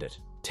withstand it.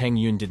 Tang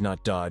Yun did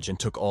not dodge and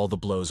took all the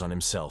blows on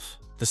himself.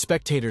 The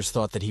spectators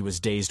thought that he was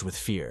dazed with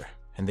fear,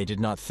 and they did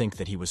not think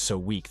that he was so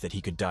weak that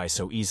he could die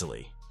so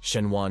easily.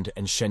 Shen Wanda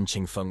and Shen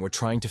Qingfeng were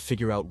trying to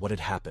figure out what had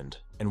happened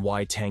and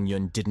why Tang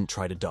Yun didn't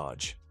try to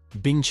dodge.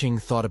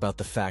 Bingqing thought about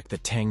the fact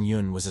that Tang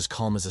Yun was as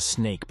calm as a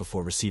snake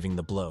before receiving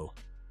the blow,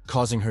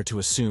 causing her to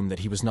assume that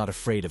he was not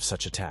afraid of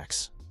such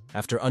attacks.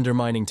 After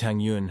undermining Tang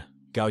Yun,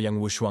 Gaoyang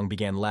Wushuang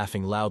began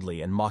laughing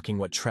loudly and mocking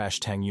what trash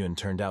Tang Yun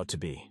turned out to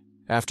be.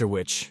 After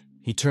which,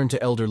 he turned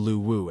to Elder Lu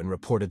Wu and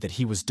reported that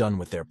he was done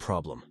with their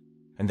problem,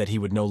 and that he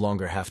would no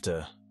longer have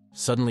to.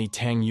 Suddenly,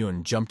 Tang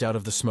Yun jumped out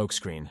of the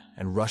smokescreen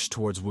and rushed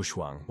towards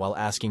Wushuang while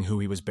asking who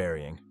he was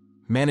burying.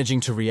 Managing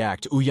to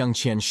react, Ouyang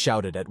Qian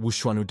shouted at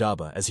Wushuan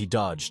Udaba as he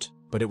dodged,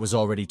 but it was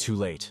already too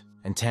late,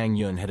 and Tang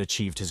Yun had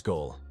achieved his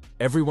goal.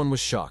 Everyone was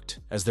shocked,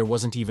 as there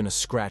wasn't even a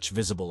scratch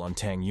visible on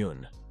Tang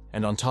Yun,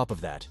 and on top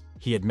of that,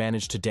 he had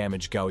managed to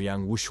damage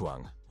Gaoyang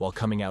Wushuang while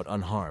coming out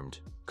unharmed,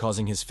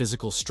 causing his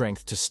physical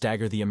strength to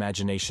stagger the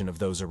imagination of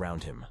those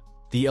around him.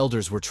 The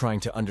elders were trying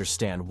to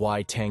understand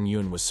why Tang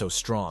Yun was so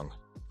strong.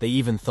 They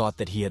even thought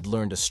that he had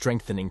learned a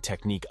strengthening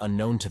technique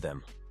unknown to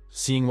them.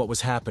 Seeing what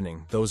was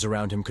happening, those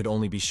around him could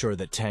only be sure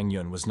that Tang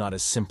Yun was not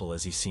as simple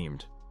as he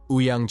seemed.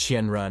 Ouyang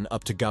Qian ran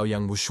up to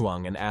Gaoyang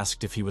Wushuang and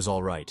asked if he was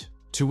all right,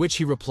 to which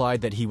he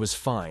replied that he was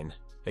fine,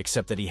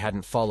 except that he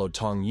hadn't followed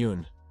Tang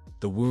Yun.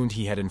 The wound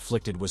he had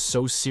inflicted was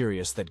so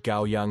serious that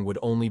Gaoyang would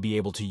only be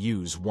able to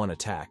use one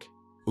attack.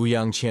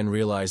 Ouyang Qian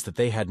realized that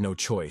they had no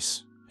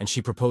choice, and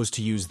she proposed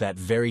to use that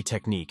very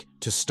technique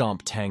to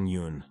stomp Tang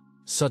Yun.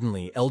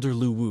 Suddenly, Elder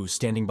Lu Wu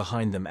standing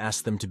behind them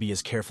asked them to be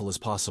as careful as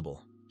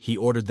possible. He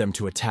ordered them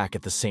to attack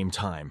at the same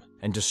time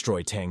and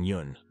destroy Tang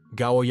Yun.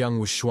 Gaoyang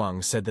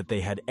Wushuang said that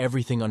they had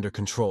everything under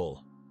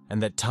control,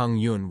 and that Tang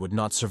Yun would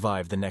not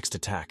survive the next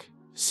attack.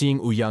 Seeing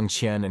Ouyang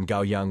Qian and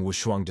Gaoyang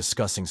Wushuang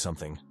discussing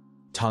something,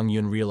 Tang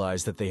Yun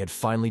realized that they had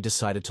finally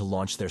decided to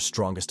launch their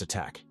strongest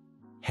attack.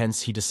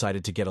 Hence, he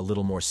decided to get a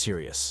little more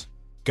serious.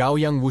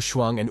 Gaoyang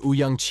Wushuang and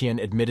Ouyang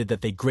Qian admitted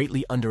that they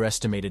greatly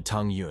underestimated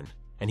Tang Yun,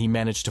 and he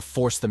managed to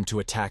force them to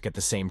attack at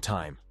the same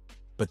time.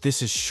 But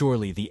this is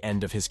surely the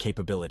end of his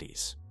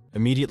capabilities.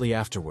 Immediately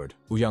afterward,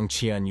 Ouyang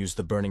Qian used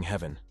the Burning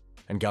Heaven,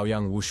 and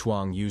Gaoyang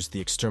Wushuang used the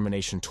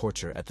Extermination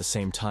Torture at the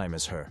same time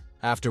as her,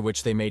 after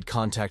which they made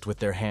contact with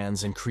their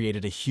hands and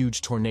created a huge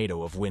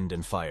tornado of wind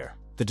and fire.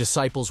 The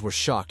disciples were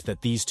shocked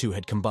that these two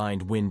had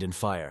combined wind and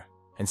fire,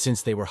 and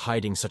since they were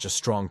hiding such a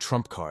strong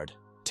trump card,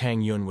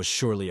 Tang Yun was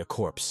surely a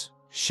corpse.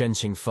 Shen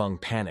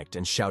Qingfeng panicked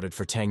and shouted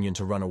for Tang Yun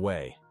to run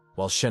away,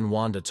 while Shen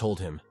Wanda told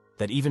him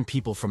that even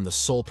people from the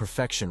Soul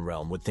Perfection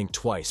realm would think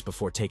twice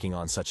before taking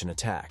on such an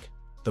attack.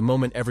 The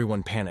moment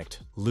everyone panicked,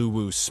 Lu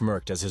Wu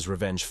smirked as his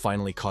revenge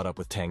finally caught up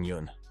with Tang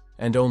Yun.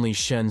 And only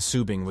Shen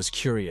Subing was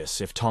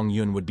curious if Tang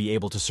Yun would be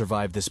able to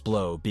survive this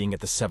blow, being at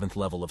the 7th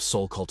level of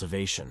soul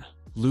cultivation.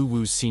 Lu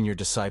Wu's senior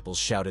disciples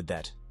shouted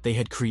that they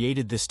had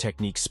created this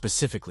technique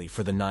specifically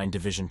for the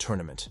 9-division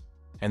tournament,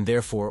 and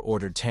therefore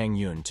ordered Tang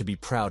Yun to be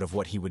proud of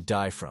what he would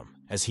die from,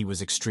 as he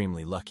was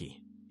extremely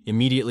lucky.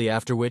 Immediately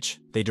after which,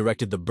 they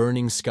directed the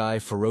Burning Sky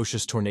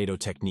Ferocious Tornado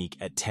technique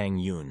at Tang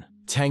Yun.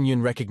 Tang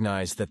Yun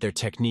recognized that their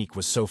technique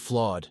was so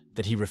flawed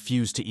that he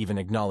refused to even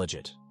acknowledge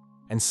it,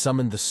 and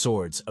summoned the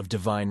Swords of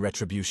Divine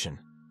Retribution.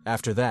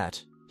 After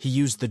that, he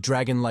used the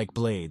Dragon-like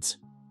Blades,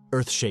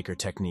 Earthshaker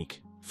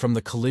technique. From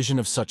the collision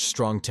of such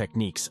strong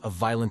techniques, a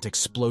violent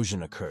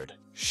explosion occurred,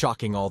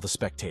 shocking all the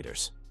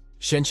spectators.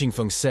 Shen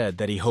Qingfeng said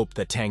that he hoped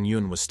that Tang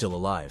Yun was still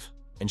alive,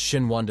 and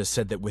Shen Wanda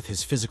said that with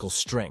his physical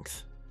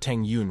strength,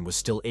 Tang Yun was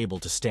still able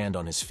to stand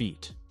on his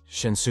feet.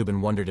 Shen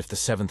Subin wondered if the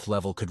 7th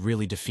level could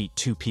really defeat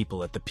 2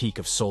 people at the peak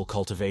of soul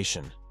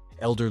cultivation.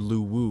 Elder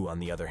Lu Wu, on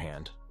the other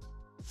hand,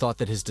 thought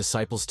that his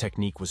disciple's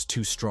technique was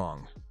too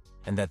strong,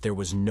 and that there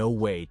was no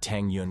way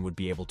Tang Yun would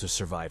be able to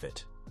survive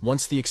it.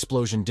 Once the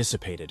explosion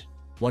dissipated,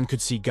 one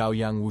could see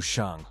Gaoyang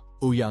Wushang,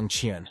 Ouyang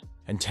Qian,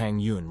 and Tang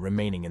Yun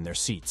remaining in their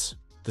seats.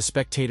 The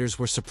spectators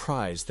were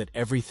surprised that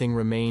everything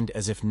remained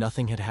as if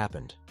nothing had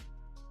happened,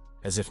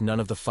 as if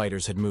none of the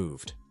fighters had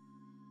moved.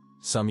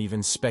 Some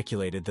even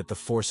speculated that the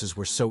forces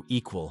were so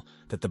equal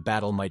that the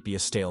battle might be a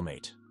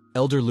stalemate.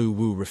 Elder Lu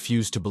Wu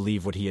refused to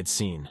believe what he had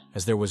seen,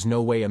 as there was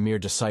no way a mere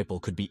disciple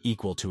could be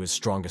equal to his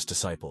strongest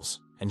disciples.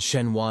 And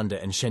Shen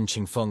Wanda and Shen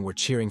Qingfeng were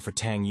cheering for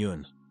Tang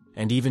Yun.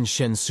 And even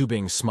Shen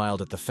Subing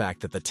smiled at the fact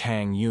that the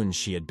Tang Yun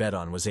she had bet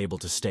on was able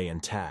to stay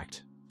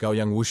intact.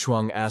 Gaoyang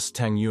Wushuang asked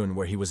Tang Yun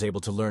where he was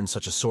able to learn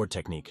such a sword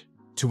technique,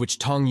 to which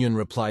Tang Yun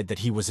replied that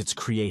he was its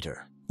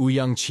creator.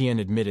 Ouyang Qian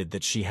admitted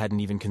that she hadn't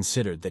even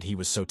considered that he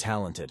was so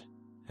talented,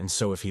 and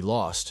so if he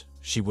lost,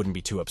 she wouldn't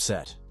be too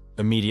upset.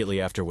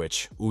 Immediately after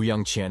which,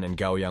 Ouyang Qian and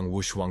Gaoyang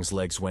Wushuang's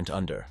legs went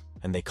under,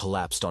 and they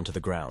collapsed onto the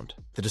ground.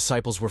 The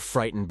disciples were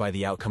frightened by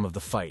the outcome of the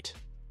fight.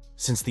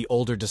 Since the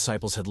older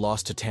disciples had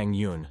lost to Tang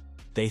Yun,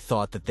 they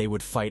thought that they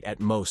would fight at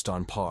most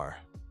on par.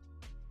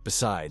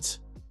 Besides,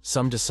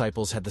 some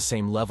disciples had the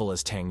same level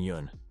as Tang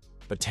Yun,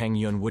 but Tang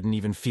Yun wouldn't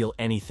even feel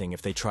anything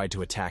if they tried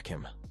to attack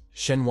him.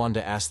 Shen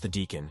Wanda asked the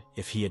deacon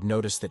if he had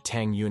noticed that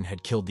Tang Yun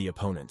had killed the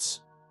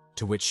opponents,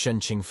 to which Shen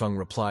Qingfeng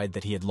replied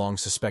that he had long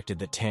suspected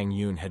that Tang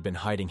Yun had been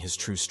hiding his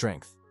true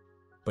strength,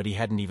 but he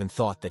hadn't even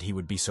thought that he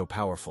would be so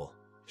powerful.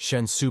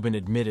 Shen Subin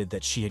admitted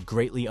that she had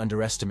greatly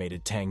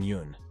underestimated Tang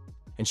Yun,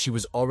 and she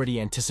was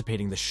already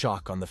anticipating the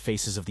shock on the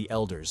faces of the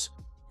elders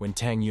when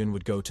Tang Yun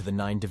would go to the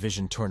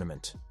 9-division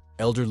tournament.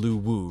 Elder Lu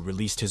Wu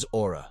released his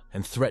aura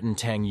and threatened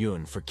Tang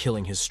Yun for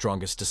killing his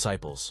strongest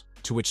disciples,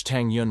 to which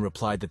Tang Yun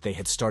replied that they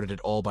had started it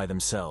all by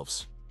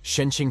themselves.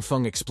 Shen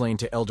Qingfeng explained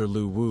to Elder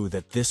Lu Wu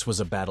that this was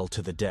a battle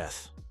to the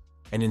death,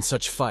 and in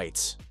such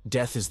fights,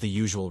 death is the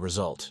usual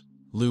result.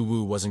 Lu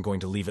Wu wasn't going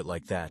to leave it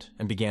like that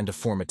and began to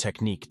form a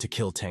technique to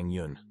kill Tang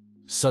Yun.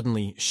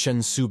 Suddenly, Shen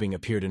Subing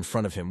appeared in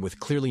front of him with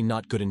clearly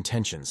not good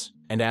intentions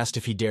and asked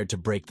if he dared to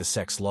break the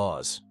sect's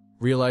laws.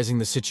 Realizing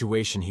the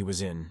situation he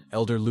was in,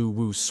 Elder Lu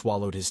Wu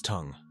swallowed his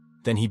tongue.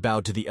 Then he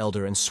bowed to the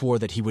elder and swore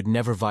that he would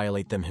never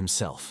violate them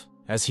himself.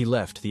 As he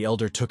left, the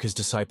elder took his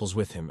disciples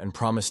with him and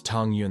promised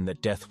Tang Yun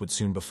that death would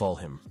soon befall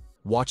him.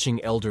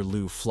 Watching Elder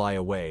Lu fly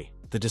away,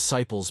 the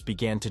disciples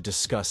began to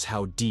discuss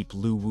how deep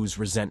Lu Wu's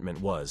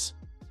resentment was.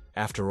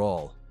 After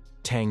all,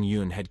 Tang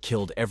Yun had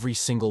killed every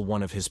single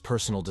one of his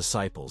personal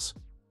disciples,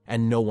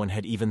 and no one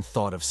had even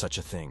thought of such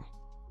a thing.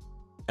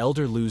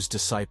 Elder Lu's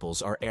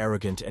disciples are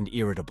arrogant and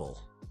irritable.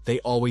 They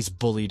always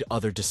bullied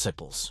other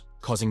disciples,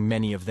 causing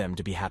many of them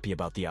to be happy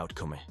about the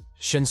outcome.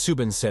 Shen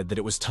Subin said that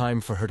it was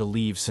time for her to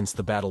leave since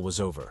the battle was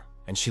over,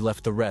 and she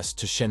left the rest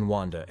to Shen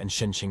Wanda and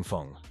Shen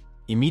Qingfeng.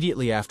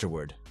 Immediately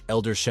afterward,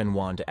 Elder Shen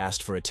Wanda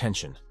asked for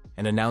attention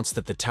and announced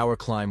that the tower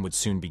climb would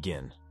soon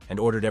begin, and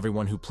ordered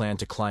everyone who planned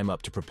to climb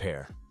up to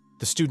prepare.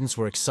 The students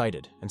were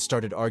excited and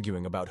started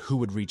arguing about who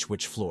would reach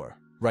which floor.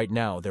 Right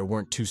now, there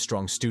weren't 2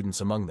 strong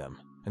students among them,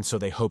 and so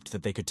they hoped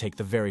that they could take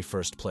the very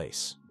first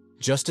place.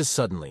 Just as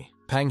suddenly,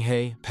 Pang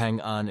He, Pang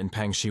An, and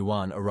Pang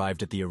Shiwan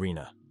arrived at the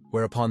arena,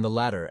 whereupon the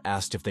latter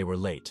asked if they were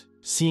late.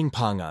 Seeing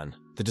Pang An,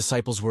 the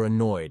disciples were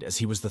annoyed as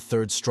he was the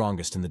 3rd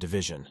strongest in the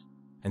division,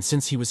 and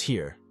since he was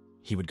here,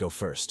 he would go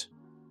first.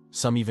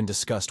 Some even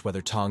discussed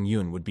whether Tang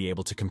Yun would be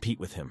able to compete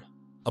with him.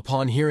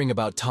 Upon hearing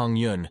about Tang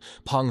Yun,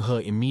 Pang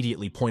He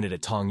immediately pointed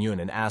at Tang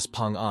Yun and asked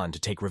Pang An to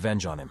take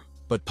revenge on him.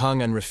 But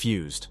Pang An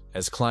refused,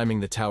 as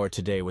climbing the tower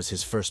today was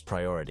his first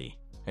priority,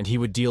 and he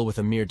would deal with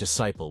a mere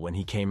disciple when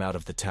he came out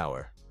of the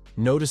tower.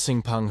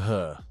 Noticing Pang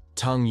He,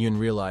 Tang Yun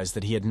realized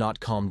that he had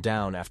not calmed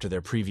down after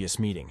their previous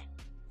meeting,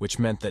 which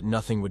meant that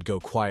nothing would go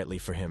quietly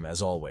for him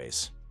as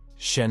always.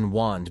 Shen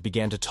Wand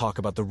began to talk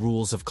about the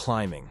rules of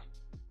climbing.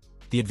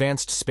 The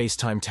advanced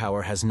space-time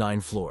tower has 9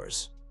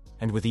 floors,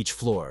 and with each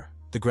floor,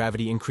 the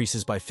gravity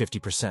increases by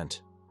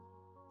 50%.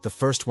 The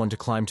first one to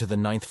climb to the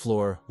 9th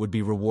floor would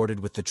be rewarded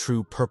with the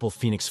true purple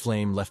phoenix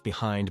flame left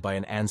behind by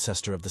an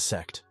ancestor of the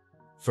sect.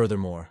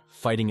 Furthermore,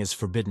 fighting is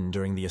forbidden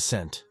during the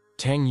ascent.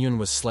 Tang Yun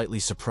was slightly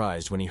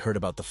surprised when he heard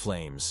about the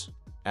flames.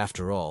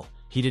 After all,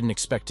 he didn't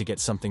expect to get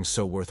something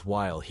so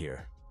worthwhile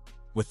here.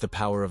 With the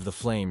power of the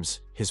flames,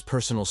 his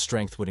personal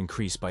strength would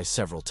increase by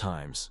several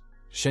times.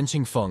 Shen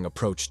Qingfeng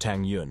approached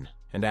Tang Yun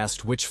and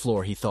asked which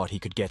floor he thought he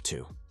could get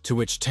to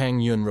which Tang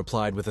Yun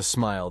replied with a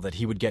smile that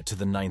he would get to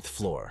the 9th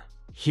floor.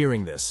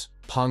 Hearing this,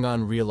 Pang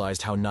An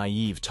realized how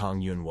naive Tang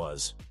Yun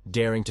was,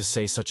 daring to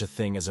say such a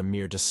thing as a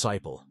mere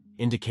disciple,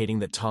 indicating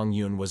that Tang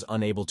Yun was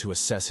unable to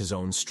assess his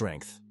own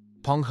strength.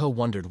 Pang He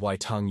wondered why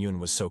Tang Yun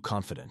was so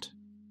confident.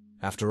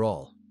 After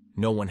all,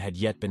 no one had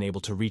yet been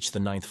able to reach the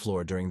 9th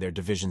floor during their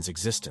division's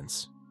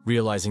existence.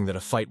 Realizing that a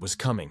fight was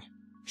coming,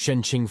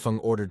 Shen Qingfeng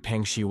ordered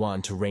Pang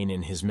Shiwan to rein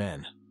in his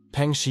men.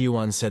 Pang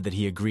Shiwan said that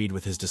he agreed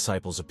with his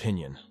disciple's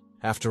opinion.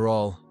 After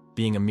all,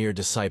 being a mere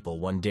disciple,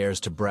 one dares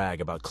to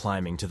brag about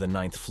climbing to the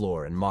 9th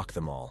floor and mock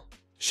them all.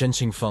 Shen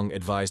Qingfeng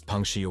advised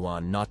Pang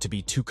Shiyuan not to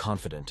be too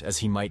confident as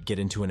he might get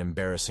into an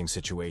embarrassing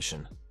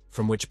situation,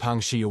 from which Pang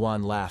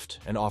Shiyuan laughed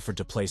and offered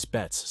to place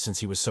bets since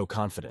he was so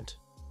confident.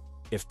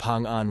 If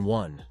Pang An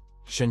won,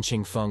 Shen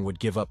Qingfeng would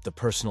give up the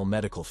personal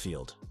medical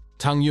field.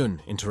 Tang Yun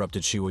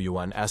interrupted Shiwu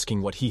Yuan,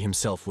 asking what he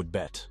himself would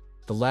bet.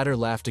 The latter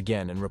laughed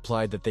again and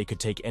replied that they could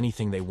take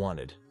anything they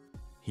wanted.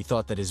 He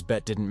thought that his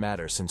bet didn't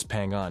matter since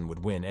Pang An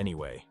would win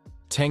anyway.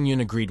 Tang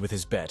Yun agreed with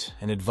his bet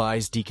and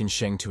advised Deacon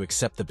Sheng to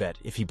accept the bet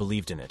if he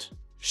believed in it.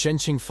 Shen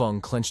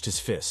Qingfeng clenched his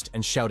fist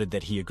and shouted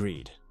that he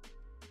agreed.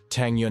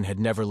 Tang Yun had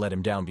never let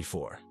him down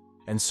before,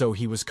 and so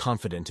he was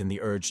confident in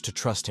the urge to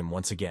trust him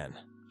once again.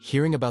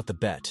 Hearing about the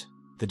bet,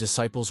 the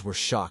disciples were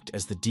shocked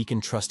as the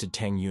deacon trusted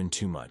Tang Yun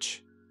too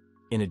much.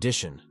 In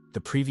addition, the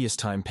previous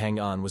time Pang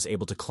An was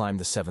able to climb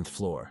the 7th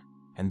floor,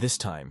 and this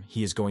time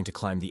he is going to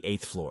climb the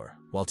 8th floor,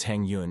 while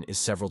Tang Yun is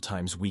several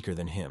times weaker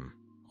than him.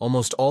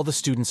 Almost all the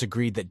students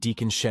agreed that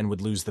Deacon Shen would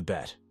lose the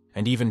bet,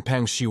 and even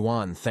Pang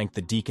Shiwan thanked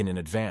the deacon in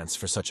advance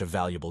for such a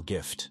valuable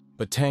gift.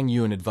 But Tang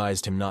Yun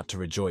advised him not to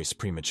rejoice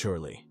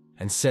prematurely,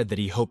 and said that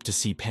he hoped to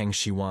see Pang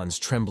Shiwan's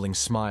trembling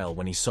smile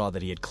when he saw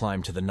that he had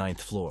climbed to the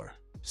 9th floor.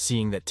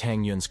 Seeing that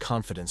Tang Yun's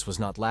confidence was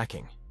not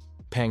lacking,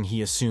 Pang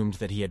He assumed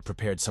that he had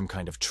prepared some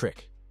kind of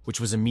trick, which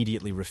was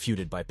immediately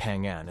refuted by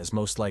Pang An, as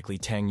most likely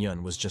Tang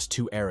Yun was just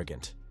too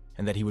arrogant,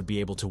 and that he would be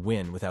able to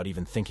win without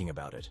even thinking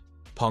about it.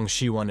 Pang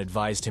Shiwan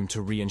advised him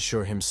to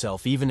reassure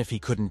himself even if he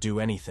couldn't do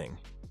anything.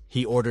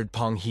 He ordered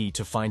Pang He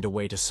to find a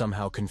way to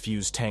somehow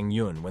confuse Tang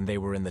Yun when they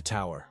were in the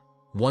tower.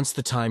 Once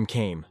the time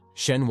came,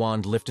 Shen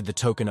Wand lifted the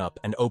token up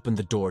and opened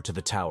the door to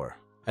the tower,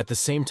 at the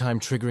same time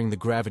triggering the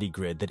gravity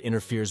grid that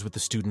interferes with the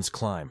students'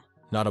 climb.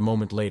 Not a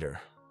moment later,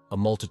 a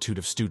multitude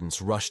of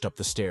students rushed up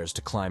the stairs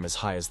to climb as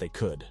high as they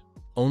could.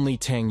 Only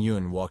Tang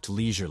Yun walked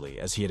leisurely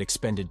as he had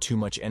expended too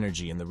much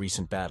energy in the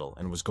recent battle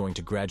and was going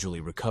to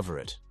gradually recover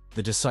it.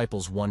 The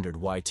disciples wondered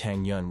why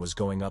Tang Yun was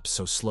going up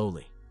so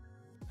slowly.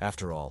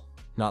 After all,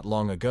 not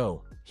long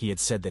ago, he had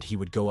said that he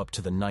would go up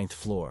to the 9th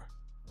floor.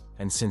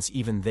 And since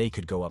even they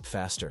could go up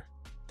faster,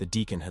 the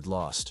deacon had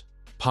lost.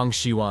 Pang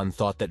Shiwan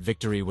thought that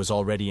victory was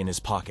already in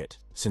his pocket,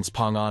 since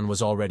Pang An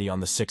was already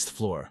on the 6th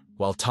floor,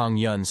 while Tang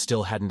Yun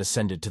still hadn't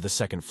ascended to the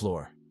 2nd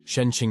floor.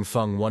 Shen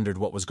Qingfeng wondered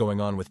what was going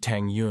on with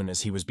Tang Yun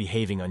as he was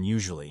behaving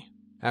unusually.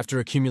 After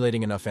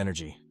accumulating enough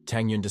energy,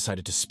 Tang Yun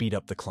decided to speed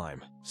up the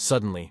climb.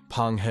 Suddenly,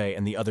 Pang He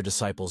and the other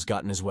disciples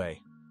got in his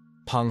way.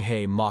 Pang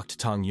He mocked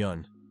Tang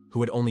Yun, who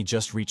had only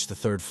just reached the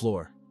 3rd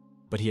floor,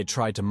 but he had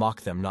tried to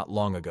mock them not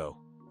long ago.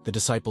 The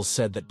disciples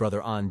said that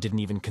Brother An didn't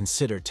even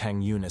consider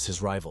Tang Yun as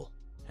his rival,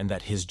 and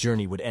that his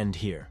journey would end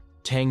here.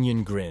 Tang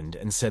Yun grinned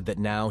and said that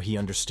now he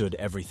understood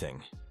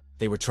everything.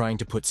 They were trying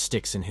to put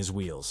sticks in his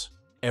wheels.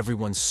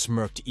 Everyone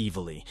smirked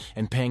evilly,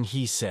 and Pang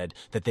He said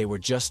that they were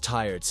just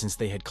tired since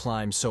they had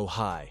climbed so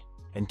high,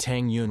 and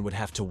Tang Yun would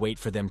have to wait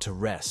for them to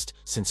rest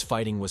since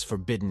fighting was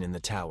forbidden in the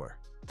tower.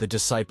 The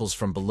disciples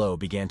from below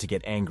began to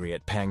get angry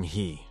at Pang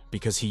He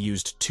because he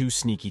used 2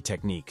 sneaky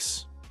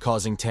techniques,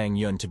 causing Tang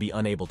Yun to be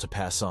unable to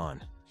pass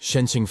on.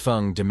 Shen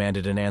Qingfeng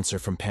demanded an answer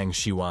from Pang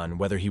Shiwan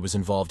whether he was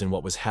involved in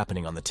what was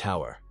happening on the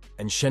tower,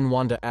 and Shen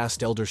Wanda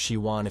asked Elder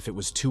Shiwan if it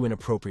was too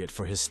inappropriate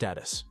for his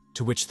status,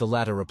 to which the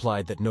latter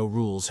replied that no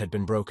rules had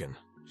been broken.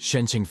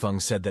 Shen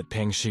Qingfeng said that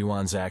Pang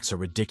Shiwan's acts are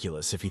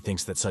ridiculous if he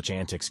thinks that such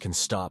antics can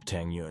stop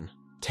Tang Yun.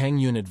 Tang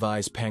Yun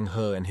advised Pang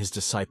He and his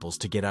disciples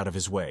to get out of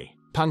his way.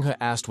 Pang He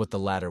asked what the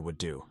latter would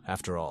do,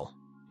 after all.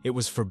 It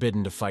was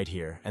forbidden to fight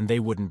here, and they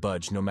wouldn't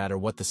budge no matter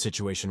what the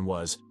situation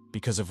was,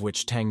 because of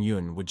which Tang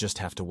Yun would just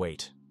have to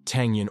wait.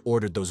 Tang Yun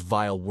ordered those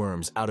vile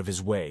worms out of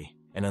his way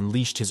and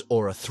unleashed his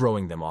aura,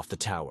 throwing them off the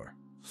tower.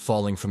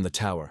 Falling from the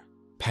tower,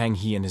 Pang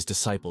He and his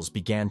disciples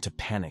began to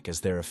panic as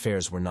their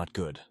affairs were not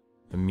good.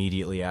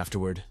 Immediately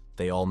afterward,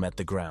 they all met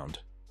the ground.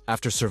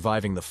 After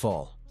surviving the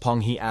fall,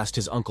 Pang He asked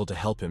his uncle to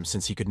help him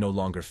since he could no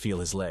longer feel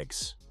his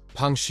legs.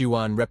 Pang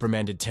Shiwan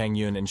reprimanded Tang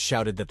Yun and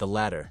shouted that the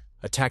latter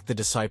attacked the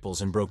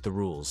disciples and broke the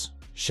rules.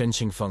 Shen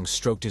Qingfeng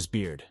stroked his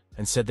beard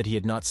and said that he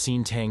had not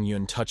seen Tang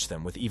Yun touch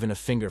them with even a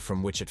finger,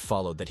 from which it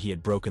followed that he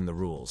had broken the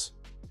rules,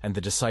 and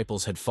the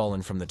disciples had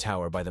fallen from the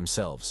tower by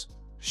themselves.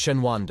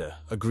 Shen Wanda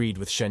agreed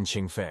with Shen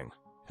Qingfeng,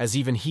 as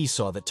even he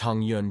saw that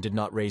Tang Yun did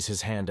not raise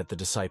his hand at the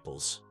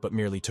disciples, but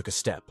merely took a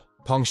step.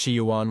 Pang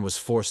Shiyuan was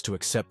forced to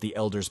accept the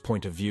elder's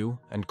point of view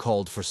and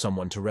called for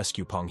someone to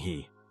rescue Pang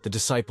He. The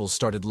disciples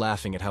started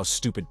laughing at how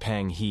stupid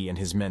Pang He and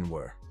his men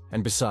were,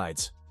 and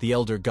besides, the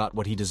elder got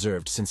what he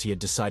deserved since he had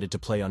decided to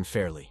play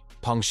unfairly.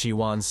 Pang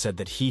Shiwan said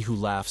that he who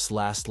laughs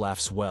last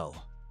laughs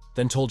well,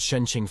 then told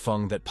Shen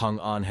Qingfeng that Pang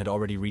An had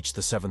already reached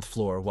the 7th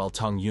floor while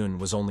Tang Yun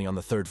was only on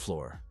the 3rd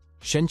floor.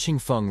 Shen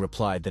Qingfeng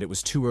replied that it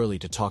was too early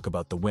to talk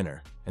about the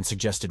winner and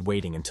suggested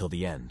waiting until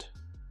the end.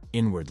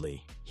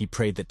 Inwardly, he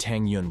prayed that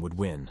Tang Yun would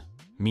win.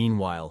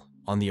 Meanwhile,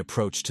 on the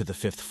approach to the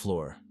 5th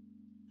floor,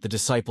 the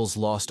disciples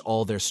lost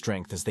all their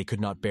strength as they could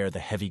not bear the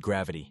heavy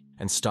gravity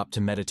and stopped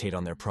to meditate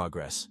on their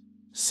progress.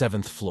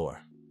 7th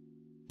floor.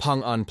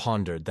 Pang An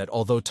pondered that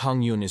although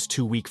Tang Yun is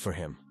too weak for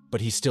him,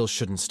 but he still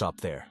shouldn't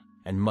stop there,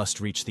 and must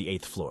reach the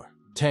 8th floor.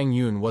 Tang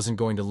Yun wasn't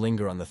going to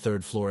linger on the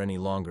 3rd floor any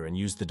longer and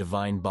used the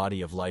divine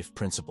body of life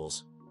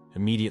principles,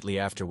 immediately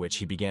after which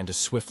he began to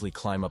swiftly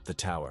climb up the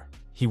tower.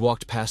 He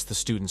walked past the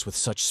students with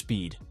such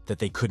speed that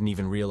they couldn't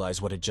even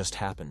realize what had just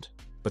happened.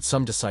 But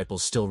some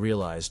disciples still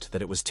realized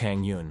that it was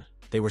Tang Yun.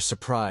 They were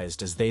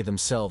surprised as they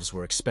themselves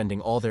were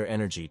expending all their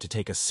energy to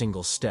take a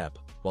single step,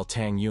 while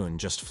Tang Yun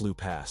just flew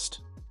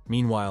past.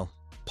 Meanwhile,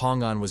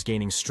 Pang An was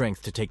gaining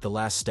strength to take the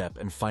last step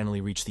and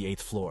finally reach the 8th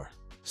floor.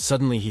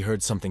 Suddenly he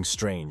heard something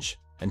strange,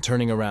 and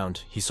turning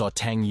around, he saw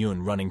Tang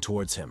Yun running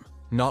towards him.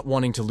 Not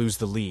wanting to lose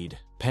the lead,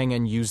 Pang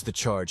An used the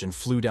charge and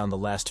flew down the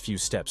last few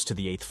steps to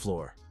the 8th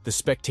floor. The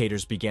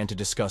spectators began to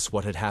discuss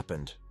what had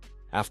happened.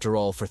 After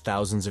all, for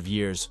thousands of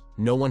years,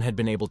 no one had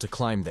been able to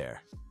climb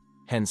there.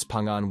 Hence,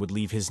 Pang An would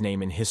leave his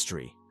name in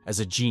history as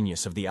a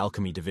genius of the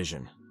alchemy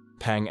division.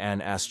 Pang An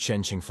asked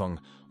Shen Qingfeng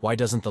why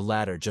doesn't the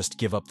latter just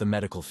give up the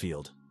medical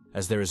field,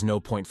 as there is no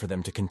point for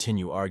them to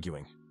continue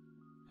arguing.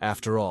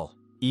 After all,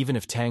 even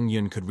if Tang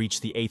Yun could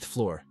reach the 8th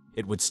floor,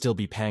 it would still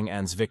be Pang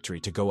An's victory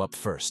to go up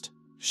first.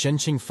 Shen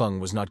Qingfeng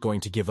was not going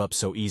to give up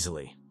so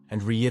easily,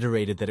 and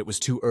reiterated that it was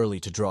too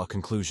early to draw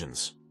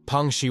conclusions.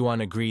 Pang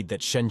Shiwan agreed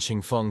that Shen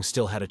Qingfeng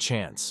still had a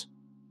chance,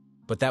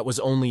 but that was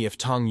only if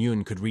Tang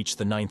Yun could reach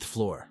the 9th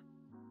floor.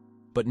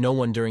 But no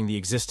one during the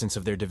existence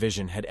of their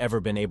division had ever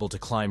been able to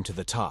climb to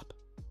the top,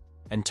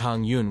 and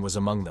Tang Yun was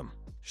among them.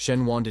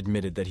 Shen Wand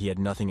admitted that he had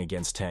nothing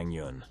against Tang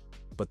Yun,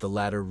 but the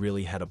latter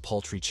really had a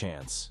paltry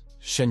chance.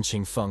 Shen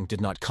Qingfeng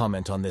did not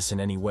comment on this in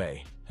any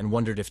way, and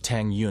wondered if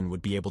Tang Yun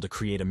would be able to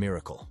create a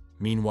miracle.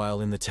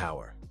 Meanwhile, in the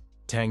tower,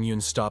 Tang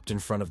Yun stopped in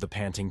front of the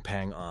panting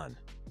Pang An.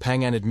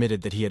 Pang An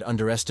admitted that he had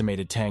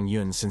underestimated Tang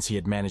Yun since he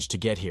had managed to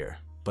get here,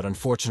 but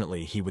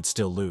unfortunately he would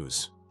still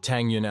lose.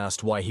 Tang Yun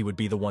asked why he would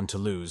be the one to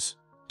lose,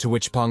 to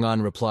which Pang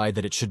An replied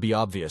that it should be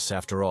obvious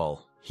after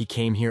all. He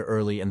came here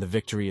early and the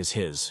victory is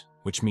his,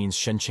 which means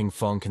Shen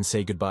Qingfeng can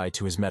say goodbye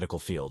to his medical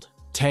field.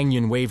 Tang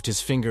Yun waved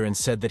his finger and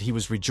said that he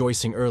was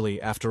rejoicing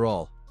early. After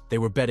all, they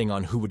were betting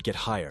on who would get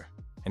higher,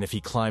 and if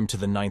he climbed to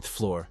the 9th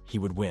floor, he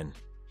would win.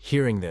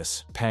 Hearing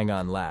this, Pang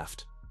An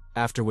laughed,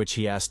 after which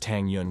he asked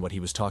Tang Yun what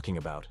he was talking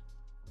about,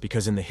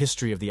 because in the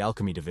history of the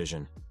alchemy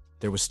division,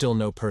 there was still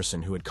no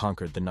person who had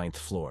conquered the 9th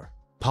floor.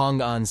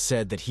 Pang An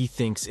said that he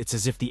thinks it's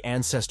as if the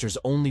ancestors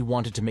only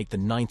wanted to make the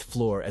 9th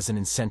floor as an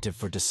incentive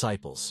for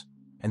disciples,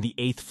 and the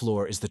 8th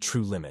floor is the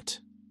true limit.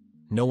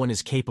 No one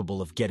is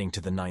capable of getting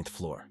to the 9th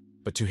floor.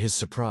 But to his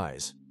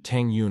surprise,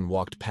 Tang Yun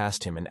walked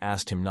past him and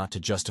asked him not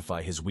to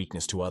justify his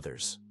weakness to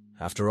others.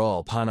 After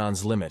all, Pan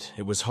An's limit,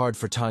 it was hard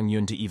for Tang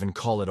Yun to even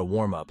call it a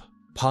warm-up.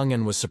 Pang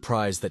An was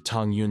surprised that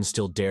Tang Yun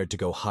still dared to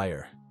go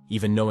higher,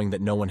 even knowing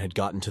that no one had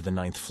gotten to the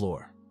 9th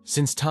floor.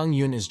 Since Tang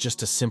Yun is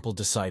just a simple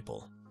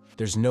disciple,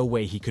 there's no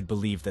way he could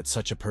believe that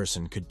such a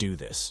person could do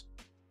this.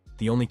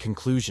 The only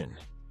conclusion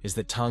is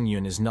that Tang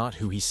Yun is not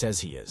who he says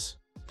he is.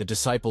 The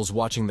disciples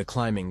watching the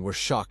climbing were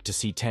shocked to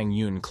see Tang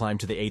Yun climb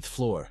to the 8th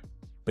floor.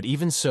 But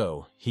even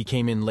so, he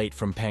came in late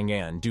from Pang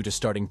An due to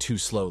starting too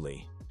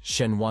slowly.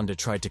 Shen Wanda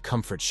tried to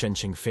comfort Shen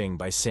Qingfeng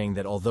by saying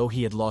that although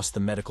he had lost the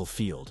medical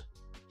field,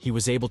 he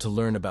was able to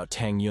learn about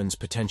Tang Yun's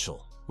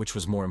potential, which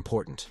was more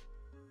important.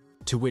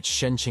 To which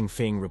Shen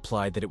Qingfeng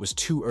replied that it was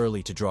too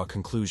early to draw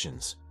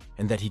conclusions,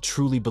 and that he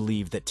truly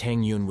believed that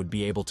Tang Yun would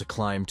be able to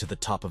climb to the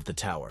top of the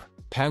tower.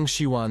 Pang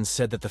Xiuan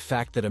said that the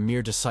fact that a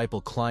mere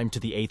disciple climbed to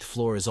the 8th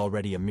floor is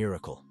already a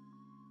miracle.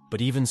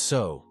 But even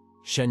so,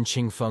 Shen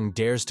Qingfeng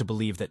dares to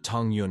believe that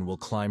Tang Yun will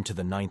climb to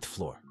the 9th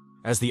floor.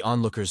 As the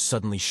onlookers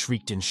suddenly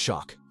shrieked in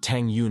shock,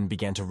 Tang Yun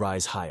began to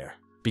rise higher,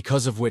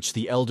 because of which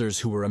the elders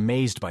who were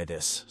amazed by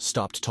this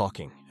stopped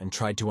talking and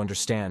tried to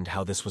understand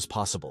how this was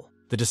possible.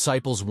 The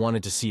disciples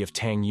wanted to see if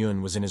Tang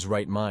Yun was in his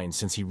right mind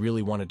since he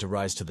really wanted to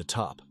rise to the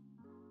top.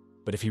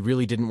 But if he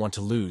really didn't want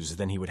to lose,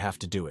 then he would have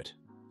to do it.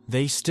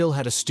 They still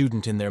had a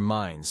student in their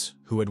minds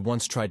who had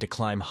once tried to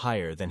climb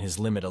higher than his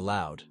limit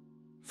allowed,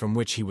 from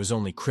which he was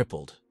only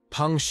crippled.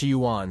 Pang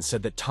Xiuan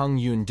said that Tang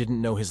Yun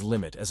didn't know his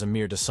limit as a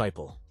mere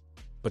disciple,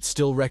 but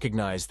still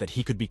recognized that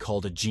he could be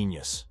called a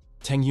genius.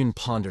 Tang Yun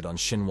pondered on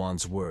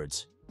Xinwan's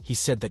words. He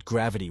said that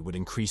gravity would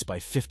increase by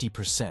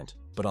 50%,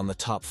 but on the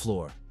top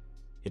floor,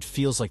 it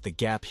feels like the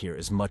gap here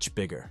is much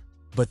bigger.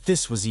 But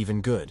this was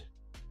even good,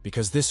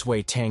 because this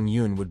way Tang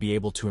Yun would be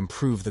able to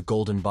improve the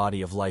golden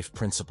body of life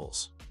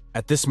principles.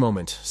 At this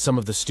moment, some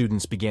of the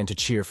students began to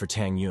cheer for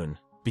Tang Yun,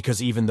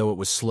 because even though it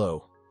was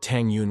slow,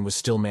 Tang Yun was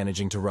still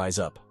managing to rise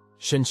up.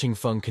 Shen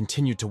Qingfeng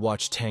continued to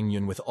watch Tang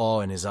Yun with awe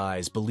in his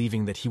eyes,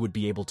 believing that he would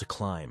be able to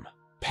climb.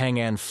 Pang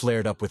An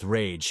flared up with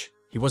rage.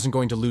 He wasn't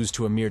going to lose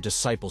to a mere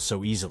disciple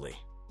so easily.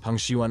 Pang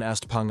Xiuan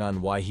asked Pang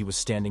An why he was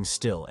standing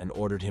still and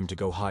ordered him to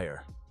go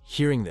higher.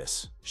 Hearing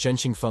this, Shen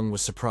Qingfeng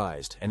was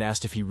surprised and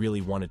asked if he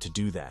really wanted to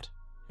do that.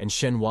 And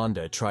Shen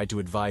Wanda tried to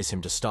advise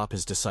him to stop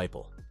his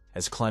disciple,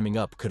 as climbing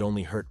up could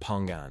only hurt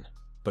Pang An.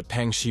 But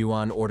Pang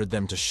Xiuan ordered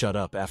them to shut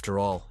up. After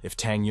all, if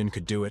Tang Yun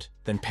could do it,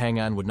 then Pang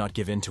An would not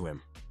give in to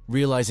him.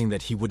 Realizing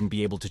that he wouldn't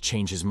be able to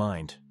change his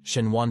mind,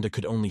 Shen Wanda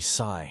could only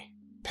sigh.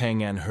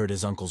 Pang An heard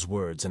his uncle's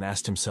words and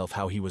asked himself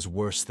how he was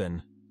worse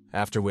than...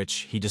 After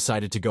which, he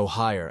decided to go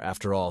higher.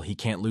 After all, he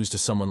can't lose to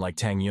someone like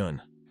Tang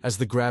Yun. As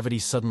the gravity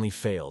suddenly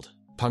failed,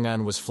 Pang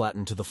An was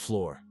flattened to the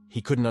floor.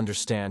 He couldn't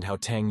understand how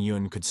Tang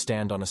Yun could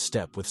stand on a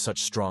step with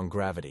such strong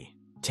gravity.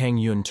 Tang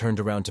Yun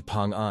turned around to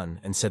Pang An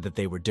and said that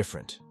they were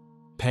different.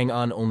 Pang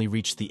An only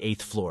reached the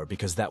 8th floor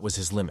because that was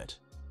his limit,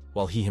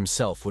 while he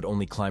himself would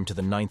only climb to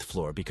the 9th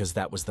floor because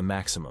that was the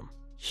maximum.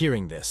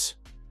 Hearing this,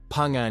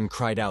 Pang An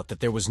cried out that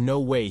there was no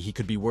way he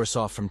could be worse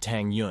off from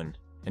Tang Yun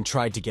and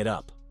tried to get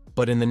up.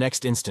 But in the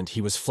next instant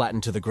he was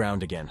flattened to the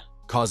ground again,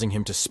 causing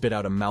him to spit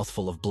out a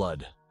mouthful of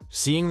blood.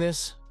 Seeing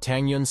this,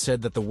 Tang Yun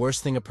said that the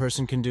worst thing a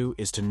person can do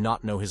is to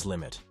not know his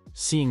limit.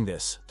 Seeing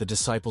this, the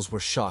disciples were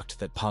shocked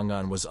that Pang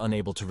An was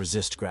unable to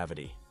resist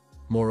gravity.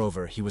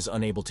 Moreover, he was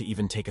unable to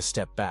even take a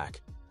step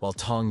back, while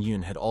Tang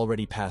Yun had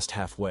already passed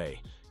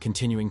halfway,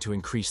 continuing to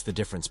increase the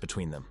difference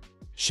between them.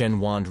 Shen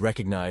Wand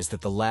recognized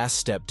that the last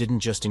step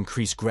didn't just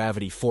increase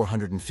gravity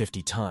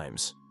 450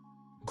 times.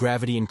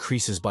 Gravity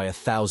increases by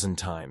 1,000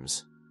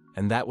 times,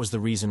 and that was the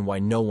reason why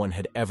no one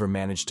had ever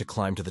managed to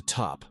climb to the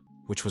top,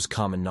 which was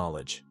common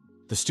knowledge.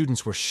 The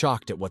students were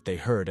shocked at what they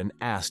heard and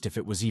asked if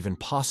it was even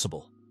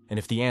possible, and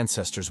if the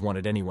ancestors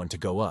wanted anyone to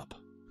go up.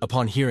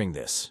 Upon hearing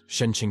this,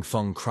 Shen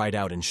Qingfeng cried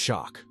out in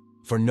shock,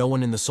 for no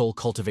one in the soul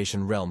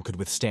cultivation realm could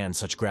withstand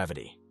such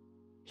gravity.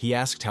 He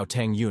asked how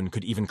Tang Yun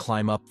could even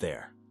climb up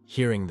there.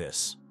 Hearing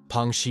this,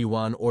 Pang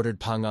Xiuan ordered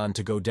Pang An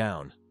to go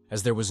down,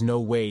 as there was no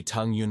way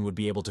Tang Yun would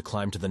be able to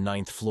climb to the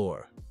 9th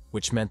floor,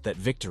 which meant that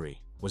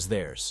victory was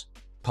theirs.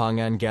 Pang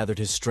An gathered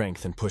his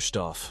strength and pushed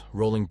off,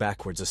 rolling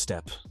backwards a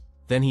step.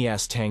 Then he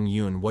asked Tang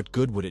Yun what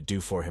good would it do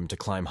for him to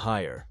climb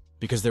higher,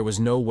 because there was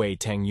no way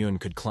Tang Yun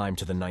could climb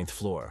to the 9th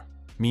floor.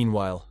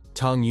 Meanwhile,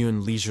 Tang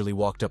Yun leisurely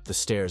walked up the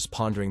stairs,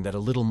 pondering that a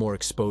little more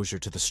exposure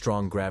to the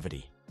strong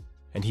gravity,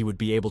 and he would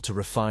be able to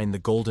refine the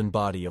golden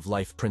body of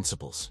life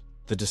principles.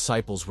 The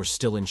disciples were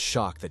still in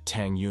shock that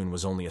Tang Yun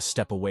was only a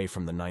step away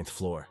from the 9th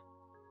floor.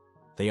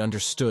 They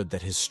understood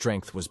that his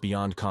strength was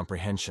beyond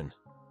comprehension.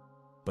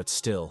 But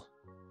still,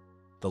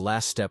 the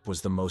last step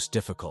was the most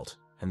difficult,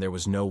 and there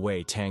was no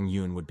way Tang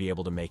Yun would be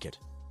able to make it.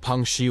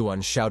 Pang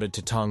Shiyuan shouted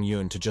to Tang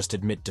Yun to just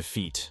admit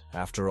defeat.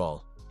 After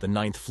all, the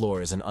 9th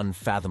floor is an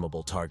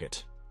unfathomable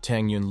target.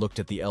 Tang Yun looked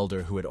at the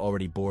elder who had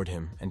already bored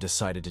him and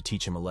decided to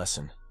teach him a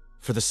lesson.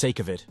 For the sake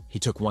of it, he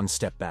took one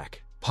step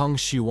back. Pang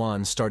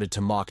Shiyuan started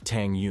to mock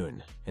Tang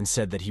Yun and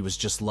said that he was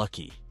just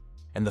lucky,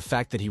 and the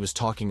fact that he was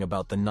talking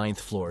about the 9th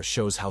floor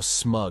shows how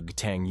smug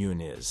Tang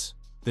Yun is.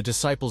 The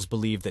disciples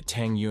believed that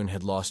Tang Yun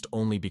had lost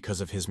only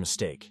because of his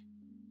mistake.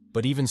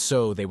 But even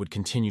so, they would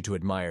continue to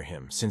admire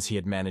him since he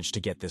had managed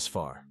to get this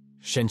far.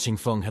 Shen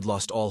Qingfeng had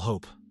lost all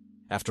hope.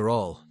 After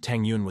all,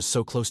 Tang Yun was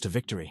so close to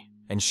victory,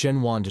 and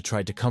Shen Wanda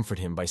tried to comfort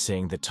him by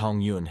saying that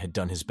Tang Yun had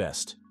done his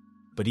best.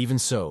 But even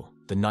so,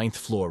 the 9th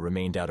floor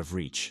remained out of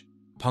reach.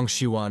 Pang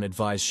Shiyuan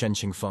advised Shen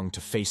Qingfeng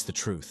to face the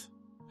truth,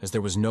 as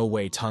there was no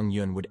way Tang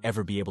Yun would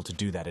ever be able to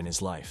do that in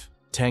his life.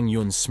 Tang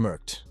Yun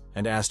smirked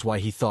and asked why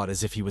he thought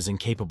as if he was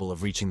incapable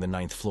of reaching the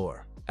 9th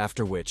floor,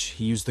 after which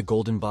he used the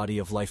golden body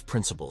of life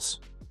principles.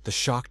 The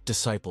shocked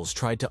disciples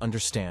tried to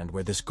understand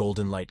where this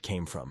golden light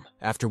came from,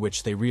 after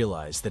which they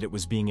realized that it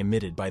was being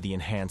emitted by the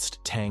enhanced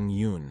Tang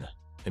Yun.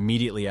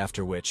 Immediately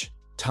after which,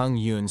 Tang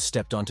Yun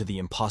stepped onto the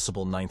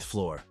impossible 9th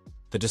floor.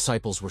 The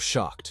disciples were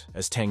shocked,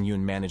 as Tang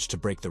Yun managed to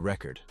break the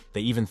record.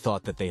 They even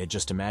thought that they had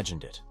just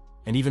imagined it.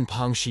 And even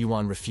Pang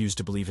Shiyuan refused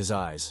to believe his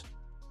eyes.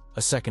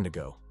 A second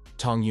ago,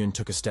 Tang Yun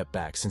took a step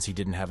back since he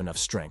didn't have enough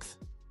strength,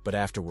 but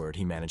afterward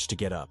he managed to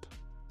get up.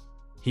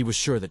 He was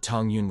sure that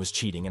Tang Yun was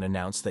cheating and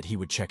announced that he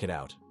would check it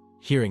out.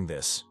 Hearing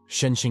this,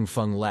 Shen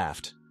Qingfeng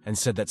laughed and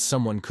said that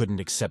someone couldn't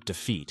accept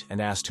defeat and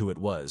asked who it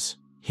was,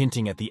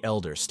 hinting at the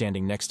elder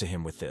standing next to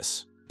him with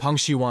this. Pang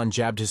Shiyuan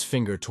jabbed his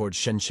finger towards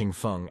Shen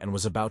Qingfeng and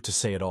was about to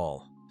say it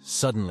all.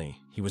 Suddenly,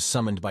 he was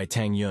summoned by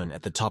Tang Yun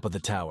at the top of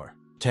the tower.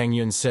 Tang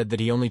Yun said that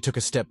he only took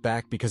a step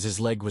back because his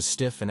leg was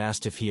stiff and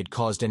asked if he had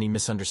caused any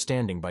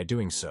misunderstanding by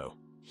doing so.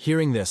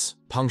 Hearing this,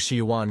 Pang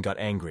Shiyuan got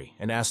angry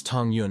and asked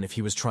Tang Yun if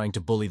he was trying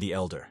to bully the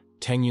elder.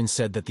 Tang Yun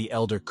said that the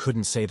elder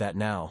couldn't say that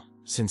now,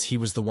 since he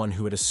was the one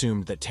who had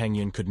assumed that Tang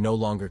Yun could no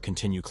longer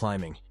continue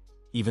climbing,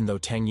 even though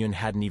Tang Yun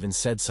hadn't even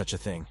said such a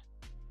thing.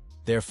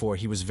 Therefore,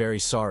 he was very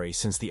sorry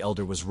since the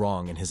elder was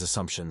wrong in his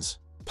assumptions.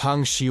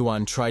 Pang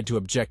Shiyuan tried to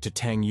object to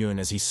Tang Yun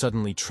as he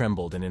suddenly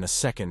trembled, and in a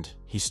second,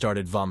 he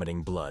started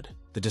vomiting blood.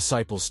 The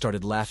disciples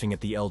started laughing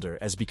at the elder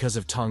as because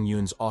of Tang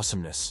Yun's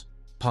awesomeness,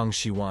 Pang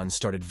Shiyuan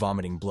started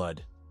vomiting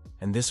blood.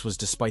 And this was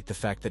despite the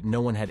fact that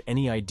no one had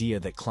any idea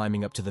that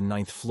climbing up to the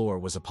 9th floor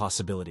was a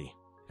possibility.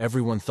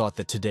 Everyone thought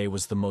that today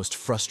was the most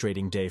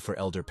frustrating day for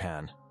Elder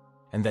Pan,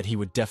 and that he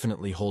would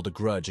definitely hold a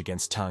grudge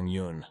against Tang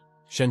Yun.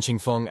 Shen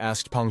Qingfeng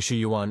asked Pang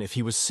Shiyuan if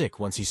he was sick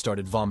once he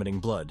started vomiting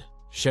blood.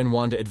 Shen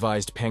Wanda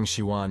advised Pang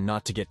Shiyuan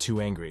not to get too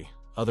angry,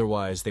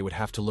 otherwise they would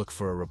have to look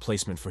for a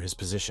replacement for his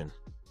position.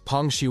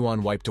 Pang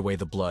Shiyuan wiped away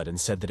the blood and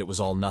said that it was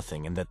all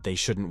nothing and that they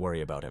shouldn't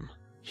worry about him.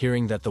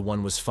 Hearing that the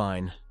one was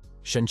fine,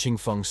 Shen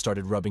Qingfeng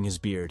started rubbing his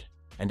beard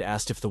and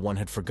asked if the one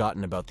had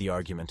forgotten about the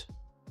argument.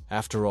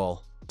 After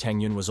all, Tang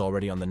Yun was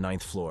already on the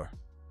 9th floor,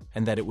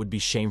 and that it would be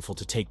shameful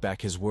to take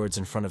back his words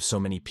in front of so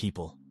many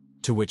people.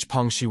 To which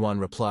Pang Shiyuan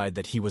replied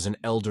that he was an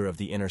elder of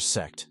the inner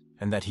sect,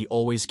 and that he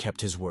always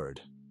kept his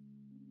word.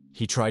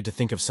 He tried to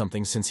think of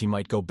something since he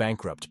might go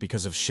bankrupt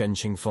because of Shen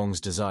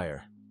Qingfeng's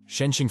desire.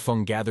 Shen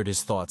Qingfeng gathered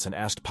his thoughts and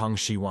asked Pang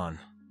Shiyuan.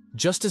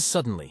 Just as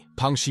suddenly,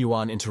 Pang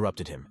Shiyuan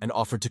interrupted him and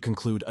offered to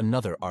conclude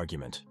another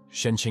argument.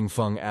 Shen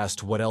Qingfeng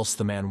asked what else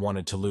the man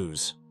wanted to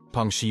lose.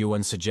 Pang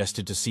Shiyuan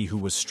suggested to see who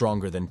was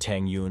stronger than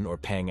Tang Yun or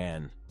Pang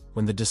An.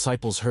 When the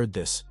disciples heard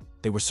this,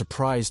 they were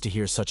surprised to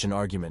hear such an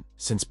argument,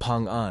 since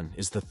Pang An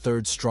is the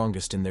 3rd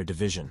strongest in their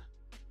division.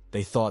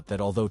 They thought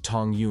that although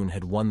Tang Yun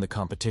had won the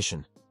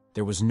competition,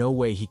 there was no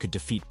way he could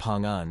defeat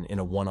Pang An in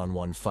a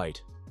one-on-one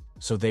fight.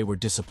 So they were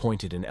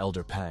disappointed in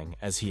Elder Pang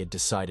as he had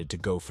decided to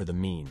go for the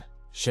mean.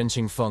 Shen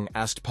Qingfeng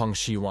asked Pang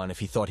Shiyuan if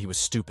he thought he was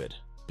stupid,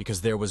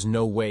 because there was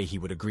no way he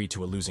would agree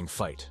to a losing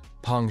fight.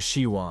 Pang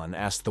Shiyuan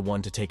asked the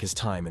one to take his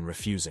time in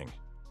refusing,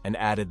 and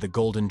added the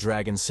Golden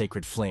Dragon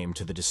Sacred Flame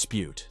to the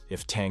dispute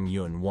if Tang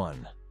Yun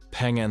won.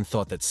 Pang An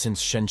thought that since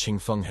Shen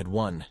Qingfeng had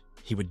won,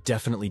 he would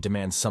definitely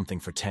demand something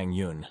for Tang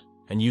Yun,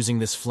 and using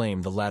this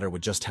flame the latter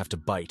would just have to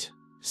bite.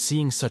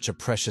 Seeing such a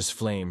precious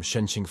flame,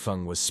 Shen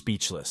Qingfeng was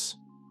speechless.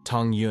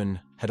 Tang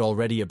Yun had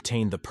already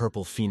obtained the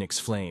Purple Phoenix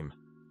Flame,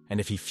 and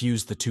if he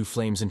fused the 2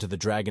 flames into the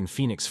Dragon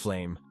Phoenix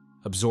Flame,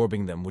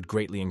 absorbing them would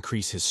greatly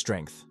increase his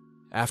strength.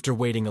 After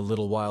waiting a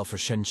little while for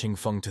Shen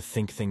Qingfeng to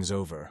think things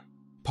over,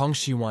 Pang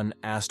Shiyuan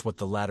asked what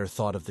the latter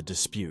thought of the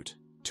dispute.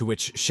 To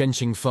which Shen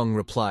Qingfeng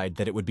replied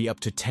that it would be up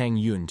to Tang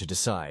Yun to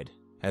decide,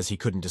 as he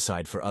couldn't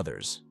decide for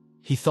others.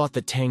 He thought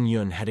that Tang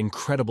Yun had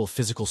incredible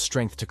physical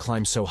strength to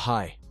climb so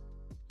high,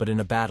 but in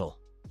a battle,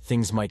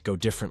 things might go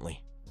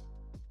differently.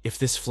 If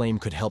this flame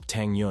could help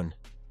Tang Yun,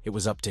 it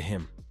was up to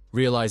him.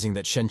 Realizing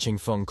that Shen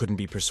Qingfeng couldn't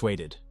be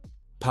persuaded,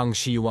 Pang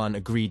Shiyuan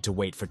agreed to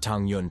wait for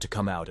Tang Yun to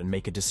come out and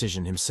make a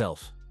decision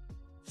himself.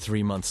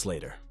 3 months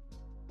later.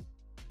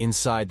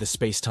 Inside the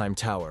space-time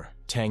tower,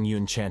 Tang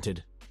Yun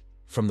chanted,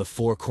 "From the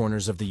 4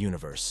 corners of the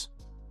universe,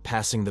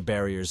 passing the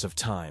barriers of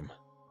time."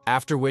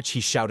 After which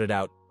he shouted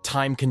out,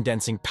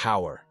 "Time-condensing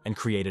power," and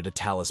created a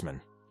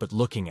talisman. But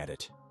looking at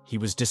it, he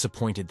was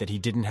disappointed that he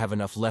didn't have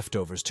enough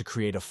leftovers to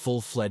create a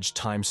full-fledged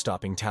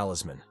time-stopping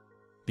talisman.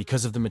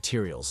 Because of the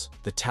materials,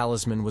 the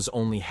talisman was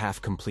only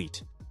half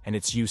complete, and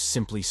its use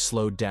simply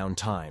slowed down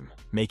time,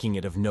 making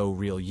it of no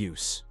real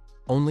use.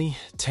 Only,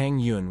 Tang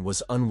Yun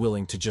was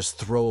unwilling to just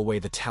throw away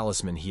the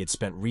talisman he had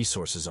spent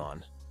resources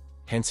on.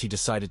 Hence he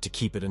decided to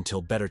keep it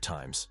until better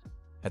times.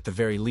 At the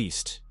very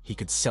least, he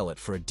could sell it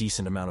for a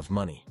decent amount of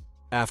money.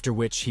 After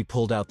which he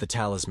pulled out the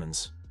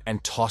talismans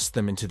and tossed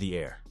them into the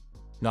air.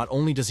 Not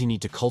only does he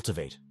need to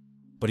cultivate,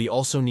 but he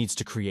also needs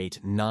to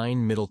create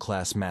 9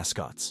 middle-class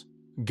mascots.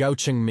 Gao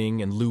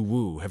Chengming and Lu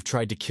Wu have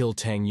tried to kill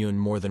Tang Yun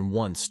more than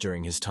once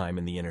during his time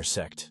in the inner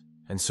sect,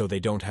 and so they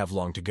don't have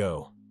long to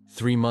go.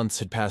 3 months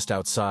had passed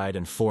outside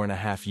and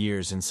 4.5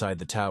 years inside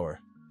the tower.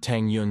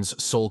 Tang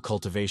Yun's soul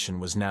cultivation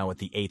was now at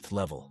the 8th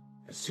level.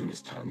 As soon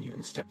as Tang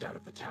Yun stepped out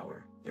of the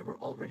tower, there were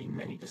already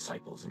many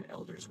disciples and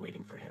elders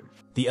waiting for him.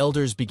 The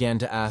elders began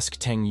to ask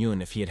Tang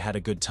Yun if he had had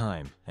a good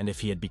time and if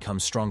he had become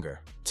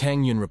stronger.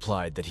 Tang Yun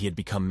replied that he had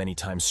become many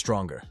times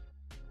stronger,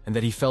 and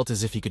that he felt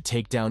as if he could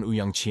take down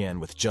Ouyang Qian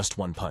with just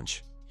one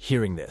punch.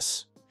 Hearing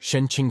this,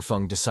 Shen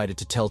Qingfeng decided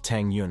to tell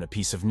Tang Yun a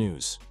piece of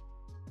news.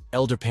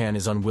 Elder Pan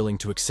is unwilling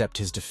to accept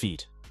his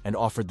defeat, and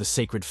offered the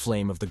sacred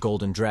flame of the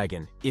Golden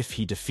Dragon if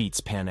he defeats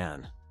Pan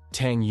An.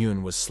 Tang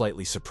Yun was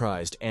slightly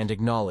surprised and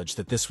acknowledged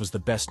that this was the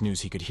best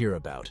news he could hear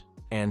about,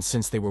 and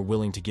since they were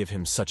willing to give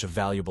him such a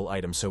valuable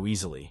item so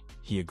easily,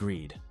 he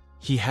agreed.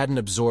 He hadn't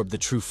absorbed the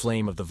true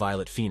flame of the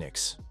Violet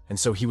Phoenix, and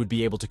so he would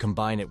be able to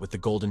combine it with the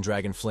Golden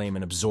Dragon flame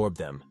and absorb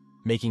them,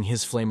 making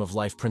his flame of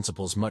life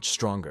principles much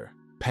stronger.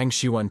 Pang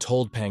Shiyuan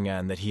told Pang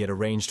An that he had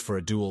arranged for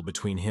a duel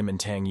between him and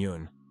Tang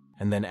Yun,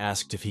 and then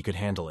asked if he could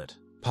handle it.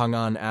 Pang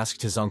An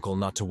asked his uncle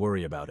not to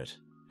worry about it,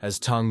 as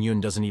Tang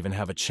Yun doesn't even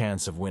have a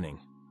chance of winning.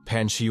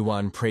 Pan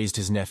Shiyuan praised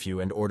his nephew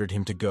and ordered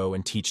him to go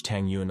and teach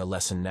Tang Yun a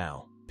lesson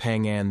now.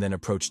 Pang An then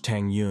approached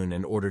Tang Yun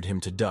and ordered him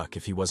to duck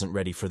if he wasn't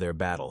ready for their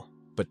battle.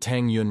 But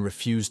Tang Yun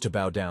refused to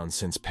bow down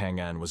since Pang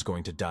An was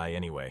going to die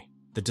anyway.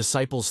 The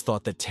disciples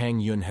thought that Tang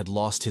Yun had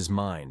lost his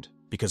mind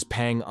because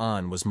Pang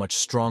An was much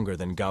stronger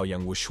than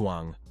Gaoyang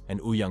Wushuang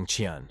and Ouyang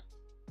Qian.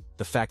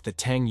 The fact that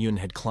Tang Yun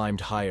had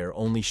climbed higher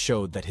only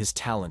showed that his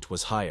talent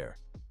was higher,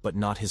 but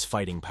not his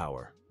fighting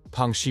power.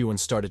 Pang Shiyuan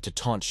started to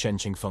taunt Shen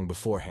Qingfeng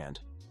beforehand,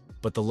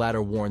 but the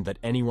latter warned that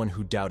anyone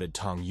who doubted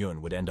Tang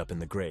Yun would end up in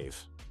the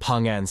grave.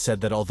 Pang An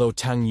said that although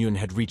Tang Yun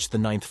had reached the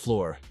 9th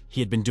floor,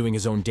 he had been doing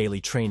his own daily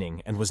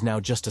training and was now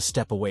just a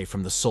step away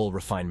from the soul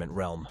refinement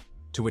realm.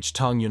 To which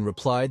Tang Yun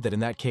replied that in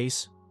that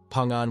case,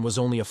 Pang An was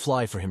only a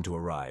fly for him to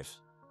arrive.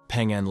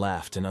 Pang An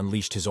laughed and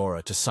unleashed his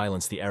aura to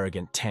silence the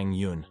arrogant Tang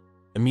Yun.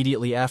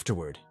 Immediately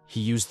afterward, he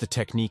used the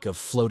technique of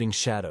floating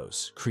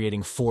shadows,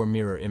 creating 4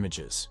 mirror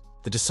images.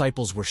 The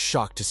disciples were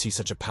shocked to see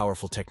such a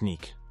powerful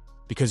technique,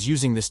 because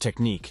using this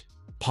technique,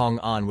 Pang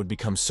An would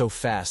become so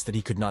fast that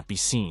he could not be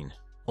seen.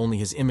 Only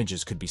his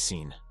images could be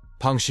seen.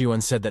 Pang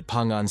Shiyuan said that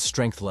Pang An's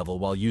strength level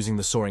while using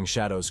the soaring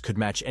shadows could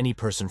match any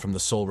person from the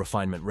soul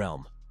refinement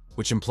realm,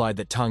 which implied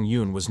that Tang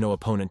Yun was no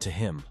opponent to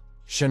him.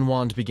 Shen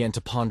Wand began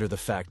to ponder the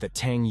fact that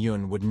Tang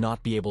Yun would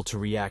not be able to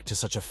react to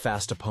such a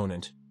fast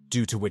opponent,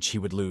 due to which he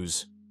would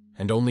lose,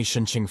 and only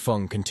Shen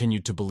Qingfeng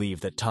continued to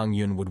believe that Tang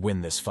Yun would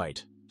win this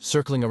fight.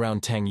 Circling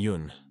around Tang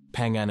Yun,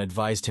 Pang An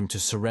advised him to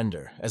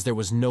surrender, as there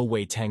was no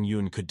way Tang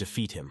Yun could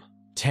defeat him.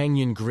 Tang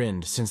Yun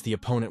grinned since the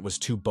opponent was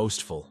too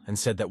boastful and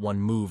said that one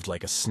moved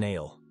like a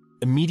snail.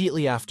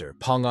 Immediately after,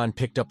 Pang An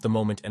picked up the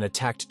moment and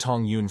attacked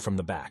Tang Yun from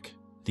the back.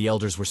 The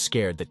elders were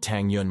scared that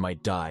Tang Yun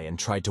might die and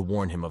tried to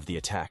warn him of the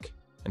attack,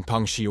 and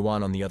Pang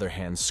Shiyuan on the other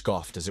hand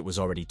scoffed as it was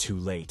already too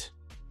late,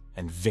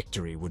 and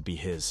victory would be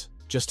his.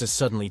 Just as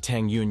suddenly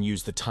Tang Yun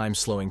used the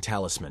time-slowing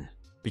talisman,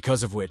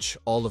 because of which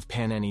all of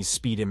Pan An's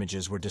speed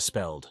images were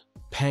dispelled.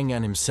 Pang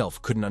An himself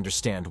couldn't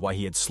understand why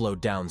he had slowed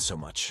down so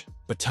much,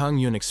 but Tang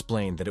Yun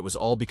explained that it was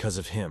all because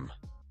of him,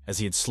 as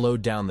he had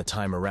slowed down the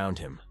time around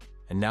him,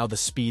 and now the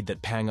speed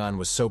that Pang An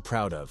was so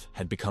proud of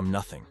had become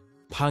nothing.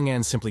 Pang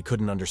An simply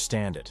couldn't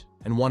understand it,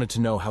 and wanted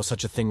to know how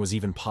such a thing was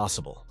even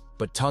possible,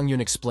 but Tang Yun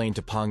explained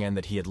to Pang An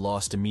that he had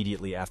lost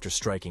immediately after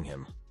striking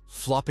him.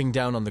 Flopping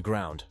down on the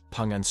ground,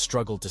 Pang An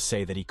struggled to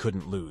say that he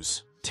couldn't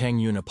lose. Tang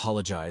Yun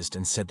apologized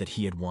and said that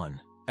he had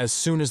won. As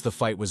soon as the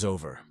fight was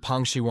over,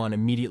 Pang Shiyuan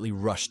immediately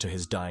rushed to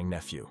his dying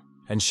nephew,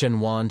 and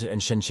Shen Wand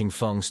and Shen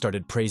Qingfeng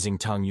started praising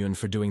Tang Yun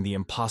for doing the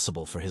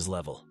impossible for his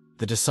level.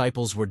 The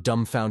disciples were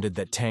dumbfounded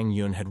that Tang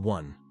Yun had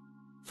won,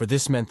 for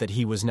this meant that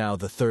he was now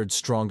the third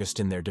strongest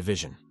in their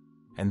division,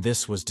 and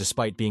this was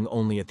despite being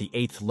only at the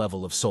 8th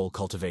level of soul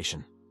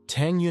cultivation.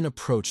 Tang Yun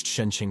approached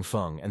Shen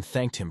Qingfeng and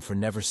thanked him for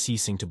never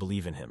ceasing to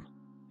believe in him,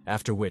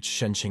 after which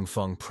Shen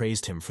Qingfeng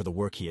praised him for the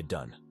work he had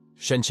done.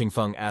 Shen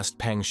Qingfeng asked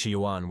Pang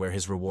Shiyuan where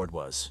his reward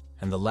was,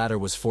 and the latter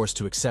was forced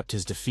to accept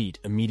his defeat,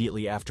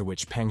 immediately after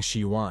which Pang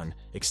Shiyuan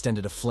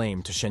extended a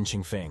flame to Shen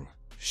Qingfeng.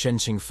 Shen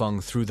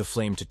Qingfeng threw the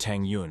flame to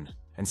Tang Yun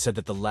and said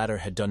that the latter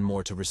had done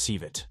more to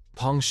receive it.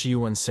 Pang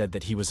Shiyuan said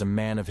that he was a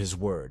man of his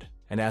word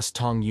and asked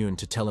Tang Yun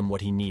to tell him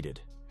what he needed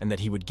and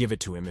that he would give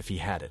it to him if he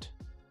had it.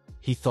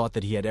 He thought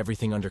that he had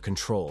everything under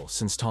control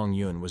since Tang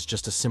Yun was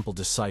just a simple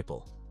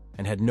disciple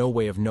and had no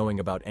way of knowing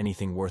about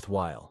anything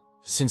worthwhile.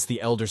 Since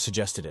the elder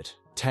suggested it,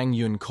 Tang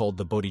Yun called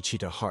the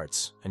bodhicitta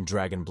hearts and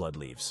dragon blood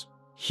leaves.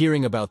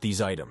 Hearing about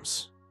these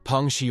items,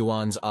 Pang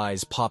Shiyuan's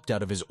eyes popped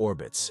out of his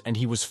orbits and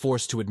he was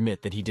forced to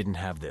admit that he didn't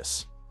have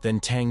this. Then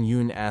Tang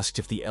Yun asked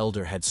if the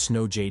elder had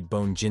snow jade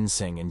bone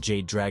ginseng and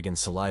jade dragon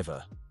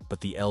saliva,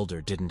 but the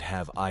elder didn't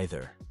have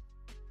either.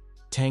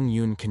 Tang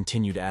Yun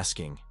continued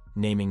asking,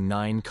 naming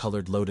 9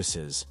 colored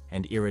lotuses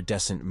and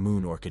iridescent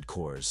moon orchid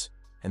cores,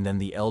 and then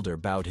the elder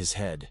bowed his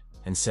head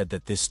and said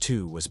that this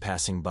too was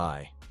passing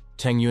by.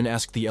 Tang Yun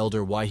asked the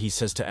elder why he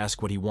says to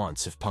ask what he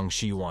wants if Pang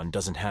Shiyuan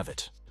doesn't have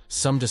it.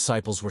 Some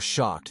disciples were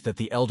shocked that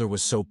the elder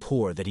was so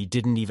poor that he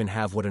didn't even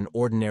have what an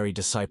ordinary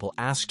disciple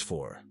asked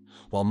for,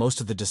 while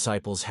most of the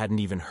disciples hadn't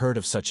even heard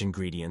of such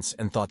ingredients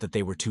and thought that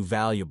they were too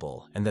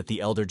valuable and that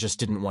the elder just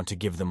didn't want to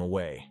give them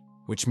away,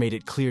 which made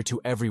it clear to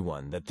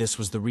everyone that this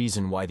was the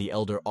reason why the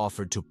elder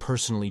offered to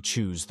personally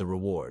choose the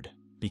reward.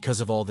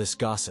 Because of all this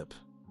gossip,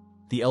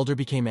 the elder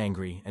became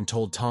angry and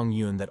told Tang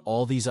Yun that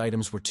all these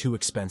items were too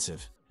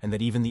expensive and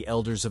that even the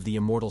elders of the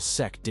immortal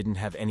sect didn't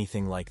have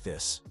anything like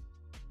this.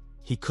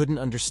 He couldn't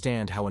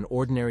understand how an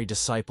ordinary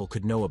disciple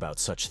could know about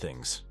such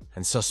things,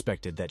 and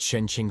suspected that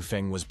Shen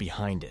Qingfeng was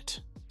behind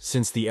it.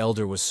 Since the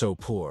elder was so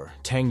poor,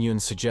 Tang Yun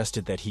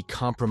suggested that he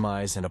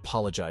compromise and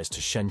apologize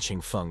to Shen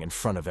Qingfeng in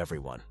front of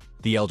everyone.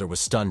 The elder was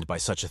stunned by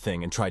such a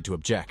thing and tried to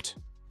object,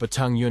 but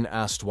Tang Yun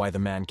asked why the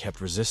man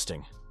kept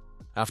resisting.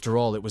 After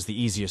all, it was the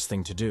easiest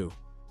thing to do,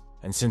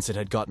 and since it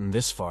had gotten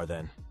this far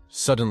then.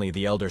 Suddenly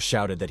the elder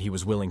shouted that he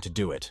was willing to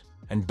do it,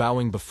 and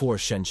bowing before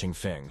Shen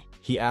Qingfeng,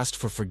 he asked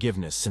for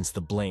forgiveness since the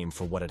blame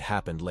for what had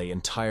happened lay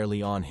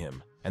entirely on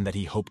him, and that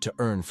he hoped to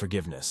earn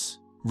forgiveness.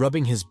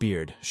 Rubbing his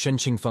beard, Shen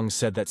Qingfeng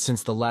said that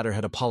since the latter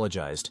had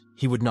apologized,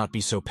 he would not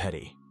be so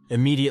petty.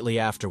 Immediately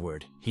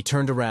afterward, he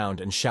turned around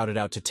and shouted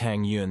out to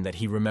Tang Yun that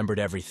he remembered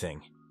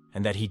everything,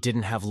 and that he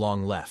didn't have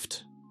long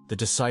left. The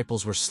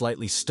disciples were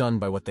slightly stunned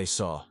by what they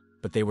saw,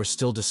 but they were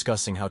still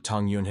discussing how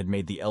Tang Yun had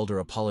made the elder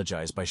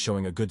apologize by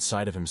showing a good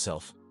side of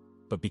himself.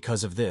 But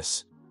because of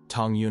this,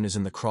 Tang Yun is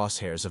in the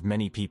crosshairs of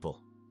many people,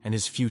 and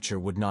his future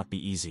would not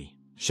be easy.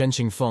 Shen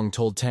Qingfeng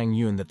told Tang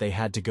Yun that they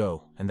had to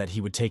go, and that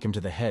he would take him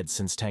to the head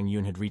since Tang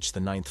Yun had reached the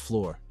 9th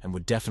floor and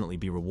would definitely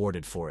be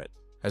rewarded for it.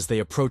 As they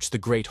approached the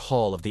great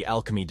hall of the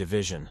alchemy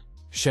division,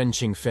 Shen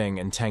Qingfeng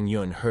and Tang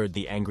Yun heard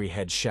the angry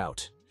head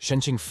shout. Shen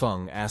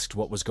Qingfeng asked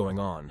what was going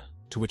on,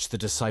 to which the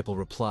disciple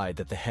replied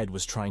that the head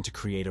was trying to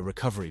create a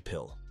recovery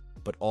pill,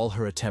 but all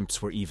her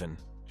attempts were even.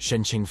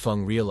 Shen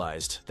Qingfeng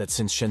realized that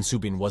since Shen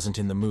Subin wasn't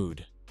in the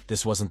mood,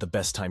 this wasn't the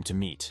best time to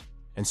meet,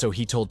 and so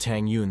he told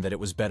Tang Yun that it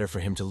was better for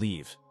him to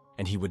leave,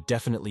 and he would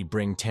definitely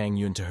bring Tang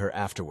Yun to her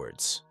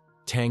afterwards.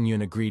 Tang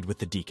Yun agreed with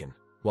the deacon,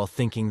 while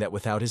thinking that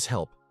without his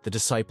help, the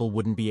disciple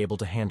wouldn't be able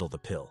to handle the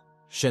pill.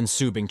 Shen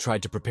Subing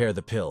tried to prepare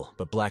the pill,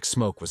 but black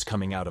smoke was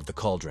coming out of the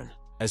cauldron.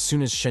 As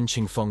soon as Shen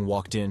Qingfeng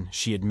walked in,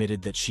 she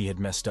admitted that she had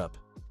messed up,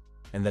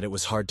 and that it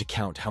was hard to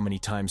count how many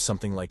times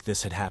something like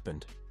this had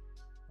happened.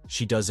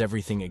 She does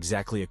everything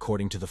exactly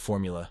according to the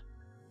formula,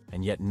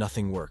 and yet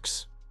nothing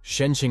works.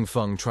 Shen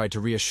Qingfeng tried to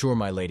reassure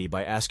my lady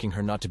by asking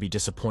her not to be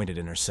disappointed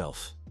in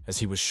herself, as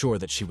he was sure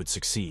that she would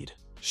succeed.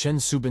 Shen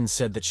Subin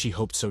said that she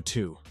hoped so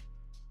too.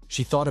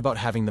 She thought about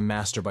having the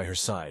master by her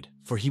side,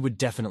 for he would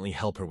definitely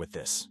help her with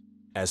this.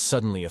 As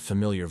suddenly a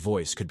familiar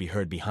voice could be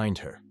heard behind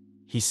her.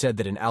 He said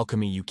that in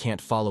alchemy you can't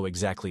follow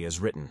exactly as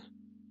written,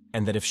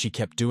 and that if she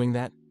kept doing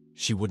that,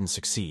 she wouldn't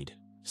succeed.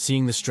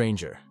 Seeing the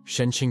stranger,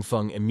 Shen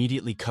Qingfeng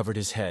immediately covered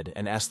his head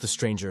and asked the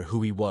stranger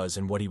who he was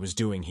and what he was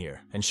doing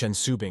here, and Shen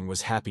Subing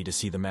was happy to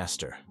see the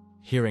master.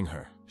 Hearing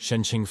her,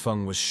 Shen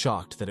Qingfeng was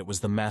shocked that it was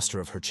the master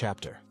of her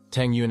chapter.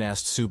 Tang Yun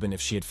asked Subin if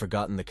she had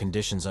forgotten the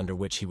conditions under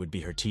which he would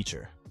be her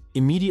teacher.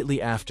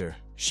 Immediately after,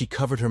 she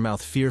covered her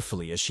mouth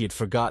fearfully as she had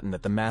forgotten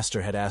that the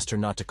master had asked her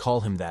not to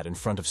call him that in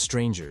front of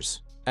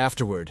strangers.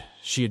 Afterward,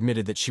 she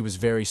admitted that she was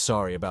very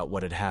sorry about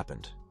what had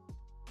happened,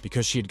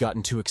 because she had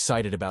gotten too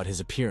excited about his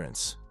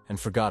appearance and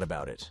forgot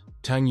about it.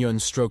 Tang Yun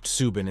stroked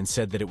Subin and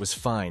said that it was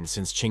fine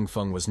since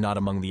Qingfeng was not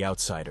among the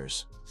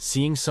outsiders.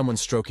 Seeing someone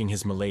stroking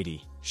his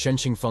milady, Shen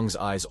Qingfeng's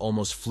eyes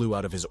almost flew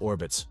out of his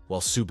orbits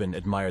while Subin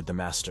admired the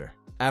master.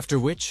 After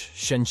which,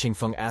 Shen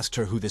Qingfeng asked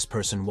her who this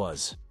person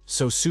was.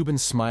 So Subin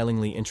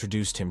smilingly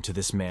introduced him to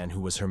this man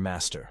who was her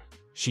master.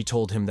 She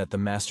told him that the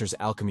master's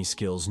alchemy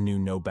skills knew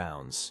no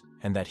bounds,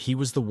 and that he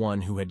was the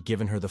one who had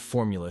given her the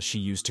formula she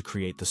used to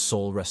create the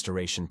soul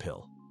restoration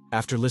pill.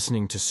 After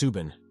listening to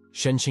Subin,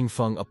 Shen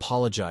Qingfeng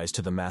apologized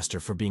to the master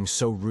for being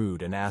so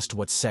rude and asked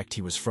what sect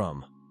he was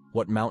from,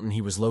 what mountain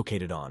he was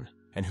located on,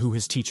 and who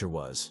his teacher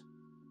was.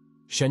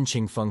 Shen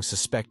Qingfeng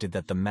suspected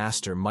that the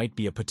master might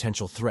be a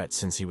potential threat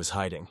since he was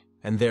hiding,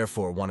 and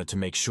therefore wanted to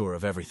make sure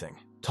of everything.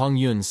 Tong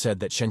Yun said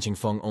that Shen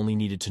Qingfeng only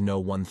needed to know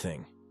one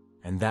thing,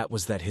 and that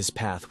was that his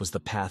path was the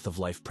path of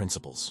life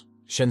principles.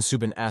 Shen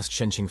Subin asked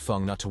Shen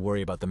Qingfeng not to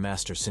worry about the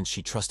master since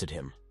she trusted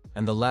him,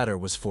 and the latter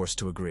was forced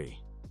to agree.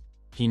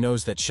 He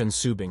knows that Shen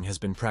Subing has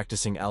been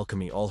practicing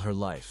alchemy all her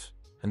life,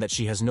 and that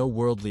she has no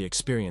worldly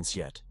experience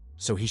yet,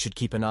 so he should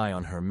keep an eye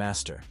on her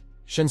master.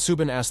 Shen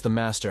Subin asked the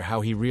master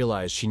how he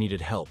realized she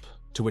needed help,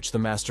 to which the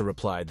master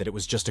replied that it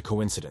was just a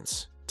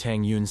coincidence.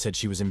 Tang Yun said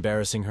she was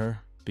embarrassing her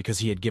because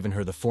he had given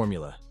her the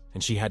formula,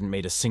 and she hadn't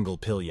made a single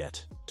pill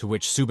yet, to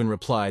which Subin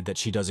replied that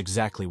she does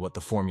exactly what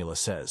the formula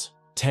says.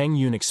 Tang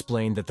Yun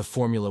explained that the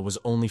formula was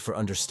only for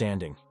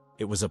understanding,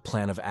 it was a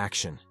plan of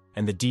action,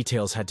 and the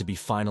details had to be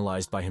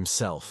finalized by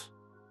himself.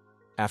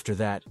 After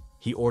that,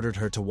 he ordered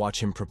her to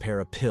watch him prepare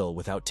a pill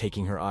without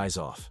taking her eyes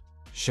off.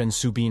 Shen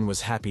Subin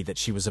was happy that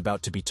she was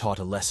about to be taught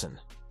a lesson,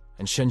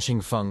 and Shen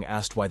Qingfeng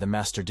asked why the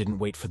master didn't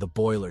wait for the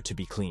boiler to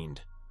be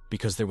cleaned,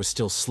 because there was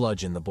still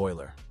sludge in the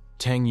boiler.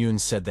 Tang Yun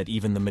said that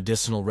even the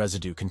medicinal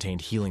residue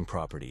contained healing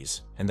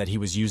properties, and that he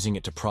was using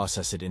it to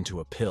process it into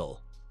a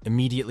pill,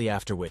 immediately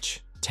after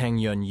which, Tang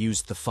Yun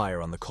used the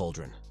fire on the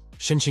cauldron.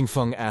 Shen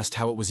Qingfeng asked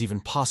how it was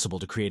even possible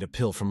to create a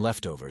pill from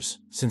leftovers,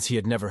 since he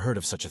had never heard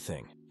of such a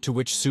thing, to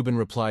which Subin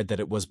replied that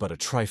it was but a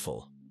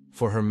trifle,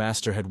 for her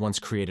master had once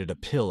created a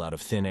pill out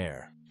of thin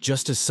air.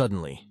 Just as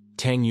suddenly,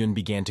 Tang Yun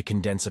began to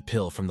condense a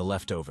pill from the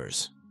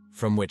leftovers,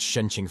 from which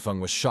Shen Qingfeng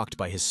was shocked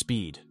by his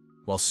speed,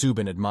 while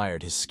Subin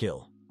admired his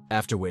skill.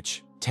 After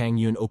which, Tang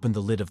Yun opened the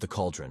lid of the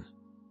cauldron,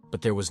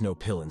 but there was no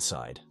pill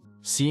inside.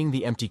 Seeing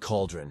the empty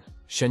cauldron,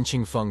 Shen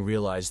Qingfeng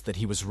realized that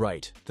he was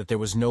right, that there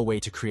was no way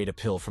to create a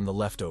pill from the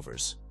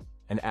leftovers,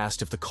 and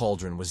asked if the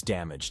cauldron was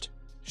damaged.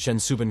 Shen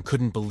Subin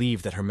couldn't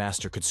believe that her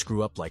master could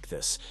screw up like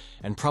this,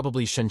 and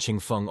probably Shen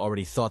Qingfeng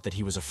already thought that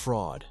he was a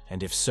fraud,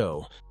 and if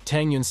so,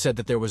 Tang Yun said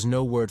that there was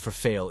no word for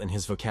fail in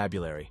his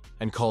vocabulary,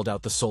 and called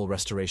out the soul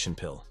restoration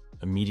pill.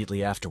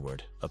 Immediately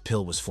afterward, a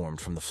pill was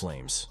formed from the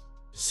flames.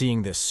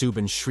 Seeing this,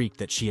 Subin shrieked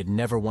that she had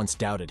never once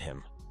doubted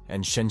him,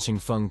 and Shen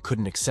Qingfeng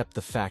couldn't accept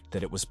the fact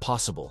that it was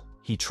possible.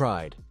 He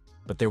tried,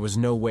 but there was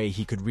no way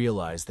he could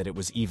realize that it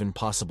was even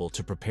possible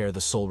to prepare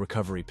the soul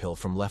recovery pill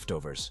from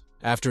leftovers.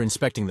 After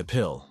inspecting the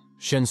pill,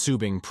 Shen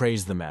Subing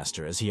praised the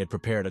master as he had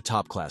prepared a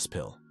top-class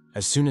pill.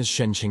 As soon as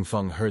Shen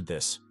Qingfeng heard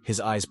this,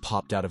 his eyes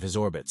popped out of his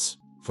orbits,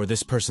 for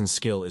this person's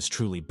skill is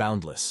truly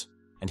boundless,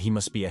 and he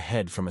must be a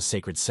head from a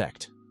sacred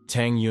sect.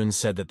 Tang Yun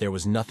said that there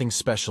was nothing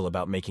special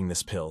about making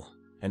this pill,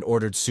 and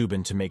ordered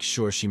Subin to make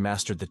sure she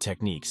mastered the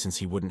technique since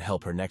he wouldn't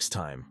help her next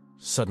time.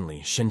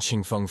 Suddenly, Shen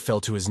Qingfeng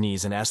fell to his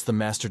knees and asked the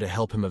master to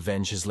help him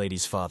avenge his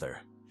lady's father.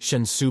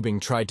 Shen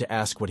Subing tried to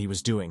ask what he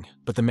was doing,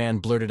 but the man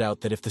blurted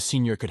out that if the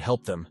senior could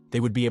help them,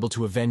 they would be able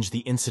to avenge the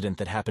incident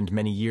that happened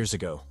many years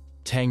ago.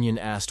 Tang Yun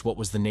asked what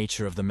was the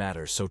nature of the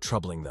matter so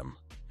troubling them,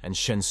 and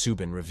Shen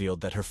Subin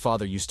revealed that her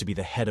father used to be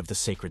the head of the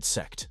sacred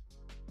sect.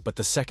 But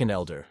the second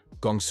elder,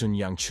 Gongsun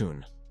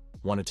Yangchun,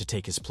 wanted to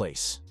take his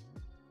place.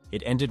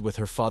 It ended with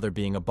her father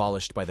being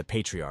abolished by the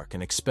patriarch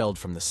and expelled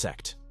from the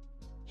sect.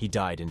 He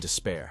died in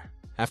despair.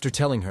 After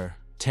telling her,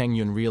 Tang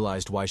Yun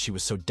realized why she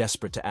was so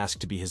desperate to ask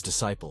to be his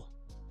disciple.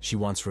 She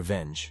wants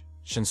revenge.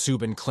 Shen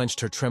Subin clenched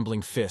her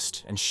trembling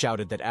fist and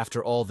shouted that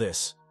after all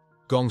this,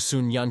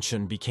 Gongsun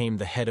Yanchun became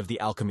the head of the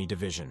alchemy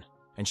division,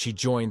 and she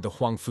joined the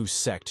Huangfu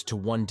sect to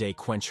one day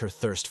quench her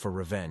thirst for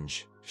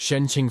revenge.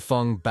 Shen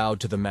Qingfeng bowed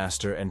to the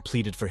master and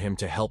pleaded for him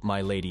to help my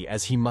lady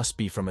as he must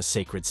be from a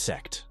sacred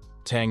sect.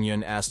 Tang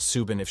Yun asked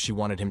Subin if she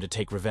wanted him to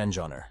take revenge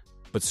on her,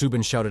 but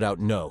Subin shouted out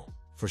no,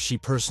 for she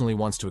personally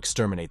wants to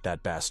exterminate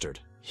that bastard.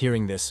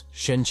 Hearing this,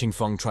 Shen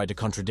Qingfeng tried to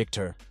contradict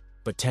her,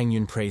 but Tang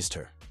Yun praised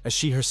her, as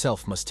she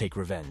herself must take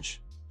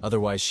revenge.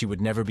 Otherwise, she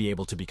would never be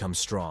able to become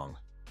strong.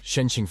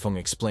 Shen Qingfeng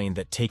explained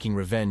that taking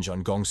revenge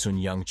on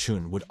Gongsun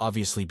Yangchun would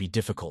obviously be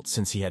difficult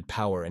since he had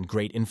power and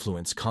great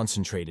influence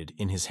concentrated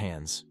in his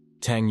hands.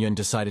 Tang Yun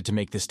decided to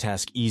make this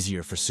task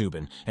easier for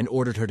Subin and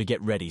ordered her to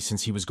get ready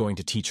since he was going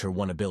to teach her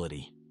one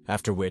ability.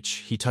 After which,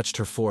 he touched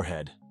her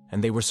forehead,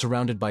 and they were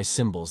surrounded by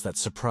symbols that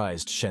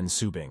surprised Shen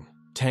Subing.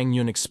 Tang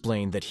Yun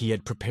explained that he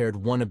had prepared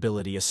one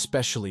ability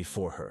especially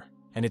for her,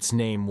 and its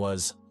name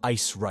was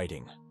Ice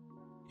Writing.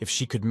 If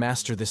she could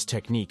master this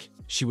technique,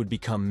 she would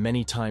become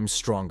many times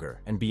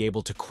stronger and be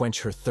able to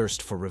quench her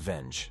thirst for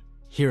revenge.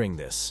 Hearing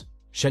this,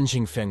 Shen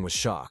Qingfeng was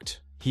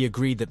shocked. He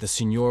agreed that the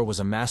seigneur was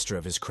a master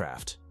of his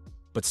craft,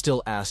 but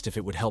still asked if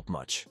it would help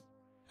much.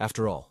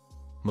 After all,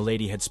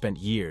 Milady had spent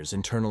years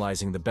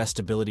internalizing the best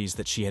abilities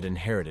that she had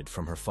inherited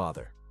from her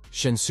father.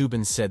 Shen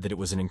Subin said that it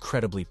was an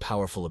incredibly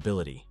powerful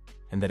ability,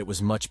 and that it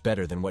was much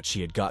better than what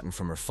she had gotten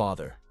from her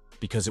father,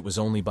 because it was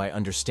only by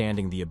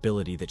understanding the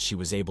ability that she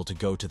was able to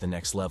go to the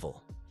next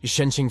level.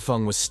 Shen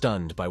Qingfeng was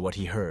stunned by what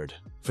he heard,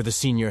 for the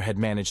senior had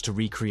managed to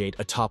recreate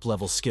a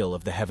top-level skill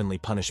of the heavenly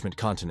punishment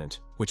continent,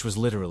 which was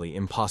literally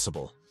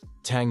impossible.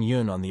 Tang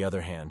Yun, on the other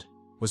hand,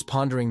 was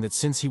pondering that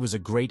since he was a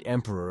great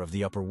emperor of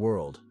the upper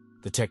world,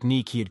 the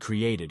technique he had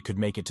created could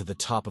make it to the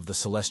top of the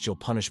celestial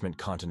punishment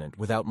continent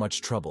without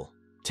much trouble.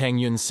 Tang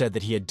Yun said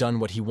that he had done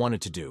what he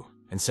wanted to do,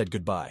 and said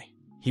goodbye.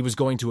 He was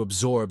going to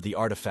absorb the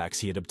artifacts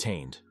he had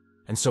obtained,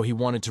 and so he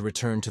wanted to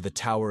return to the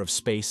Tower of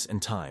Space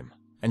and Time.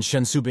 And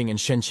Shen Subing and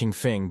Shen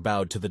Qingfeng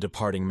bowed to the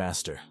departing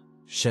master.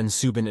 Shen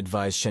Subin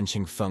advised Shen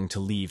Qingfeng to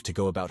leave to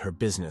go about her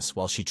business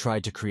while she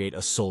tried to create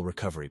a soul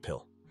recovery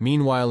pill.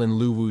 Meanwhile, in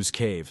Lu Wu's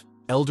cave,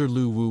 Elder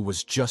Lu Wu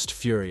was just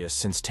furious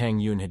since Tang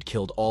Yun had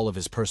killed all of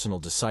his personal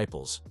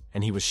disciples,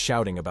 and he was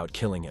shouting about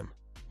killing him.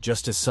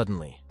 Just as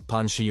suddenly,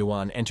 Pan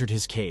Shiyuan entered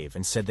his cave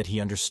and said that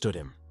he understood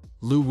him.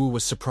 Lu Wu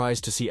was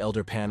surprised to see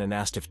Elder Pan and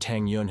asked if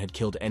Tang Yun had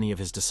killed any of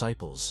his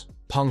disciples.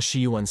 Pan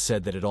Shiyuan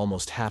said that it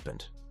almost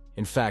happened.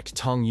 In fact,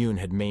 Tang Yun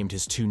had maimed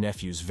his two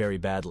nephews very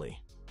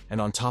badly.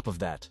 And on top of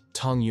that,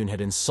 Tang Yun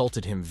had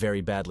insulted him very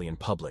badly in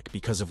public,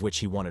 because of which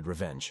he wanted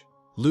revenge.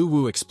 Lu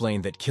Wu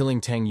explained that killing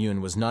Tang Yun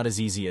was not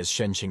as easy as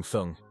Shen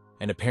Qingfeng,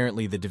 and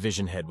apparently the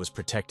division head was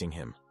protecting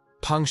him.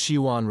 Pang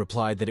Shiyuan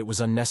replied that it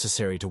was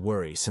unnecessary to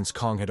worry since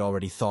Kong had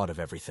already thought of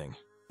everything.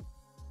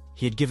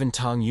 He had given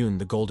Tang Yun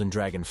the Golden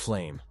Dragon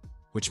Flame,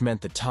 which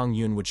meant that Tang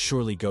Yun would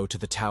surely go to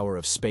the Tower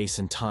of Space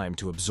and Time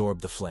to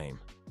absorb the flame,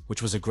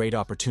 which was a great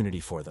opportunity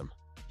for them.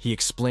 He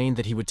explained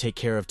that he would take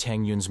care of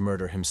Tang Yun's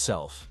murder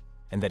himself,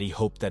 and that he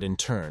hoped that in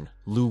turn,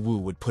 Lu Wu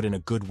would put in a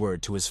good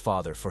word to his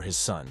father for his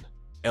son.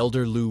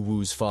 Elder Lu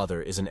Wu's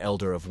father is an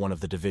elder of one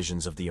of the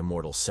divisions of the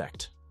Immortal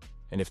Sect,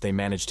 and if they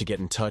managed to get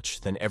in touch,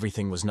 then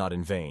everything was not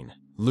in vain.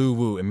 Lu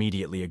Wu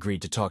immediately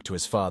agreed to talk to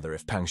his father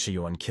if Pang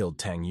Shiyuan killed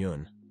Tang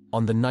Yun.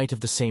 On the night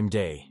of the same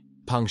day,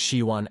 Pang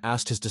Shiyuan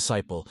asked his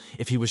disciple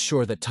if he was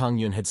sure that Tang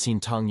Yun had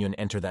seen Tang Yun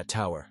enter that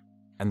tower,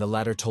 and the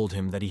latter told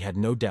him that he had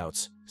no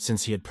doubts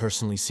since he had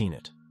personally seen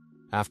it,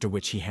 after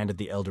which he handed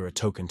the elder a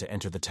token to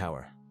enter the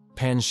tower.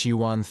 Pan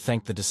Shiyuan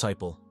thanked the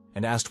disciple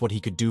and asked what he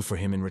could do for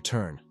him in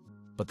return,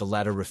 but the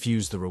latter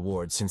refused the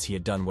reward since he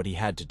had done what he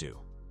had to do.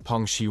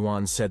 Pang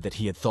Shiyuan said that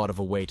he had thought of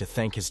a way to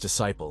thank his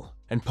disciple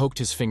and poked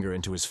his finger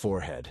into his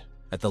forehead.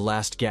 At the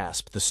last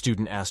gasp, the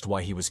student asked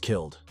why he was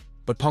killed,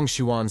 but Pang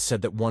Shiyuan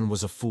said that one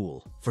was a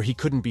fool, for he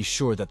couldn't be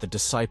sure that the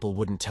disciple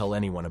wouldn't tell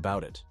anyone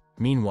about it.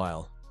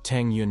 Meanwhile,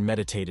 Tang Yun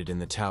meditated in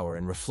the tower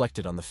and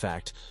reflected on the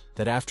fact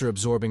that after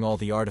absorbing all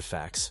the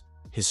artifacts,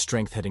 his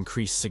strength had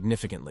increased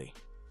significantly,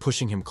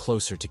 pushing him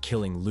closer to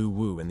killing Lu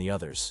Wu and the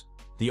others.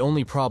 The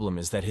only problem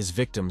is that his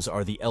victims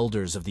are the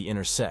elders of the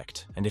inner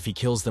sect, and if he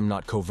kills them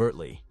not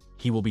covertly,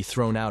 he will be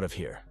thrown out of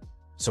here.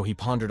 So he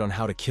pondered on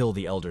how to kill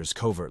the elders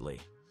covertly.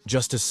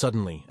 Just as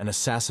suddenly, an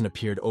assassin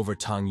appeared over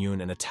Tang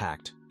Yun and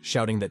attacked,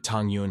 shouting that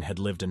Tang Yun had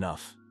lived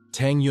enough.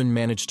 Tang Yun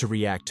managed to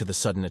react to the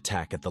sudden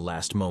attack at the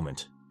last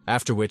moment,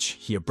 after which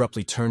he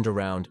abruptly turned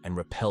around and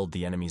repelled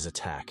the enemy's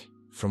attack,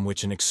 from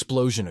which an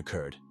explosion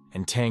occurred,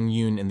 and Tang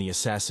Yun and the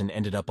assassin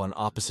ended up on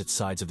opposite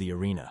sides of the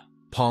arena.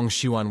 Pang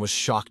Shiyuan was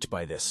shocked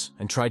by this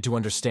and tried to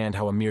understand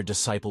how a mere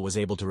disciple was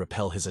able to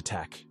repel his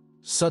attack.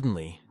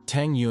 Suddenly,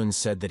 Tang Yun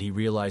said that he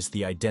realized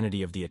the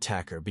identity of the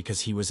attacker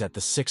because he was at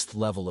the 6th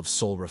level of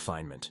soul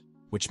refinement,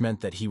 which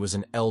meant that he was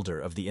an elder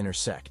of the inner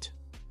sect.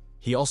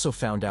 He also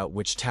found out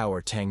which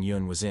tower Tang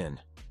Yun was in,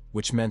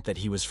 which meant that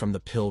he was from the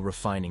pill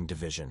refining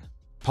division.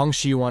 Pang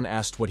Shiyuan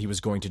asked what he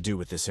was going to do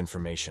with this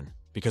information,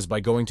 because by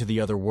going to the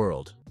other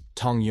world,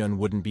 Tang Yun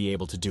wouldn't be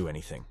able to do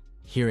anything.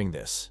 Hearing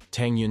this,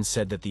 Tang Yun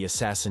said that the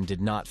assassin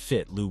did not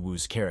fit Lu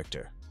Wu's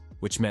character,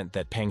 which meant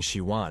that Pang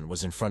Shiyuan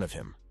was in front of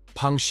him.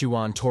 Pang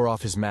Shiyuan tore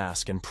off his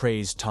mask and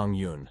praised Tang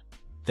Yun,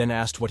 then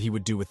asked what he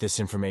would do with this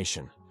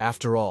information.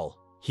 After all,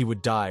 he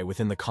would die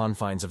within the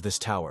confines of this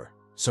tower,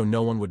 so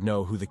no one would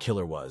know who the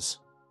killer was.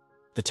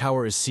 The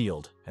tower is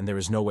sealed, and there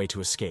is no way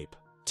to escape.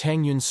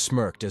 Tang Yun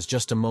smirked as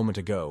just a moment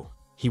ago,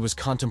 he was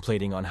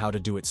contemplating on how to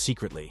do it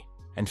secretly,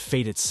 and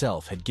fate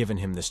itself had given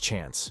him this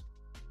chance.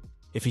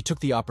 If he took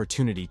the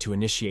opportunity to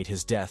initiate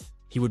his death,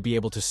 he would be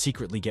able to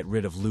secretly get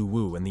rid of Lu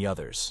Wu and the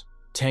others.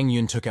 Tang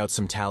Yun took out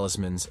some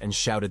talismans and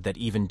shouted that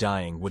even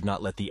dying would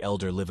not let the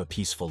elder live a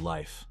peaceful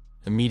life.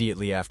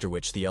 Immediately after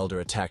which the elder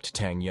attacked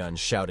Tang Yun,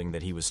 shouting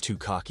that he was too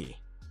cocky.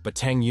 But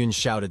Tang Yun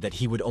shouted that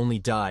he would only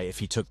die if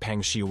he took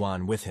Pang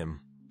Shiyuan with him,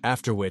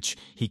 after which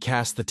he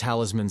cast the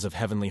talismans of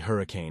Heavenly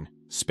Hurricane,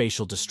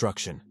 Spatial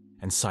Destruction,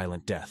 and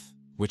Silent Death,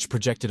 which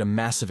projected a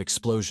massive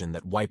explosion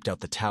that wiped out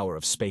the Tower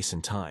of Space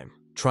and Time.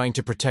 Trying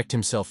to protect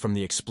himself from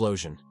the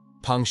explosion,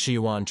 Pang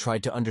Shiyuan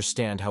tried to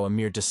understand how a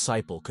mere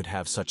disciple could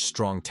have such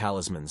strong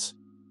talismans,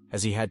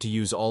 as he had to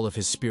use all of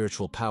his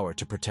spiritual power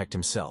to protect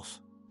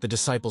himself. The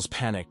disciples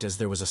panicked as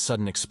there was a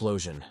sudden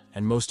explosion,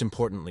 and most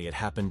importantly it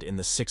happened in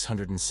the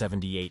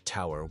 678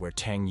 tower where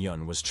Tang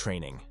Yun was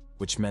training,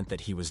 which meant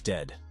that he was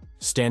dead.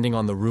 Standing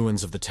on the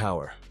ruins of the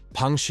tower,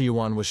 Pang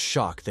Shiyuan was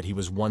shocked that he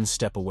was one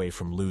step away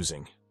from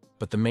losing.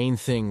 But the main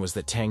thing was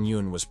that Tang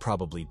Yun was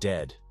probably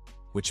dead,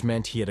 which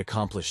meant he had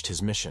accomplished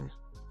his mission.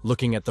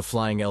 Looking at the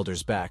flying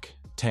elder's back,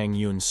 Tang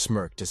Yun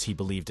smirked as he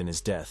believed in his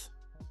death,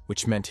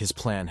 which meant his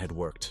plan had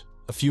worked.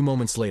 A few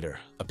moments later,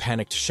 a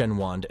panicked Shen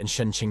Wand and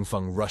Shen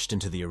Qingfeng rushed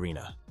into the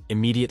arena.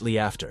 Immediately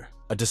after,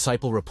 a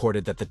disciple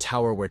reported that the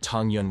tower where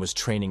Tang Yun was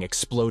training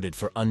exploded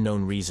for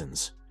unknown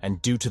reasons,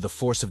 and due to the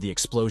force of the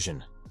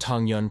explosion,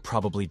 Tang Yun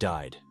probably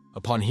died.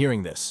 Upon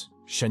hearing this,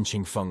 Shen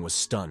Qingfeng was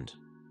stunned.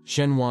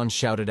 Shen Wan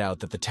shouted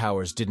out that the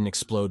towers didn't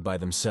explode by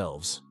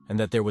themselves, and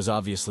that there was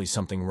obviously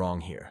something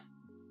wrong here.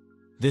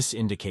 This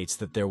indicates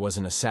that there was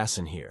an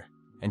assassin here,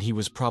 and he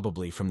was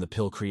probably from the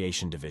Pill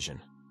Creation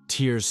Division.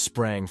 Tears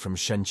sprang from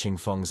Shen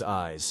Qingfeng's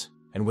eyes,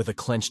 and with a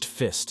clenched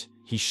fist,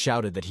 he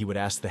shouted that he would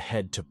ask the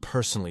head to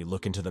personally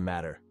look into the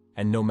matter,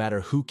 and no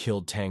matter who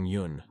killed Tang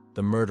Yun,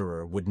 the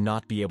murderer would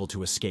not be able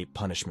to escape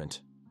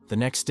punishment. The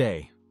next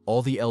day,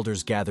 all the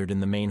elders gathered in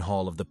the main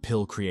hall of the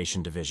Pill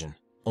Creation Division.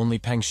 Only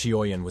Pang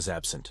Xiaoyan was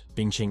absent.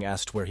 Bingqing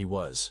asked where he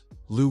was.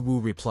 Lu Wu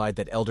replied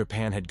that Elder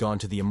Pan had gone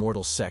to the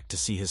Immortal Sect to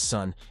see his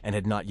son and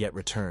had not yet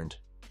returned.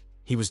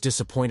 He was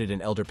disappointed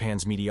in Elder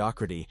Pan's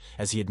mediocrity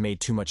as he had made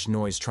too much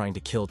noise trying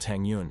to kill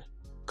Tang Yun,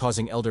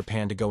 causing Elder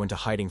Pan to go into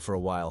hiding for a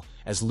while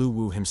as Lu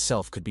Wu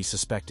himself could be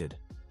suspected.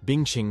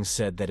 Bingqing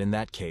said that in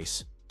that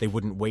case, they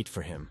wouldn't wait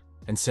for him,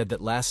 and said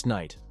that last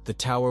night, the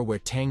tower where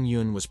Tang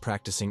Yun was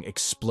practicing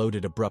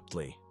exploded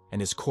abruptly,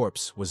 and his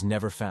corpse was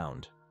never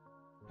found.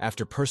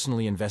 After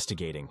personally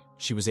investigating,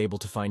 she was able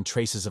to find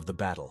traces of the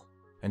battle,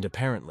 and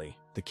apparently,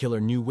 the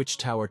killer knew which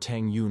tower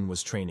Tang Yun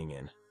was training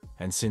in,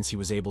 and since he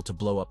was able to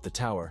blow up the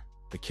tower,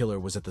 the killer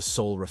was at the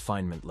soul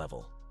refinement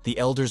level. The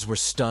elders were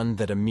stunned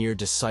that a mere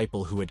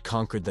disciple who had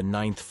conquered the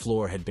 9th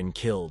floor had been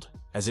killed,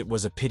 as it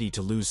was a pity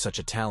to lose such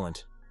a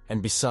talent,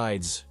 and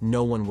besides,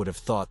 no one would have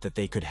thought that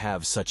they could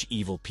have such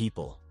evil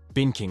people.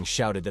 Bingqing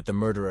shouted that the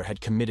murderer had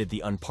committed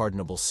the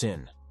unpardonable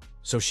sin,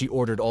 so she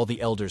ordered all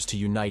the elders to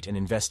unite and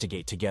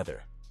investigate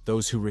together.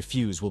 Those who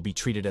refuse will be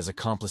treated as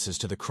accomplices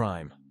to the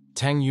crime.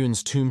 Tang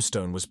Yun's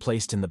tombstone was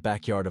placed in the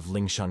backyard of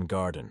Lingshan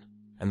Garden,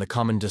 and the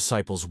common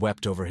disciples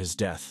wept over his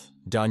death.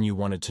 Dan Yu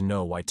wanted to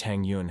know why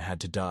Tang Yun had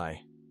to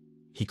die.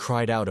 He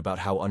cried out about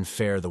how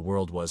unfair the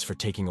world was for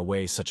taking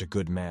away such a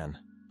good man.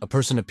 A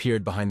person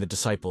appeared behind the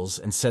disciples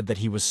and said that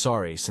he was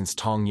sorry since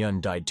Tang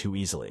Yun died too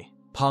easily.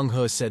 Pang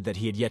He said that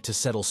he had yet to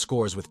settle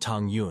scores with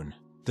Tang Yun.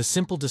 The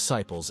simple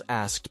disciples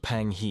asked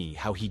Pang He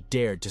how he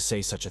dared to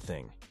say such a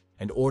thing,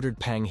 and ordered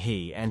Pang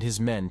He and his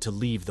men to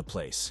leave the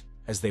place,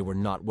 as they were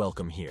not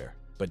welcome here.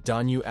 But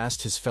Dan Yu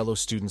asked his fellow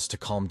students to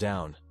calm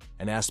down,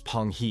 and asked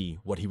Pang He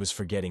what he was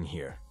forgetting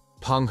here.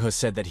 Pang He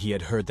said that he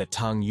had heard that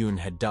Tang Yun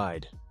had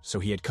died, so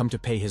he had come to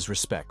pay his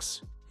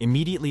respects.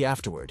 Immediately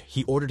afterward,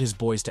 he ordered his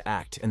boys to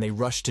act, and they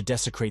rushed to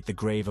desecrate the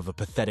grave of a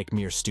pathetic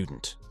mere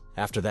student.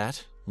 After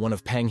that, one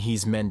of Pang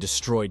He's men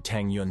destroyed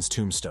Tang Yun's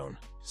tombstone.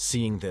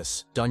 Seeing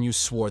this, Dan Yu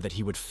swore that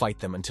he would fight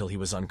them until he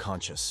was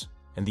unconscious,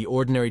 and the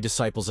ordinary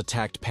disciples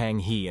attacked Pang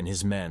He and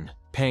his men.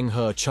 Pang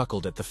He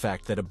chuckled at the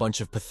fact that a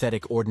bunch of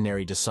pathetic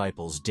ordinary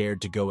disciples dared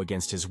to go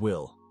against his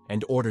will,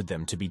 and ordered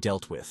them to be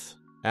dealt with.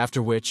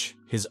 After which,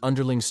 his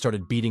underlings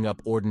started beating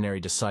up ordinary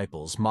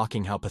disciples,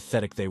 mocking how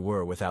pathetic they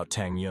were without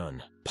Tang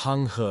Yun.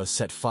 Pang He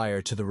set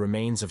fire to the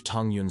remains of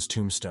Tang Yun's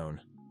tombstone,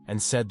 and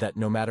said that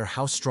no matter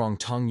how strong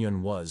Tang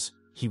Yun was,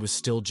 he was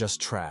still just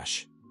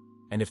trash,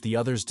 and if the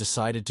others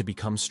decided to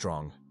become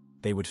strong,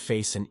 they would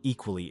face an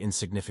equally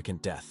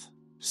insignificant death.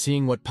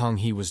 Seeing what Pang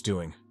He was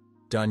doing,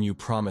 Dan Yu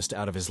promised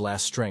out of his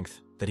last strength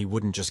that he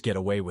wouldn't just get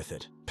away with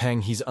it.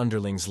 Pang He's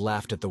underlings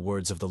laughed at the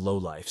words of the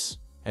lowlifes,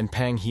 and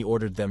Pang He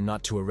ordered them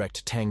not to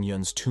erect Tang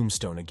Yun's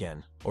tombstone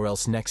again, or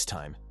else next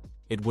time,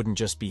 it wouldn't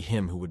just be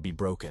him who would be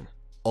broken.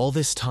 All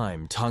this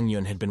time, Tang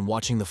Yun had been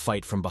watching the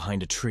fight from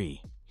behind a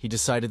tree. He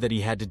decided that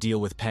he had to deal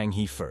with Pang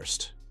He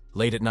first.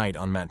 Late at night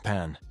on Mat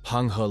Pan,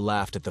 Pang He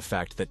laughed at the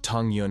fact that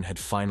Tang Yun had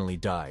finally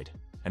died,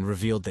 and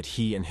revealed that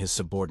he and his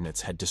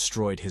subordinates had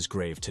destroyed his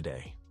grave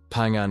today.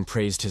 Pang An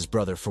praised his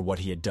brother for what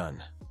he had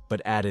done,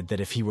 but added that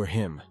if he were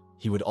him,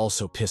 he would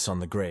also piss on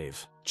the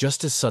grave.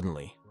 Just as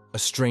suddenly, a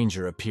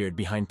stranger appeared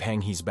behind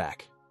Pang He's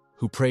back,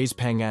 who praised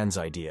Pang An's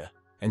idea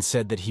and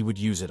said that he would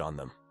use it on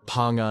them.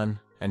 Pang An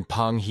and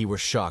Pang He were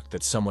shocked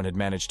that someone had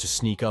managed to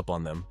sneak up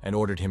on them and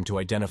ordered him to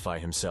identify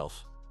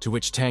himself, to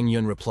which Tang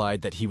Yun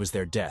replied that he was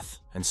their death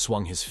and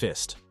swung his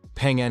fist.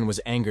 Pang An was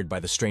angered by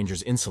the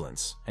stranger's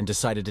insolence and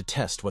decided to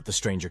test what the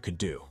stranger could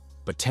do.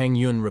 But Tang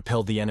Yun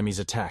repelled the enemy's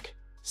attack,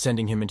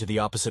 sending him into the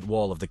opposite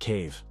wall of the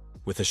cave.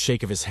 With a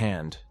shake of his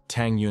hand,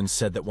 Tang Yun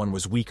said that one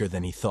was weaker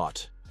than he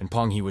thought, and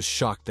Pang He was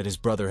shocked that his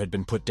brother had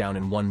been put down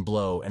in one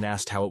blow and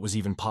asked how it was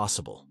even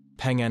possible.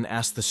 Pang An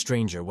asked the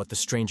stranger what the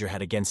stranger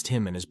had against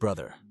him and his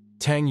brother.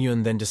 Tang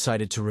Yun then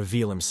decided to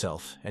reveal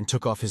himself and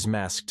took off his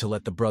mask to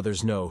let the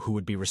brothers know who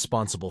would be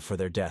responsible for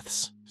their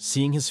deaths.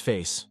 Seeing his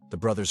face, the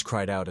brothers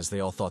cried out as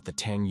they all thought that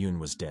Tang Yun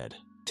was dead.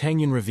 Tang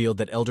Yun revealed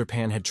that Elder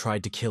Pan had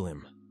tried to kill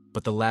him,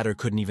 but the latter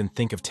couldn't even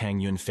think of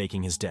Tang Yun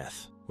faking his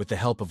death, with the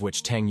help of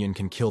which Tang Yun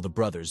can kill the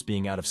brothers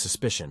being out of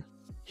suspicion.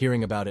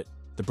 Hearing about it,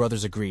 the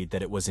brothers agreed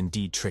that it was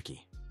indeed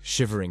tricky.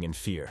 Shivering in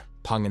fear,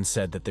 Pang An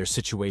said that their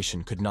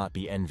situation could not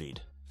be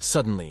envied.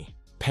 Suddenly,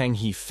 Pang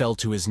He fell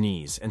to his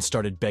knees and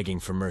started begging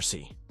for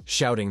mercy.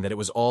 shouting that it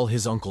was all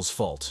his uncle's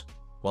fault,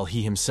 while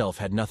he himself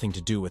had nothing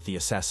to do with the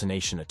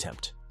assassination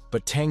attempt.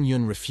 But Tang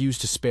Yun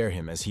refused to spare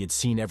him as he had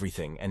seen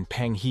everything and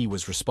Pang He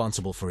was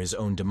responsible for his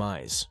own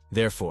demise.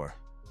 Therefore,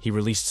 he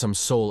released some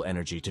soul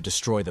energy to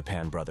destroy the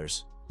Pan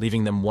brothers,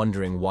 leaving them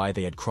wondering why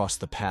they had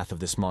crossed the path of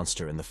this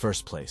monster in the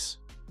first place.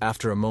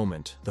 After a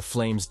moment, the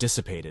flames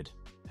dissipated,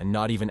 and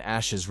not even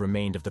ashes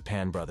remained of the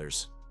Pan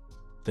brothers.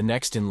 The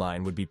next in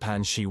line would be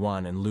Pan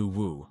Shiwan and Lu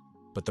Wu,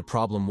 but the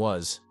problem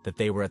was that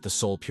they were at the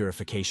soul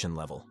purification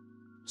level,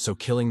 so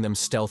killing them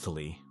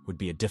stealthily would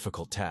be a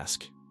difficult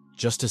task.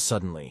 Just as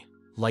suddenly,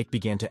 light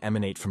began to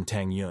emanate from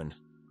Tang Yun,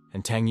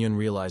 and Tang Yun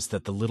realized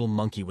that the little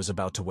monkey was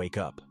about to wake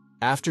up.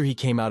 After he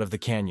came out of the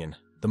canyon,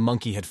 the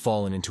monkey had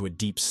fallen into a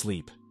deep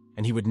sleep,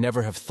 and he would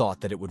never have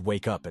thought that it would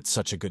wake up at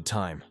such a good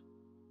time.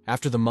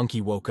 After the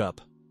monkey woke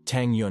up,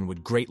 Tang Yun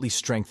would greatly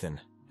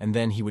strengthen, and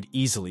then he would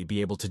easily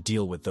be able to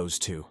deal with those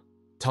two.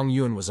 Tang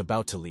Yun was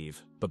about to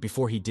leave, but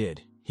before he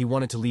did, he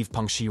wanted to leave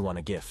Pang Shiyuan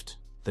a gift.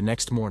 The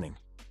next morning,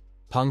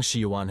 Pang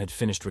Shiyuan had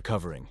finished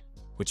recovering,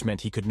 which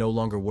meant he could no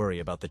longer worry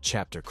about the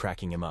chapter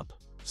cracking him up.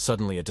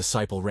 Suddenly, a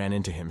disciple ran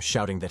into him,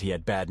 shouting that he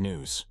had bad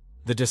news.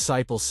 The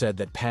disciple said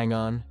that Pang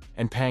An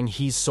and Pang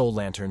He's soul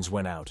lanterns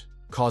went out,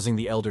 causing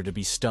the elder to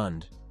be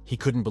stunned. He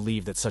couldn't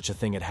believe that such a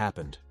thing had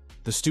happened.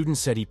 The student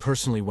said he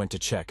personally went to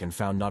check and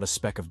found not a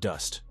speck of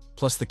dust,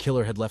 plus the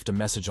killer had left a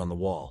message on the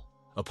wall.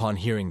 Upon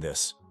hearing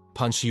this,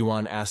 Pan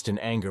Shiyuan asked in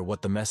anger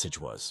what the message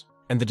was,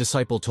 and the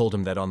disciple told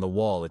him that on the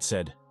wall it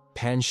said,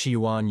 "Pan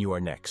Shiyuan, you are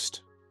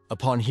next."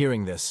 Upon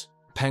hearing this,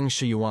 Pang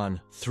Shiyuan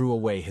threw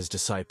away his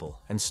disciple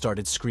and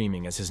started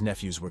screaming as his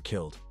nephews were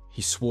killed.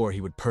 He swore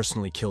he would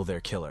personally kill their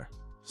killer.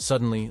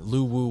 Suddenly,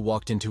 Lu Wu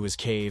walked into his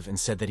cave and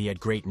said that he had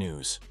great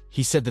news.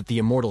 He said that the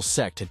immortal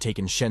sect had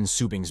taken Shen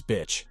Subing's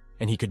bitch,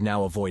 and he could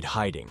now avoid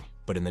hiding.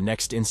 But in the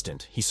next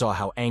instant, he saw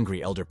how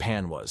angry Elder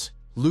Pan was.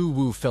 Lu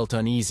Wu felt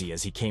uneasy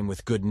as he came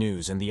with good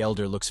news, and the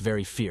elder looks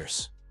very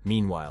fierce.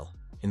 Meanwhile,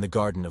 in the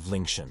garden of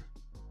Lingshan,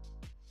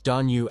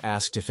 Dan Yu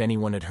asked if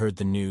anyone had heard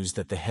the news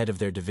that the head of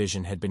their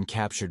division had been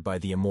captured by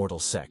the immortal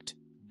sect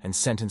and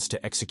sentenced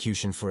to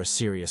execution for a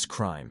serious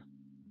crime,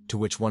 to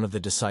which one of the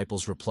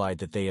disciples replied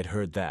that they had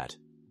heard that,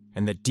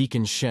 and that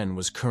Deacon Shen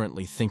was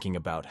currently thinking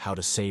about how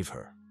to save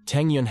her.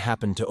 Tang Yun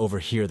happened to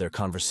overhear their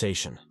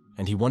conversation,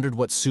 and he wondered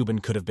what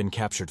Subin could have been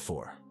captured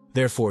for.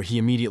 Therefore, he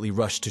immediately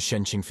rushed to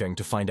Shen Qingfeng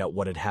to find out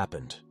what had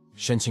happened.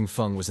 Shen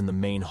Qingfeng was in the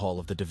main hall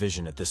of the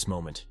division at this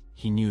moment.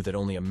 He knew that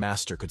only a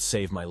master could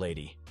save my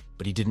lady,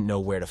 but he didn't know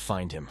where to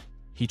find him.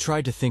 He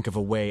tried to think of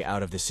a way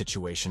out of this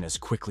situation as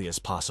quickly as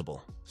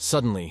possible.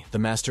 Suddenly, the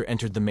master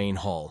entered the main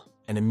hall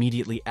and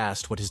immediately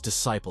asked what his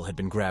disciple had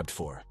been grabbed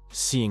for.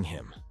 Seeing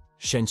him,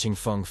 Shen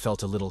Qingfeng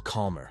felt a little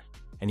calmer,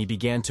 and he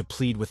began to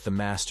plead with the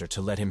master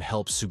to let him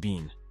help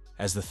Subin,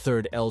 as the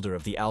third elder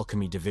of the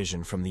alchemy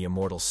division from the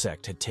immortal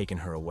sect had taken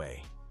her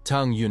away.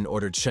 Tang Yun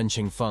ordered Shen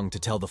Qingfeng to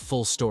tell the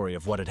full story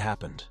of what had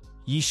happened.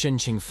 Yi Shen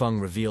Qingfeng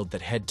revealed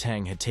that Head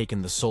Tang had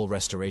taken the soul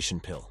restoration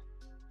pill,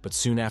 but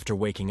soon after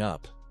waking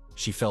up,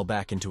 she fell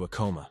back into a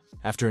coma.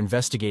 After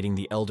investigating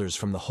the elders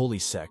from the holy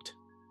sect,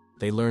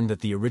 they learned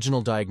that the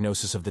original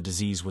diagnosis of the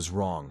disease was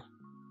wrong,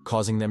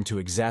 causing them to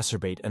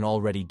exacerbate an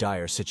already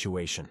dire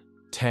situation.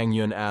 Tang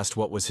Yun asked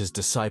what was his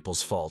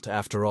disciple's fault.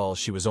 After all,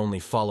 she was only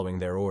following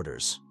their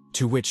orders.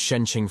 To which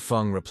Shen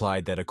Qingfeng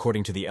replied that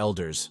according to the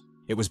elders,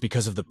 it was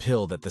because of the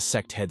pill that the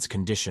sect head's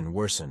condition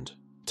worsened.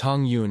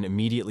 Tang Yun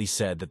immediately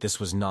said that this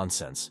was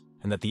nonsense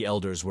and that the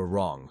elders were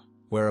wrong,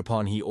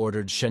 whereupon he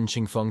ordered Shen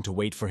Qingfeng to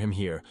wait for him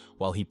here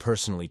while he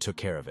personally took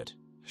care of it.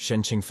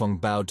 Shen Qingfeng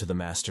bowed to the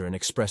master and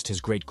expressed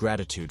his great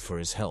gratitude for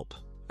his help.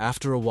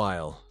 After a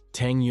while,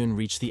 Tang Yun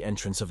reached the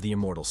entrance of the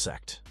immortal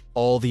sect.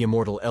 All the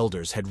immortal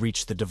elders had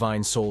reached the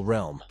divine soul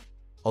realm,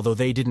 although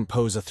they didn't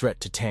pose a threat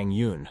to Tang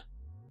Yun.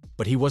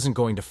 But he wasn't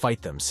going to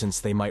fight them since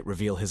they might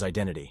reveal his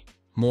identity.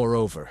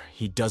 Moreover,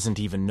 he doesn't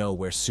even know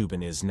where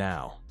Subin is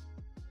now.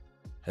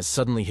 As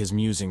suddenly his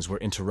musings were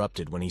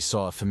interrupted when he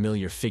saw a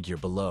familiar figure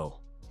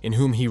below, in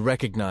whom he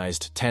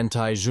recognized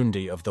Tantai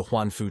Junde of the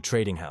Huanfu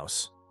trading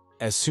house.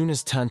 As soon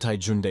as Tantai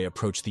Junde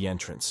approached the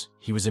entrance,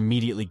 he was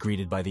immediately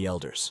greeted by the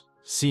elders.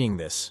 Seeing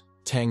this,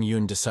 Tang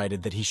Yun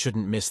decided that he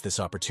shouldn't miss this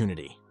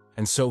opportunity,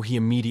 and so he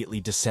immediately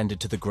descended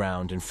to the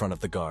ground in front of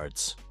the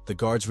guards. The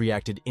guards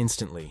reacted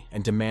instantly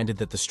and demanded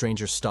that the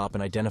stranger stop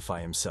and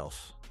identify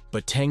himself.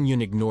 But Tang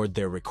Yun ignored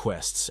their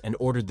requests and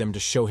ordered them to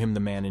show him the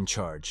man in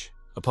charge.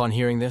 Upon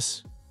hearing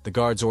this, the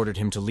guards ordered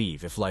him to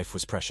leave if life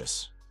was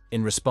precious.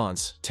 In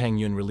response, Tang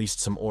Yun released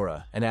some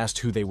aura and asked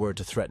who they were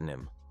to threaten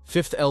him.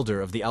 Fifth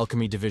elder of the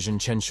alchemy division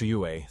Chen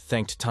Shuyue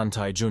thanked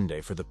Tantai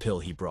Junde for the pill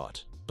he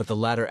brought, but the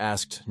latter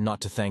asked not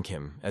to thank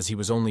him as he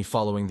was only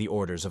following the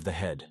orders of the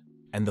head.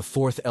 And the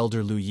fourth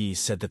elder Lu Yi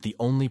said that the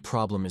only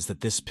problem is that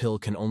this pill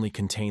can only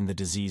contain the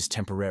disease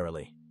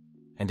temporarily,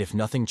 and if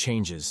nothing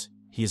changes,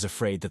 he is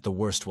afraid that the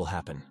worst will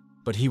happen.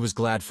 But he was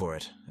glad for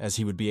it, as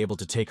he would be able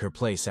to take her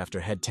place after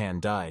Head Tan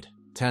died.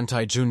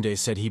 Tantai Junde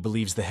said he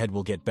believes the head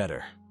will get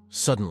better.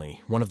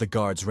 Suddenly, one of the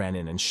guards ran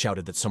in and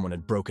shouted that someone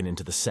had broken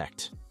into the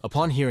sect.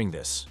 Upon hearing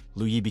this,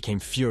 Lu Yi became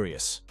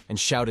furious and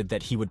shouted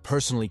that he would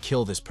personally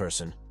kill this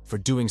person for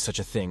doing such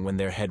a thing when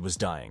their head was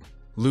dying.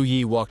 Lu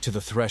Yi walked to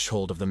the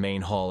threshold of the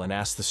main hall and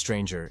asked the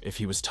stranger if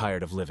he was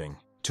tired of living,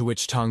 to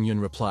which Tang Yun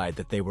replied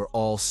that they were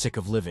all sick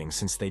of living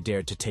since they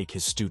dared to take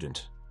his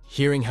student.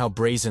 Hearing how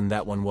brazen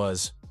that one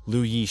was,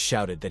 Lu Yi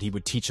shouted that he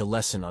would teach a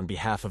lesson on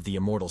behalf of the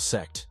immortal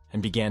sect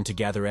and began to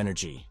gather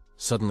energy.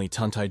 Suddenly,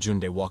 Tantai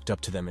Junde walked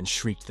up to them and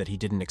shrieked that he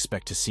didn't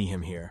expect to see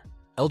him here.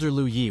 Elder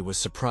Lu Yi was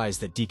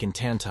surprised that Deacon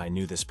Tantai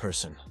knew this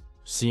person.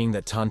 Seeing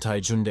that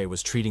Tantai Junde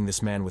was treating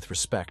this man with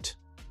respect,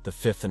 the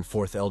fifth and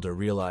fourth elder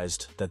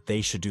realized that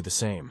they should do the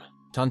same.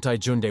 Tantai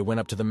Junde went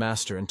up to the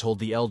master and told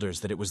the elders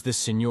that it was this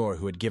signor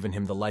who had given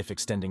him the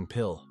life-extending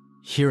pill.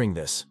 Hearing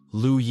this,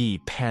 Lu Yi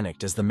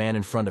panicked as the man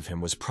in front of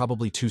him was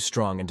probably too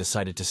strong and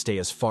decided to stay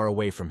as far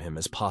away from him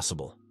as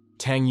possible.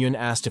 Tang Yun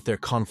asked if their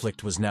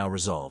conflict was now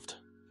resolved,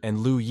 and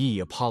Lu Yi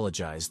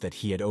apologized that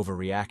he had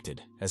overreacted,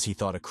 as he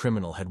thought a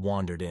criminal had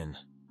wandered in.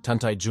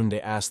 Tantai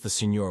Junde asked the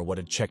signor what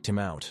had checked him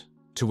out,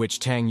 to which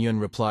Tang Yun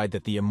replied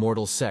that the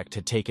immortal sect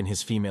had taken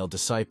his female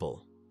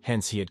disciple,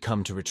 hence he had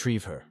come to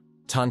retrieve her.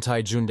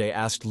 Tantai Junde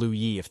asked Lu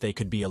Yi if they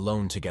could be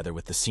alone together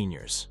with the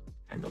seniors,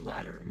 and the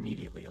latter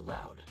immediately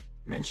allowed,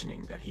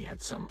 mentioning that he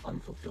had some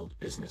unfulfilled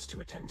business to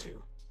attend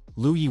to.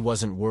 Lu Yi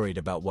wasn't worried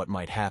about what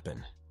might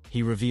happen.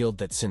 He revealed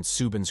that since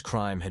Subin's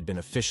crime had been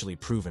officially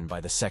proven by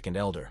the second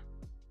elder,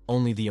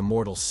 only the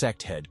immortal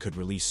sect head could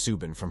release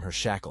Subin from her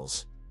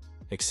shackles,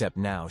 except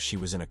now she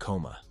was in a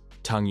coma.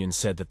 Tang Yun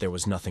said that there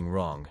was nothing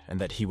wrong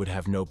and that he would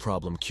have no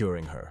problem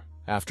curing her,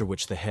 after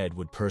which the head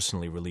would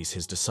personally release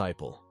his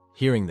disciple.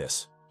 Hearing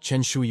this,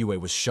 Chen Shuyue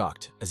was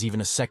shocked, as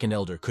even a second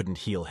elder couldn't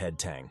heal Head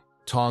Tang.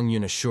 Tang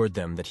Yun assured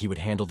them that he would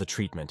handle the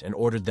treatment and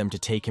ordered them to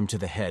take him to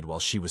the head while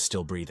she was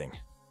still breathing.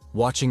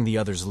 Watching the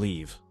others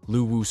leave,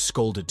 Lu Wu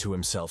scolded to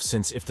himself,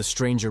 since if the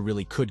stranger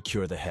really could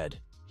cure the head,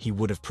 he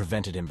would have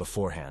prevented him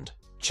beforehand.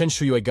 Chen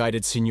Shuyue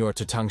guided Signor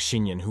to Tang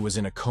Xinyan, who was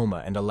in a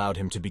coma, and allowed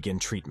him to begin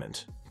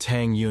treatment.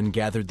 Tang Yun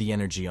gathered the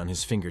energy on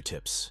his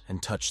fingertips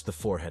and touched the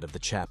forehead of the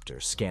chapter,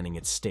 scanning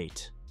its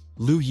state.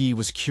 Lu Yi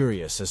was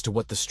curious as to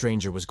what the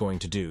stranger was going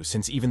to do,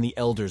 since even the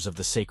elders of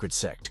the sacred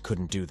sect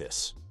couldn't do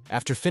this.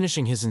 After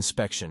finishing his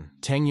inspection,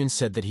 Tang Yun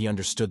said that he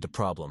understood the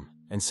problem,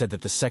 and said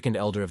that the second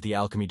elder of the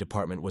alchemy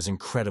department was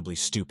incredibly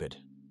stupid.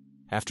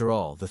 After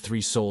all, the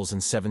 3 souls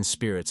and 7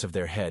 spirits of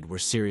their head were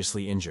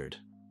seriously injured.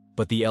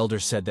 But the elder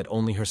said that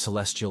only her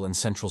celestial and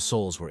central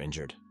souls were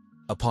injured.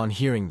 Upon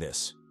hearing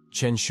this,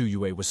 Chen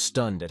Shuyue was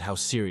stunned at how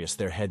serious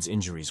their head's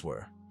injuries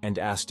were, and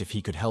asked if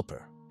he could help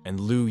her. And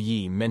Lu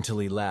Yi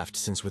mentally laughed,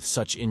 since with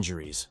such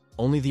injuries,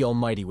 only the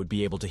Almighty would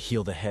be able to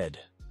heal the head.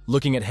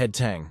 Looking at Head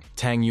Tang,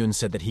 Tang Yun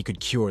said that he could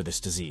cure this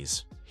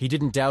disease. He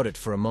didn't doubt it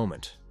for a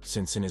moment,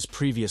 since in his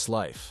previous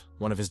life,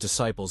 one of his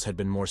disciples had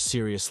been more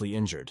seriously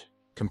injured,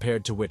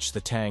 compared to which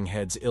the Tang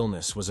head's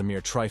illness was a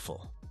mere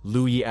trifle.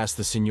 Lu Yi asked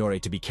the signore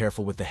to be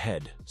careful with the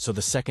head, so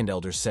the second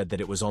elder said that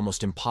it was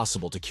almost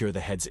impossible to cure the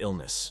head's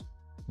illness.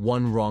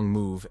 One wrong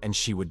move and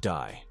she would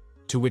die.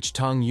 To which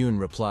Tang Yun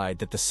replied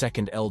that the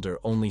second elder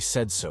only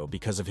said so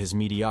because of his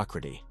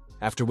mediocrity,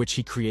 after which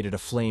he created a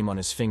flame on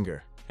his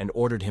finger and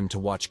ordered him to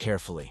watch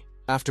carefully,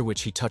 after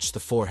which he touched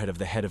the forehead of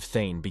the head of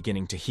Thane,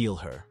 beginning to heal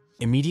her.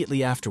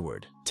 Immediately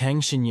afterward,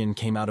 Tang Xinyan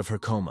came out of her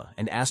coma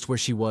and asked where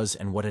she was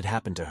and what had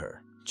happened to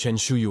her. Chen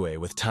Shuyue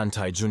with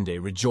Tantai Junde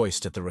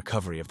rejoiced at the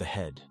recovery of the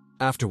head.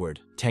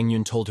 Afterward, Tang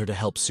Yun told her to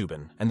help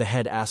Subin, and the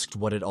head asked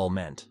what it all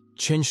meant.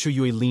 Chen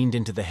Shuyue leaned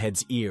into the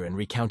head's ear and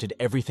recounted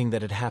everything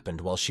that had happened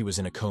while she was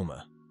in a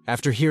coma.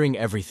 After hearing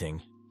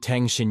everything,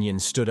 Tang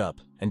Xinyan stood up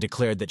and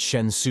declared that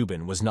Shen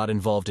Subin was not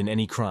involved in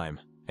any crime,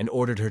 and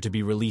ordered her to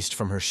be released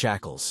from her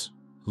shackles.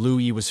 Lu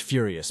Yi was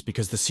furious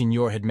because the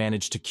signor had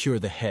managed to cure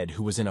the head,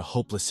 who was in a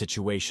hopeless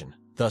situation,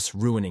 thus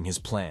ruining his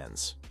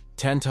plans.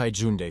 Tantai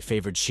Junde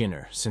favored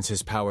Shinner, since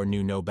his power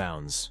knew no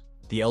bounds.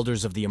 The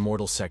elders of the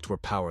immortal sect were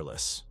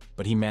powerless,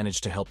 but he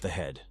managed to help the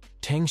head.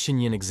 Tang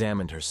Xinyan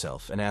examined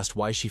herself and asked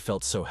why she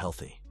felt so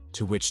healthy,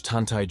 to which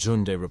Tantai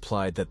Junde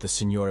replied that the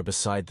signora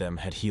beside them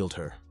had healed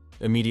her.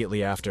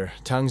 Immediately after,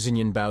 Tang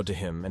Xinyan bowed to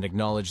him and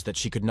acknowledged that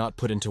she could not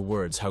put into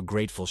words how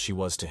grateful she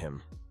was to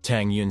him.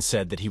 Tang Yun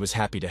said that he was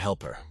happy to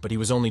help her, but he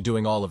was only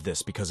doing all of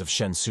this because of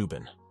Shen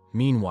Subin.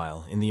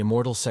 Meanwhile, in the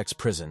immortal sect's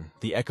prison,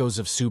 the echoes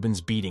of Subin's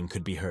beating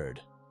could be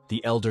heard.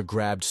 The elder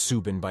grabbed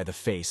Subin by the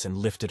face and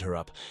lifted her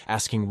up,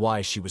 asking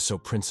why she was so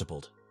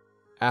principled.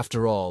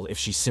 After all, if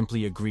she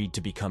simply agreed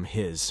to become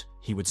his,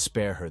 he would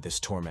spare her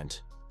this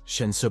torment.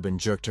 Shen Subin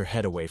jerked her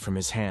head away from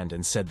his hand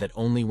and said that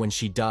only when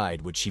she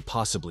died would she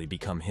possibly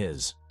become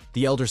his.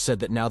 The elder said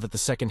that now that the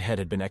second head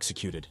had been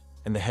executed,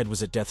 and the head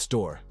was at death's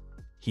door,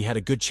 he had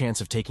a good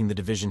chance of taking the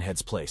division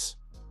head's place,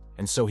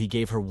 and so he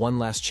gave her one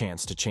last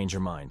chance to change her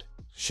mind.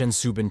 Shen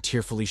Subin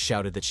tearfully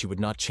shouted that she would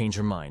not change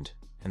her mind,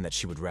 and that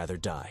she would rather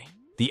die.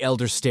 The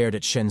elder stared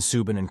at Shen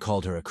Subin and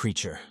called her a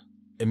creature.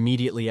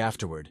 Immediately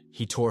afterward,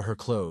 he tore her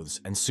clothes,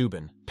 and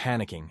Subin,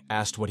 panicking,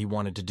 asked what he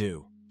wanted to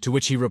do, to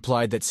which he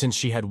replied that since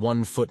she had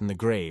one foot in the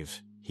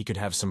grave, he could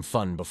have some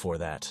fun before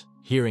that.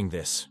 Hearing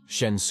this,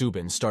 Shen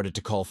Subin started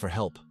to call for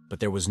help, but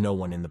there was no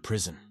one in the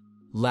prison.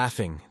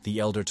 Laughing, the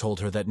elder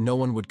told her that no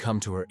one would come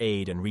to her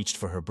aid and reached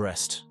for her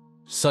breast.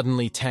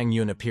 Suddenly, Tang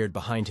Yun appeared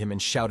behind him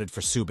and shouted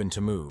for Subin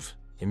to move.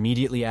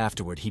 Immediately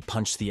afterward, he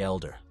punched the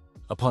elder.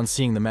 Upon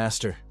seeing the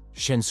master,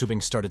 Shen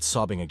Subing started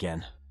sobbing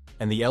again,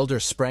 and the elder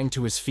sprang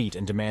to his feet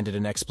and demanded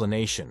an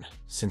explanation,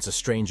 since a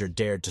stranger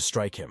dared to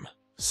strike him.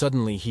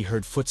 Suddenly, he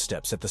heard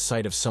footsteps at the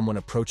sight of someone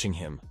approaching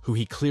him, who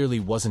he clearly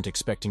wasn't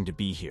expecting to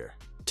be here.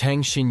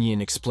 Tang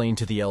Xinyin explained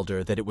to the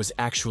elder that it was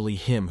actually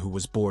him who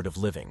was bored of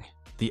living.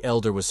 The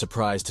elder was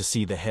surprised to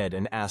see the head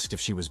and asked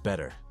if she was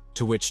better,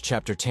 to which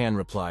Chapter Tan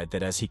replied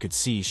that as he could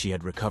see she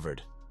had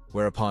recovered,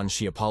 whereupon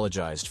she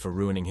apologized for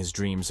ruining his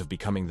dreams of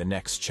becoming the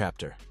next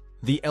chapter.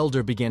 The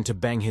elder began to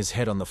bang his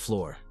head on the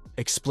floor,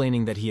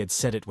 explaining that he had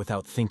said it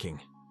without thinking,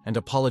 and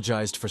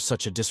apologized for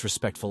such a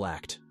disrespectful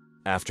act.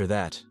 After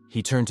that,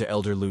 he turned to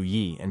Elder Lu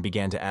Yi and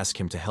began to ask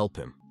him to help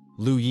him.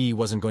 Lu Yi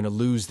wasn't going to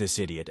lose this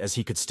idiot as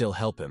he could still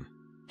help him.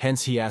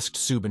 Hence he asked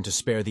Subin to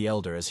spare the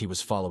elder as he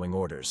was following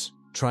orders,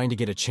 trying to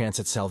get a chance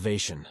at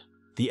salvation.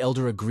 The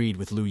elder agreed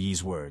with Lu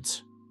Yi's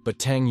words, but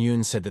Tang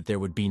Yun said that there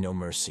would be no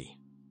mercy.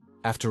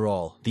 After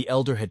all, the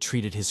elder had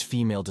treated his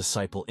female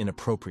disciple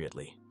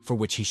inappropriately, for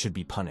which he should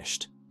be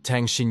punished.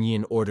 Tang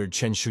Xinyin ordered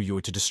Chen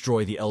Shuyu to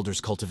destroy the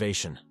elder's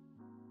cultivation.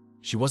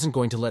 She wasn't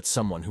going to let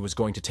someone who was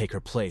going to take her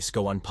place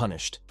go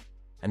unpunished,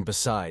 and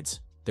besides,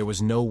 there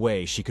was no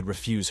way she could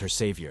refuse her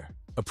savior.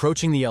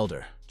 Approaching the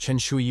elder, Chen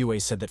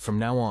Shuiyue said that from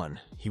now on,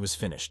 he was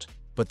finished.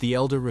 But the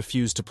elder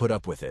refused to put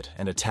up with it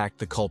and attacked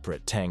the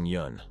culprit Tang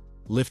Yun.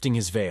 Lifting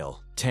his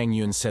veil, Tang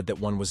Yun said that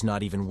one was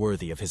not even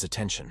worthy of his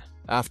attention.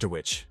 After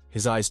which,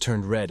 his eyes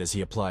turned red as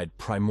he applied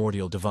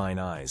primordial divine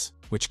eyes,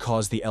 which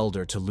caused the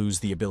elder to lose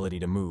the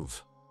ability to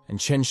move. And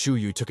Chen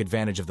Shuyu took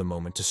advantage of the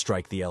moment to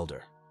strike the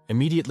elder.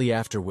 Immediately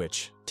after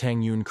which, Tang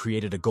Yun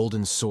created a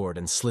golden sword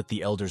and slit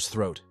the elder's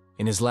throat.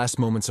 In his last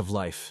moments of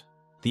life,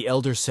 the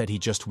elder said he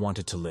just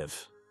wanted to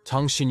live.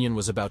 Tang Xinyan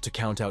was about to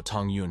count out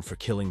Tang Yun for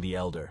killing the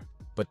elder,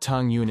 but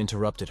Tang Yun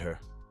interrupted her,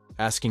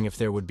 asking if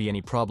there would be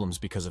any problems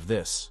because of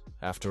this.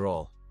 After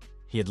all,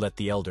 he had let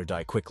the elder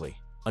die quickly.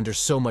 Under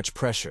so much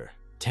pressure,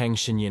 Tang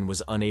Xinyan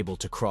was unable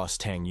to cross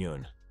Tang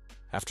Yun.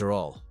 After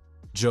all,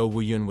 Zhou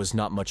Wuyun was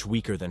not much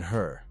weaker than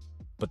her,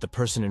 but the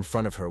person in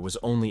front of her was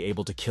only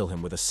able to kill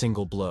him with a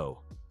single blow,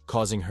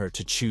 causing her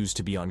to choose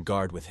to be on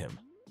guard with him.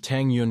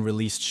 Tang Yun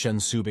released Shen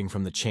Subing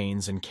from the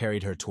chains and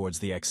carried her towards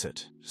the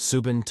exit.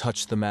 Subin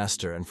touched the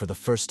master and for the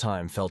first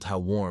time felt how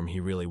warm he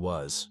really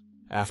was.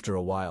 After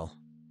a while,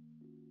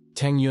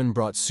 Tang Yun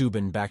brought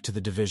Subin back to the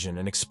division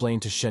and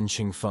explained to Shen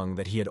Qingfeng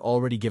that he had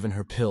already given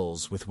her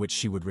pills with which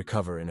she would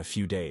recover in a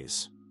few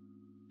days.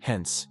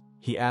 Hence,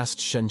 he asked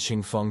Shen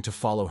Qingfeng to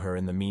follow her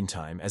in the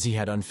meantime as he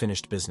had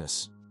unfinished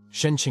business.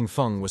 Shen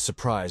Qingfeng was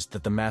surprised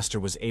that the master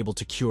was able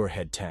to cure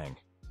Head Tang,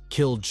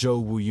 kill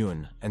Zhou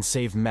Wuyun, and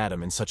save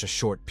Madame in such a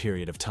short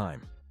period of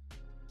time.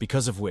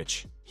 Because of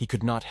which, he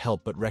could not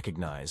help but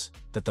recognize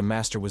that the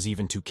master was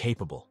even too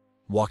capable.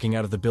 Walking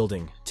out of the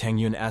building, Tang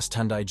Yun asked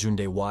Tandai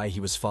Junde why he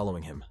was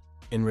following him.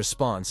 In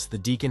response, the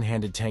deacon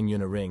handed Tang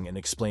Yun a ring and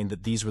explained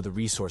that these were the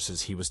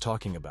resources he was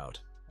talking about.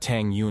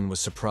 Tang Yun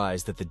was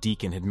surprised that the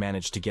deacon had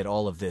managed to get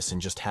all of this in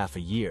just half a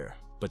year,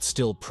 but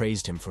still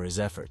praised him for his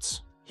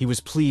efforts. He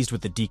was pleased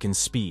with the deacon's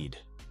speed,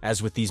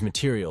 as with these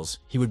materials,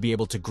 he would be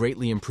able to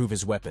greatly improve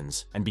his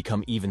weapons and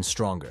become even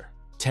stronger.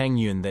 Tang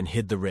Yun then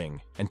hid the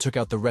ring and took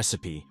out the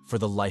recipe for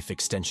the life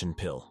extension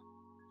pill.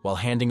 While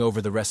handing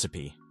over the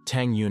recipe,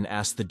 Tang Yun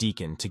asked the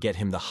deacon to get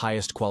him the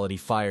highest quality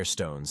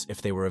firestones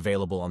if they were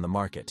available on the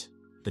market.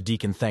 The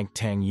deacon thanked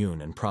Tang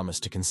Yun and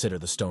promised to consider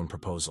the stone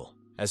proposal.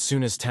 As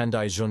soon as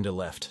Tandai Junde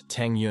left,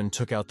 Tang Yun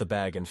took out the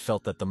bag and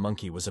felt that the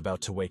monkey was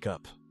about to wake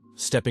up.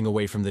 Stepping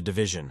away from the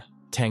division,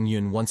 Tang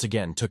Yun once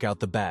again took out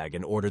the bag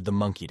and ordered the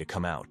monkey to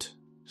come out.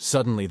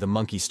 Suddenly, the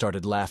monkey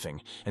started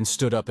laughing and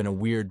stood up in a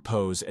weird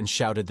pose and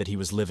shouted that he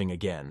was living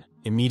again.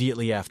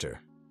 Immediately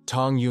after,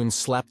 Tang Yun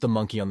slapped the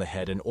monkey on the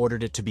head and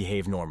ordered it to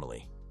behave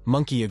normally.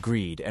 Monkey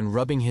agreed and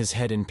rubbing his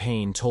head in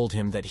pain told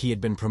him that he had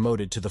been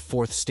promoted to the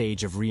 4th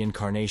stage of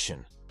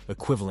reincarnation,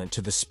 equivalent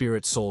to the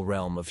spirit soul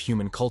realm of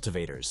human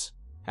cultivators,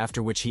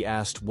 after which he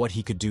asked what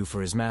he could do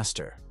for his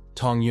master.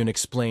 Tang Yun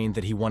explained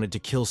that he wanted to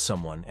kill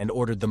someone and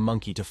ordered the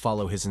monkey to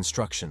follow his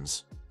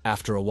instructions.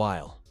 After a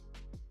while,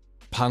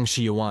 Pang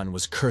Shiyuan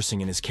was cursing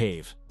in his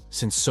cave,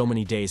 since so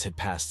many days had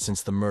passed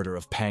since the murder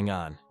of Pang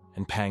An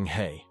and Pang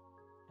He,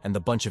 and the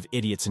bunch of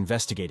idiots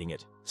investigating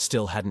it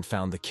still hadn't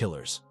found the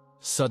killers.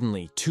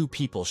 Suddenly, 2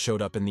 people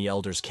showed up in the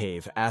elder's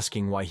cave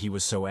asking why he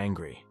was so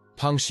angry.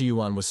 Pang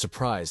Shiyuan was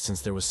surprised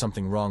since there was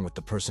something wrong with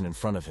the person in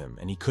front of him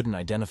and he couldn't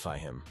identify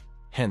him.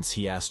 Hence,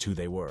 he asked who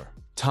they were.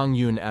 Tang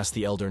Yun asked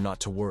the elder not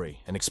to worry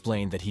and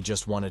explained that he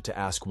just wanted to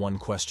ask one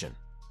question.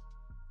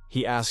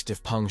 He asked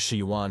if Pang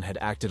Shiyuan had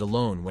acted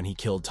alone when he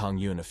killed Tang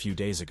Yun a few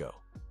days ago.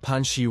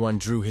 Pang Shiyuan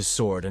drew his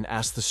sword and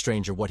asked the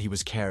stranger what he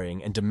was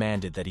carrying and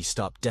demanded that he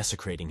stop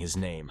desecrating his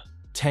name.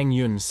 Tang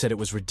Yun said it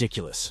was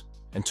ridiculous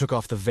and took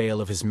off the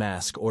veil of his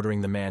mask,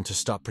 ordering the man to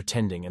stop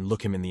pretending and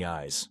look him in the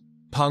eyes.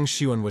 Pang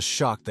Shiyuan was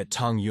shocked that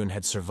Tang Yun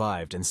had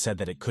survived and said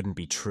that it couldn't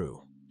be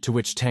true. To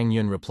which Tang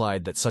Yun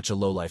replied that such a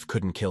lowlife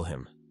couldn't kill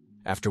him,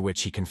 after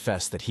which he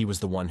confessed that he was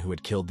the one who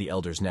had killed the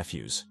elder's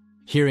nephews.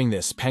 Hearing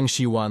this, Pang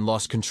Shiyuan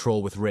lost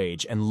control with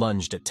rage and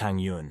lunged at Tang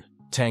Yun.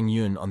 Tang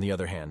Yun, on the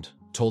other hand,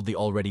 told the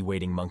already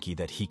waiting monkey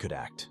that he could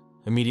act.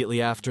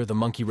 Immediately after, the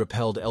monkey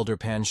repelled Elder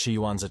Pan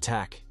Shiyuan's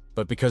attack,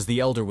 but because the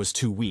elder was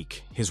too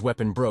weak, his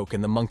weapon broke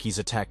and the monkey's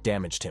attack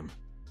damaged him.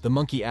 The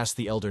monkey asked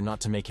the elder not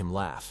to make him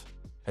laugh,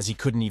 as he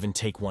couldn't even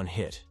take one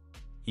hit,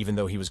 even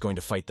though he was going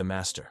to fight the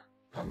master.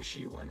 Pang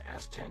Shiyuan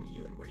asked Tang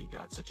Yun where he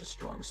got such a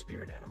strong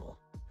spirit animal.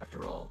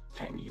 After all,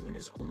 Tang Yun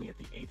is only at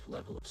the 8th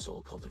level of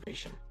soul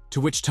cultivation. To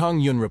which Tang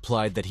Yun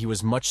replied that he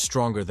was much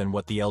stronger than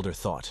what the elder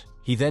thought.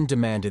 He then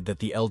demanded that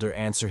the elder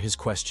answer his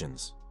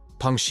questions.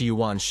 Pang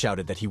Shiyuan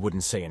shouted that he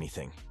wouldn't say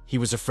anything. He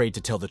was afraid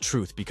to tell the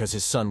truth because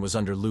his son was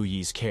under Lu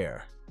Yi's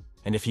care,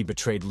 and if he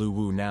betrayed Lu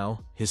Wu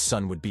now, his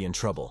son would be in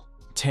trouble.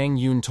 Tang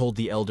Yun told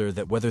the elder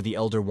that whether the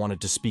elder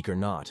wanted to speak or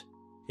not,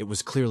 it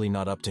was clearly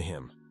not up to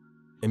him.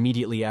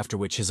 Immediately after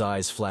which his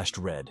eyes flashed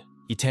red.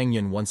 Tang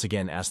Yun once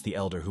again asked the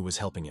elder who was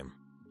helping him.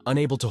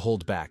 Unable to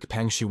hold back,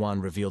 Pang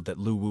Shiyuan revealed that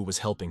Lu Wu was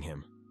helping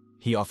him.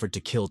 He offered to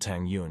kill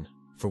Tang Yun,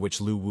 for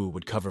which Lu Wu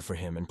would cover for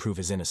him and prove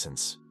his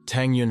innocence.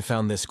 Tang Yun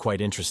found this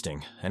quite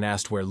interesting and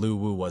asked where Lu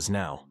Wu was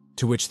now,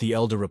 to which the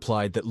elder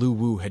replied that Lu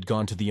Wu had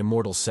gone to the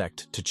immortal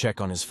sect to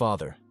check on his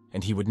father,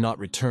 and he would not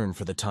return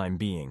for the time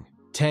being.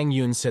 Tang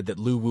Yun said that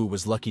Lu Wu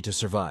was lucky to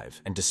survive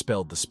and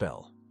dispelled the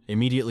spell.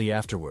 Immediately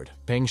afterward,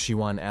 Pang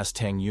Shiyuan asked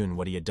Tang Yun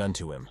what he had done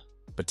to him,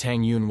 but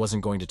Tang Yun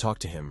wasn't going to talk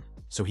to him,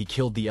 so he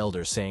killed the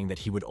elder, saying that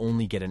he would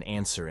only get an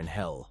answer in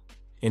hell.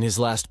 In his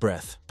last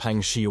breath,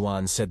 Pang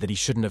Shiyuan said that he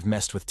shouldn't have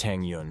messed with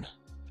Tang Yun.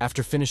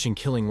 After finishing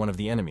killing one of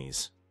the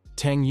enemies,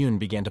 Tang Yun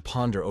began to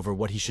ponder over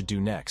what he should do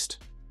next.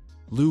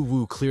 Lu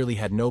Wu clearly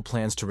had no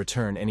plans to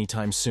return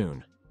anytime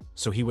soon,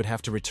 so he would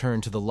have to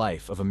return to the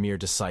life of a mere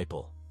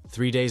disciple.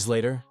 3 days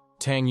later,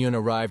 Tang Yun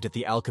arrived at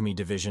the alchemy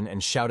division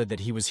and shouted that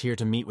he was here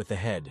to meet with the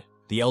head.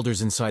 The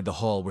elders inside the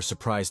hall were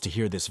surprised to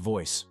hear this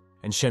voice,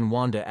 and Shen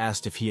Wanda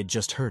asked if he had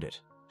just heard it.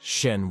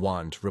 Shen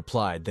Wand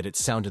replied that it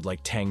sounded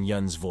like Tang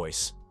Yun's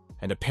voice,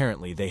 and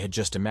apparently they had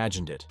just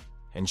imagined it,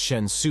 and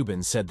Shen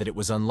Subin said that it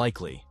was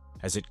unlikely,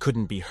 as it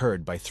couldn't be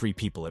heard by 3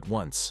 people at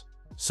once.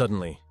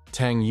 Suddenly,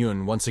 Tang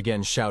Yun once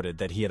again shouted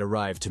that he had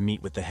arrived to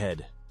meet with the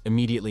head.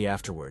 Immediately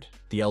afterward,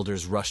 the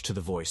elders rushed to the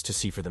voice to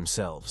see for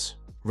themselves.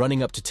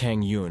 Running up to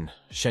Tang Yun,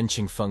 Shen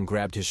Qingfeng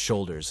grabbed his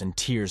shoulders and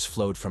tears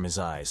flowed from his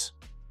eyes.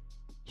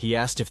 He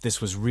asked if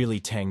this was really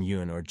Tang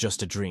Yun or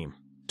just a dream,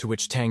 to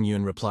which Tang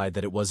Yun replied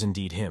that it was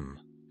indeed him.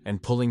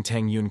 And pulling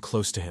Tang Yun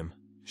close to him,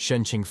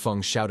 Shen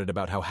Qingfeng shouted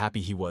about how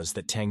happy he was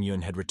that Tang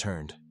Yun had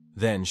returned.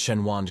 Then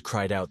Shen Wand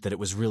cried out that it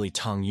was really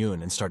Tang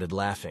Yun and started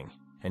laughing,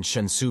 and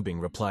Shen Subing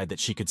replied that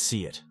she could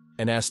see it,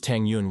 and asked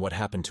Tang Yun what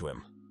happened to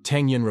him.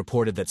 Tang Yun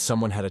reported that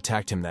someone had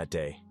attacked him that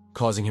day,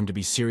 causing him to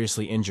be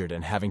seriously injured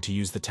and having to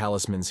use the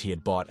talismans he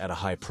had bought at a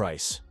high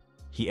price.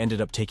 He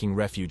ended up taking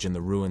refuge in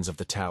the ruins of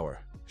the tower.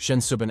 Shen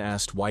Subin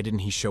asked why didn't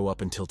he show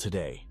up until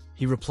today.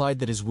 He replied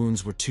that his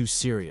wounds were too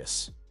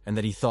serious, and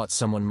that he thought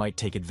someone might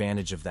take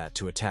advantage of that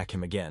to attack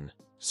him again,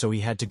 so he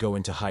had to go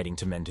into hiding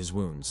to mend his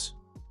wounds.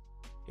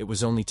 It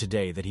was only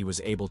today that he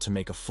was able to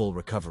make a full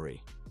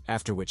recovery,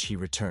 after which he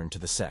returned to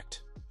the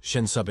sect.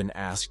 Shen Subin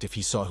asked if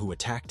he saw who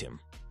attacked him.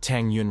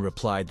 Tang Yun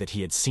replied that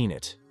he had seen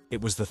it.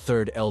 It was the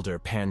 3rd elder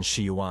Pan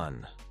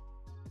Shiyuan.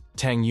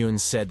 Tang Yun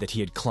said that he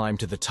had climbed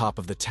to the top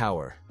of the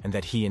tower and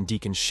that he and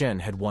Deacon Shen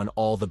had won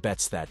all the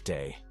bets that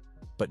day.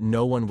 But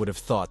no one would have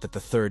thought that the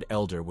 3rd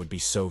elder would be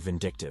so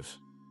vindictive.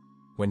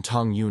 When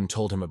Tang Yun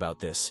told him about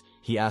this,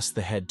 he asked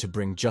the head to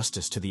bring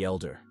justice to the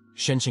elder.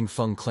 Shen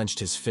Qingfeng clenched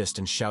his fist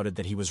and shouted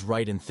that he was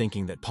right in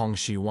thinking that Pang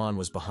Shiyuan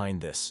was behind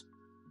this.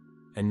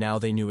 And now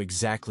they knew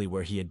exactly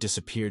where he had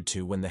disappeared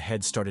to when the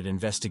head started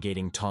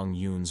investigating Tang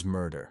Yun's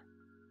murder.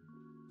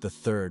 The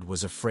 3rd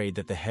was afraid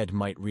that the head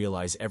might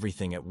realize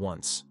everything at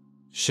once.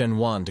 Shen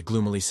Wand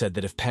gloomily said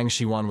that if Pang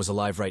Shiyuan was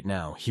alive right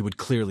now, he would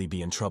clearly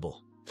be in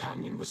trouble.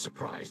 Tang Yun was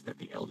surprised that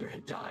the elder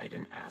had died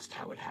and asked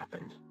how it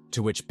happened.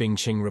 To which Bing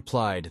Qing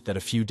replied that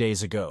a few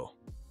days ago,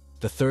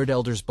 the 3rd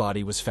elder's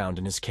body was found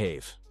in his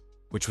cave,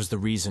 which was the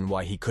reason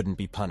why he couldn't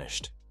be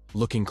punished.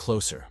 Looking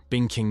closer,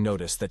 Bing Qing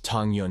noticed that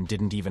Tang Yun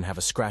didn't even have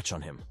a scratch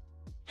on him.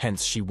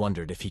 Hence, she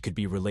wondered if he could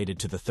be related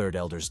to the 3rd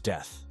elder's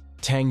death.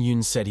 Tang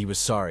Yun said he was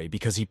sorry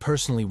because he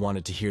personally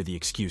wanted to hear the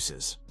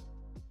excuses.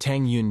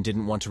 Tang Yun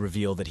didn't want to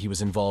reveal that he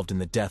was involved in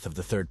the death of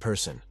the 3rd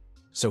person,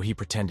 so he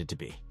pretended to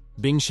be.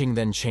 Bing Qing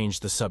then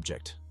changed the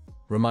subject,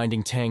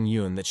 reminding Tang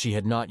Yun that she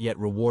had not yet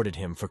rewarded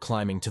him for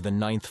climbing to the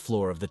 9th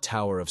floor of the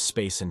Tower of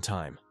Space and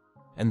Time,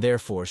 and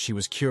therefore she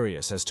was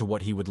curious as to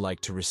what he would like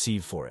to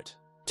receive for it.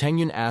 Tang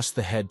Yun asked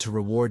the head to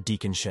reward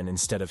Deacon Shen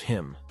instead of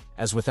him,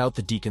 as without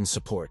the deacon's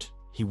support,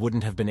 he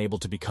wouldn't have been able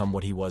to become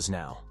what he was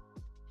now.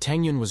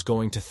 Tang Yun was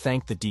going to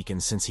thank the deacon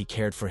since he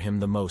cared for him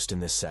the most in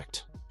this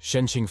sect.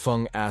 Shen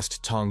Qingfeng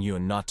asked Tang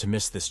Yun not to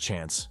miss this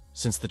chance,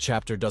 since the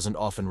chapter doesn't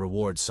often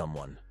reward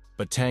someone.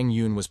 But Tang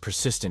Yun was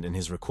persistent in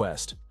his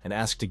request, and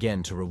asked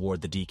again to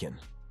reward the deacon.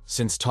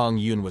 Since Tang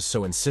Yun was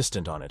so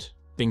insistent on it,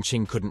 Bing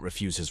Qing couldn't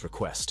refuse his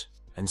request.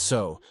 And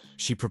so,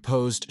 she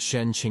proposed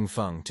Shen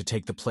Qingfeng to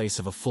take the place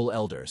of a full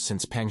elder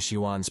since Pang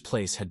Xiuan's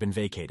place had been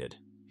vacated.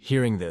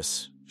 Hearing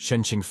this,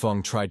 Shen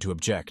Qingfeng tried to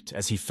object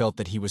as he felt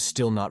that he was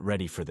still not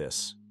ready for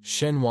this.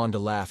 Shen Wanda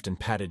laughed and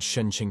patted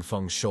Shen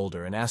Qingfeng's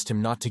shoulder and asked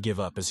him not to give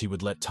up as he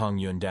would let Tong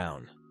Yun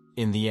down.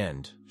 In the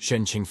end,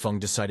 Shen Qingfeng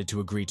decided to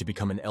agree to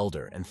become an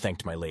elder and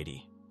thanked my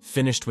lady.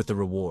 Finished with the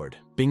reward,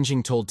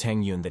 Bingjing told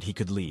Tang Yun that he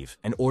could leave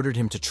and ordered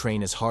him to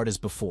train as hard as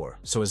before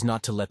so as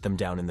not to let them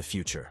down in the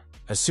future.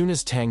 As soon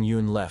as Tang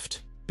Yun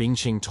left,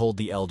 Bingjing told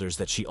the elders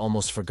that she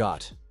almost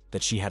forgot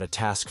that she had a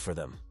task for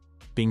them.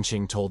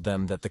 Bingjing told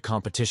them that the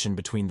competition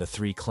between the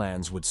three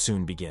clans would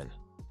soon begin.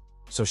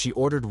 So she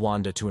ordered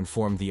Wanda to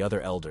inform the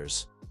other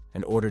elders,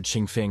 and ordered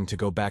Qingfeng to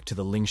go back to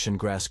the Lingshan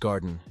Grass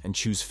Garden and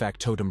choose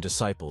factotum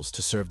disciples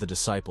to serve the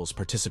disciples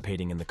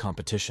participating in the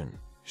competition.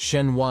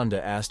 Shen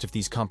Wanda asked if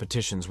these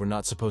competitions were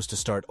not supposed to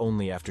start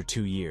only after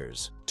 2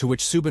 years, to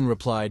which Subin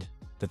replied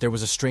that there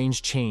was a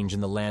strange change in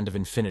the Land of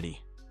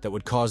Infinity that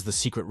would cause the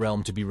secret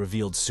realm to be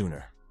revealed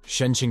sooner.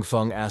 Shen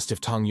Qingfeng asked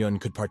if Tong Yun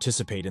could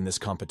participate in this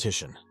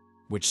competition,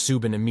 which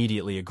Subin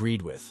immediately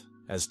agreed with,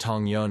 as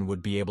Tong Yun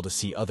would be able to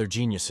see other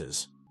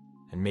geniuses,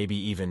 and maybe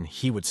even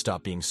he would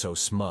stop being so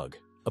smug.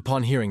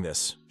 Upon hearing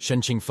this,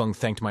 Shen Qingfeng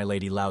thanked my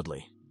lady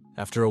loudly.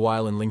 After a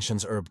while in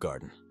Lingshan's herb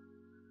garden,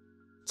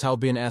 Cao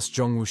Bin asked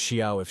Zhongwu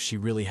Xiao if she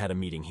really had a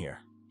meeting here.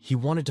 He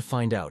wanted to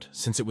find out,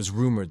 since it was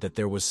rumored that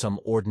there was some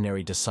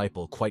ordinary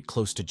disciple quite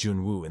close to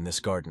Junwu in this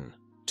garden.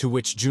 To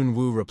which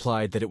Junwu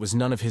replied that it was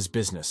none of his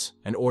business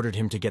and ordered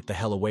him to get the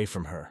hell away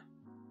from her.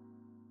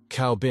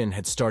 Cao Bin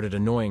had started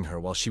annoying her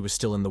while she was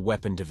still in the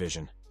weapon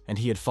division, and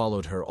he had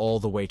followed her all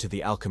the way to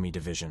the alchemy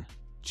division.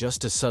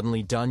 Just as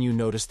suddenly Danyu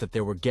noticed that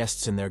there were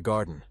guests in their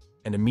garden,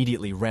 and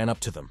immediately ran up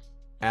to them,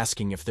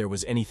 asking if there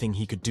was anything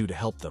he could do to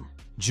help them.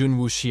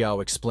 Junwu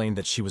Xiao explained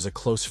that she was a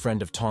close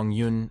friend of Tong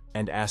Yun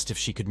and asked if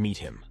she could meet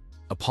him.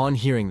 Upon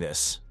hearing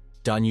this,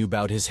 Danyu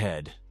bowed his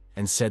head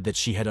and said that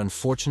she had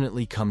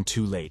unfortunately come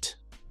too late.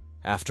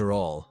 After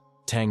all,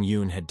 Tang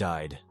Yun had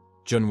died.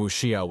 Junwu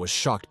Xiao was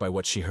shocked by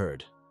what she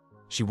heard.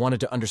 She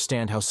wanted to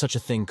understand how such a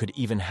thing could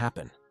even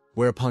happen,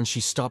 whereupon she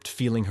stopped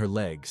feeling her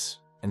legs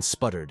and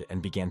sputtered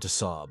and began to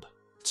sob.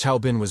 Cao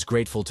Bin was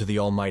grateful to the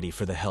Almighty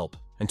for the help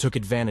and took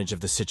advantage of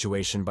the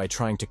situation by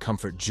trying to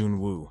comfort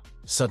Junwu.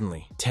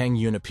 Suddenly, Tang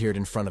Yun appeared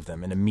in front of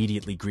them and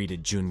immediately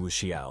greeted Junwu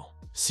Xiao.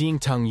 Seeing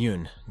Tang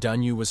Yun,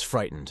 Danyu was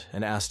frightened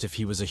and asked if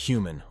he was a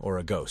human or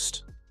a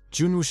ghost.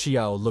 Junwu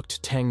Xiao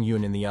looked Tang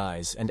Yun in the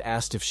eyes and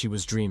asked if she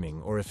was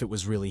dreaming or if it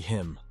was really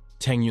him.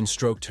 Tang Yun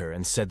stroked her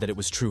and said that it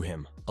was true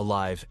him,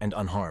 alive and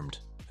unharmed.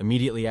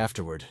 Immediately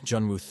afterward,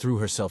 Junwu threw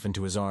herself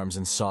into his arms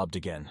and sobbed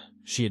again.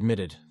 She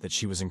admitted that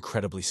she was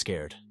incredibly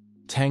scared.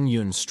 Tang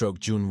Yun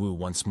stroked Junwu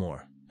once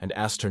more and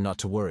asked her not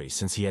to worry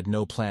since he had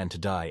no plan to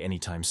die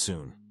anytime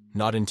soon.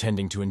 Not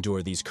intending to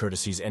endure these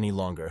courtesies any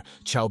longer,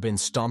 Cao Bin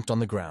stomped on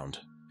the ground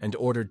and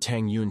ordered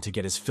Tang Yun to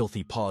get his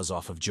filthy paws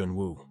off of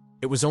Junwu.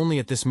 It was only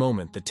at this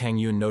moment that Tang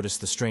Yun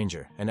noticed the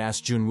stranger and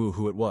asked Junwu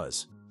who it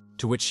was,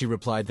 to which she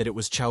replied that it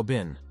was Cao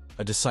Bin,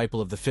 a disciple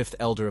of the 5th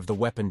elder of the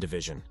weapon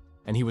division,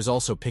 and he was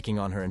also picking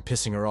on her and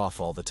pissing her off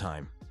all the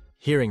time.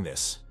 Hearing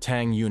this,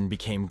 Tang Yun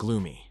became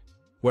gloomy,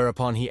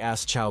 whereupon he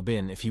asked Cao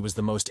Bin if he was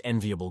the most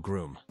enviable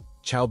groom.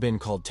 Cao Bin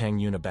called Tang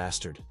Yun a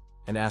bastard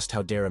and asked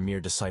how dare a mere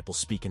disciple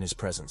speak in his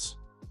presence.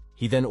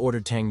 He then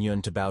ordered Tang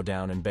Yun to bow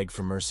down and beg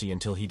for mercy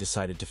until he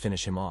decided to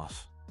finish him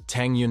off.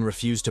 Tang Yun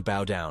refused to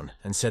bow down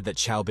and said that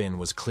Cao Bin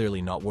was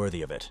clearly not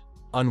worthy of it.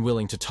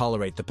 Unwilling to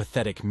tolerate the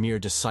pathetic mere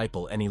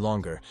disciple any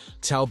longer,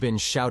 Cao Bin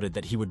shouted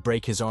that he would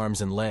break his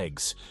arms and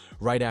legs,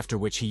 right after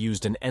which he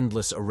used an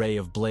endless array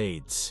of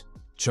blades.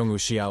 Zhongwu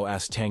Xiao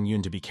asked Tang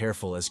Yun to be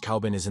careful as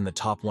Cao Bin is in the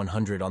top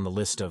 100 on the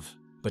list of...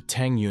 But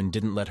Tang Yun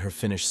didn't let her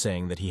finish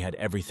saying that he had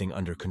everything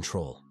under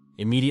control.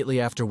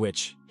 Immediately after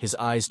which, his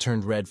eyes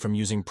turned red from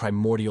using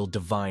primordial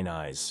divine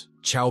eyes.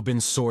 Cao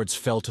Bin's swords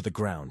fell to the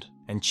ground,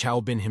 and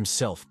Cao Bin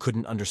himself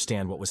couldn't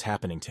understand what was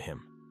happening to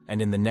him.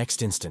 And in the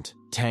next instant,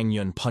 Tang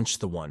Yun punched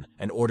the one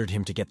and ordered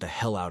him to get the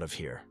hell out of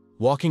here.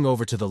 Walking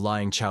over to the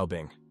lying Cao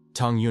Bin,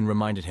 Tang Yun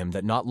reminded him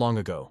that not long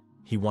ago,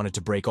 he wanted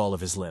to break all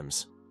of his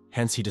limbs.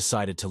 Hence he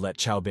decided to let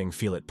Cao Bin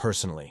feel it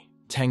personally.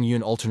 Tang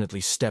Yun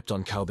alternately stepped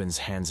on Cao Bin's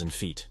hands and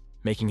feet,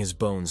 making his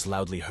bones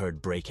loudly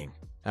heard breaking.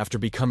 After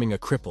becoming a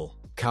cripple,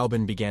 Cao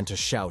Bin began to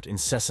shout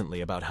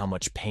incessantly about how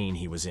much pain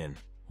he was in.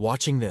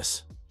 Watching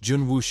this,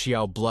 Junwu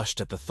Xiao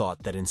blushed at the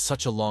thought that in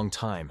such a long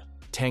time,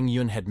 Tang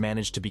Yun had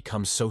managed to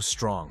become so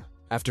strong.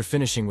 After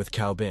finishing with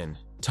Cao Bin,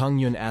 Tang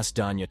Yun asked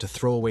Danya to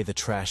throw away the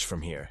trash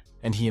from here,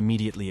 and he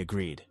immediately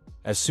agreed.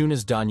 As soon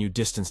as Danyu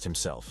distanced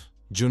himself,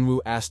 Junwu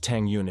asked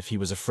Tang Yun if he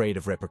was afraid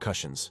of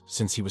repercussions,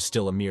 since he was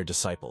still a mere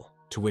disciple,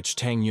 to which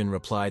Tang Yun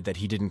replied that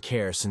he didn't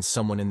care since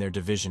someone in their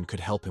division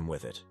could help him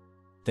with it.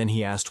 Then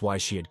he asked why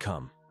she had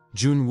come.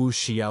 Junwu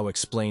Xiao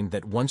explained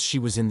that once she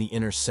was in the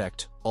inner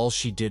sect, all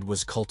she did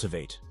was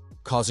cultivate,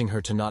 causing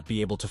her to not be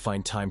able to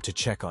find time to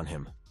check on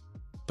him.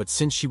 But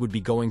since she would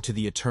be going to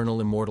the Eternal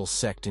Immortal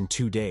sect in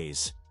 2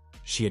 days,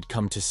 she had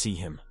come to see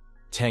him.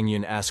 Tang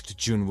Yun asked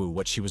Junwu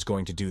what she was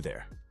going to do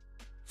there.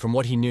 From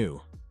what he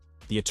knew,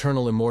 The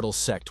Eternal Immortal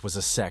Sect was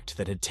a sect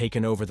that had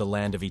taken over the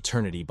Land of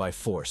Eternity by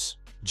force.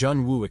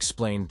 Jun Wu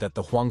explained that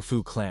the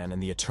Huangfu clan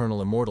and the Eternal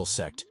Immortal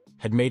Sect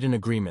had made an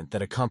agreement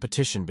that a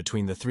competition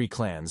between the three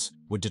clans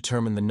would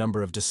determine the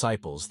number of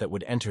disciples that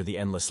would enter the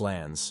Endless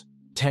Lands.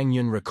 Tang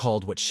Yun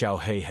recalled what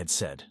Xiao He had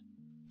said.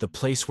 The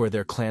place where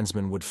their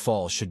clansmen would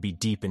fall should be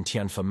deep in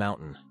Tianfa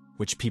Mountain,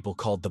 which people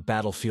called the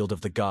Battlefield of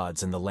the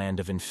Gods and the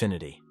Land of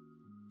Infinity.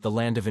 The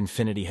Land of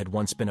Infinity had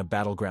once been a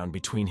battleground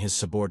between his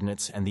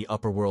subordinates and the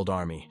Upper World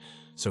Army,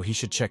 so he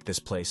should check this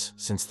place,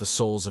 since the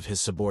souls of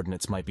his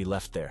subordinates might be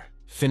left there.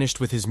 Finished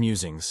with his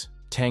musings,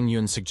 Tang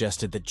Yun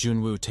suggested that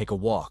Junwoo take a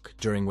walk,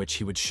 during which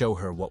he would show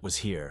her what was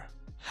here.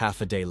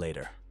 Half a day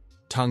later,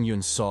 Tang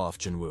Yun saw off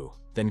Junwoo,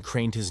 then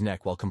craned his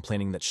neck while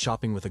complaining that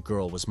shopping with a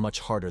girl was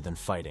much harder than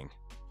fighting.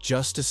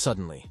 Just as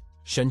suddenly,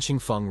 Shen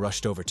Qingfeng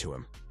rushed over to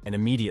him, and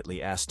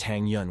immediately asked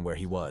Tang Yun where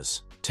he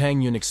was.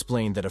 Tang Yun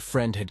explained that a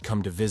friend had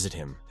come to visit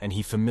him, and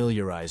he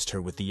familiarized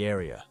her with the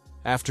area,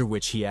 after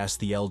which he asked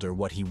the elder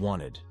what he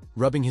wanted.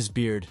 Rubbing his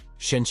beard,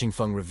 Shen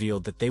Qingfeng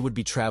revealed that they would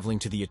be traveling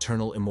to the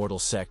Eternal Immortal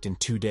Sect in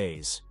 2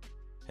 days,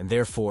 and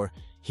therefore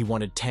he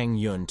wanted Tang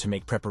Yun to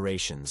make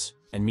preparations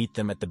and meet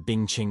them at the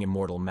Bingqing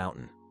Immortal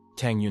Mountain.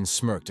 Tang Yun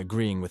smirked,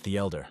 agreeing with the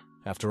elder.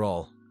 After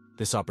all,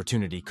 this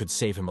opportunity could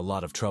save him a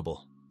lot of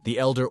trouble. The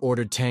elder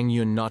ordered Tang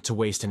Yun not to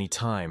waste any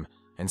time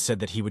and said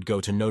that he would go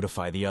to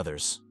notify the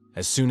others.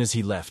 As soon as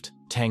he left,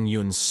 Tang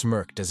Yun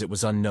smirked as it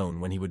was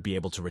unknown when he would be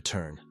able to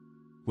return,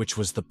 which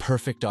was the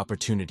perfect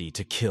opportunity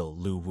to kill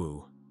Lu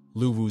Wu.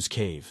 Lu Wu's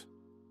cave.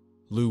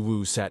 Lu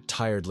Wu sat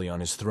tiredly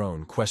on his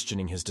throne,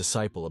 questioning his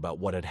disciple about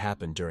what had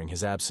happened during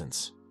his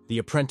absence. The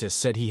apprentice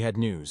said he had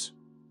news.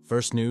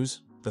 First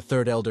news, the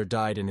third elder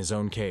died in his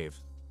own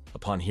cave.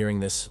 Upon hearing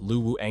this,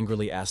 Lu Wu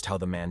angrily asked how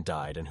the man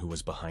died and who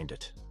was behind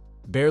it.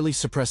 Barely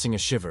suppressing a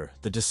shiver,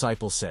 the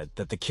disciple said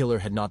that the killer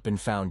had not been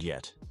found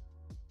yet.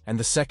 And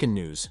the second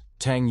news,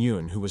 Tang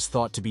Yun, who was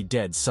thought to be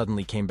dead,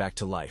 suddenly came back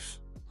to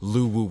life.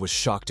 Lu Wu was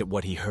shocked at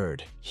what he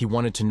heard. He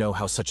wanted to know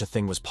how such a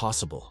thing was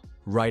possible.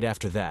 Right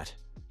after that,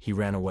 he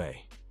ran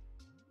away.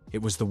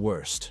 It was the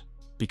worst,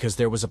 because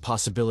there was a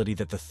possibility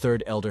that the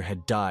third elder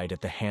had died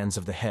at the hands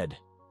of the head,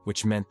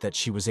 which meant that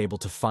she was able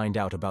to find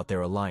out about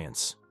their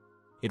alliance.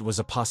 It was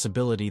a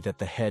possibility that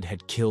the head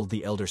had killed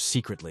the elder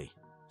secretly,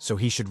 so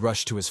he should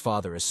rush to his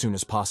father as soon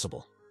as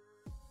possible.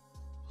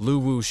 Lu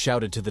Wu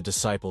shouted to the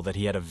disciple that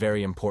he had a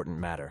very important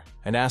matter,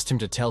 and asked him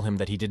to tell him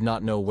that he did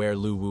not know where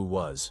Lu Wu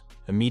was,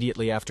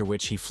 immediately after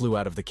which he flew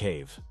out of the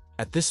cave.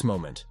 At this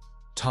moment,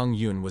 Tang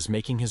Yun was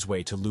making his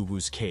way to Lu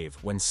Wu's cave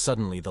when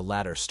suddenly the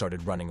latter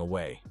started running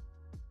away.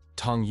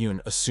 Tang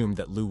Yun assumed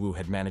that Lu Wu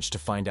had managed to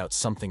find out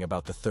something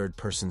about the third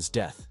person's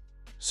death,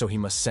 so he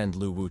must send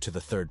Lu Wu to the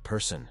third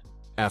person.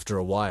 After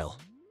a while,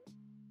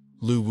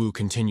 Lu Wu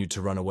continued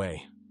to run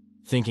away,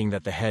 thinking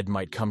that the head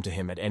might come to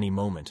him at any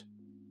moment,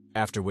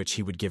 after which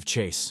he would give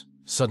chase.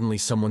 Suddenly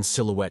someone's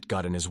silhouette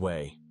got in his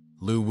way.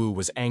 Lu Wu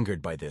was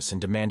angered by this and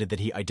demanded that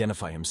he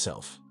identify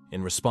himself.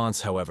 In response,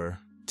 however,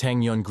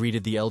 Tang Yun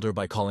greeted the elder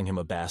by calling him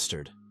a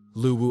bastard.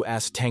 Lu Wu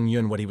asked Tang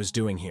Yun what he was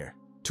doing here,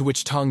 to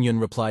which Tang Yun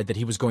replied that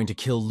he was going to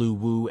kill Lu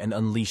Wu and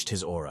unleashed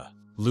his aura.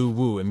 Lu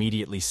Wu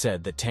immediately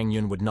said that Tang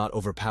Yun would not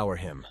overpower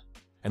him,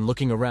 and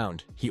looking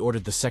around, he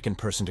ordered the second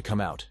person to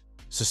come out,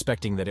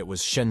 suspecting that it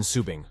was Shen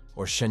Subing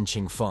or Shen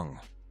Qingfeng.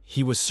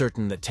 He was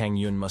certain that Tang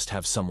Yun must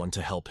have someone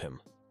to help him.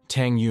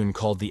 Tang Yun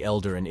called the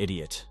elder an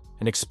idiot,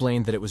 and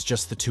explained that it was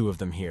just the two of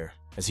them here,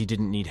 as he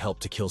didn't need help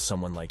to kill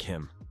someone like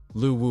him.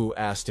 Lu Wu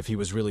asked if he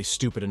was really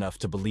stupid enough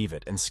to believe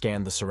it and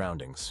scanned the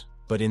surroundings.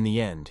 But in the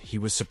end, he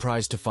was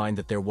surprised to find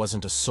that there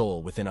wasn't a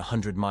soul within a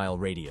 100-mile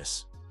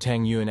radius.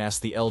 Tang Yun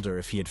asked the elder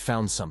if he had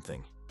found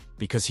something,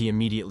 because he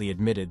immediately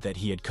admitted that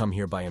he had come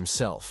here by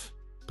himself,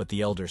 but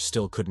the elder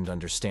still couldn't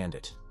understand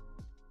it.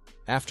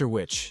 After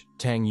which,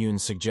 Tang Yun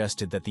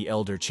suggested that the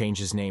elder change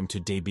his name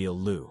to Debil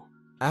Lu.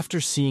 After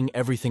seeing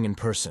everything in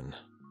person,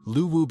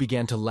 Lu Wu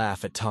began to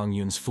laugh at Tang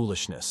Yun's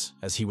foolishness,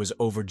 as he was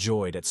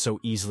overjoyed at so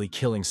easily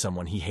killing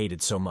someone he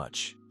hated so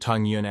much.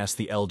 Tang Yun asked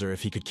the elder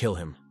if he could kill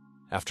him.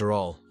 After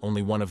all,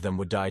 only one of them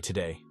would die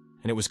today,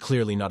 and it was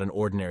clearly not an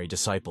ordinary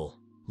disciple.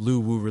 Lu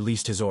Wu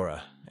released his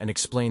aura, and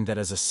explained that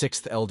as a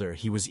 6th elder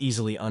he was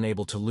easily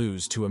unable to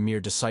lose to a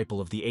mere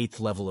disciple of the 8th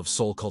level of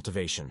soul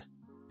cultivation,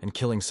 and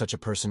killing such a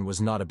person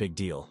was not a big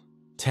deal.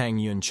 Tang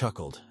Yun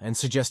chuckled, and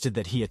suggested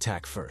that he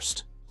attack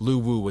first. Lu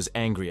Wu was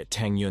angry at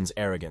Tang Yun's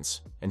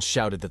arrogance, and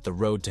shouted that the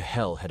road to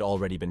hell had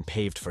already been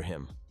paved for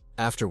him.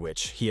 After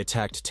which, he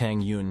attacked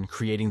Tang Yun,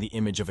 creating the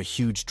image of a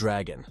huge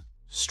dragon,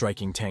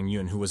 striking Tang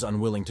Yun, who was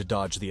unwilling to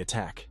dodge the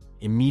attack.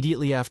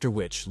 Immediately after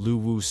which, Lu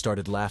Wu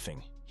started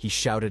laughing. He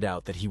shouted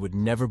out that he would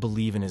never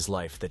believe in his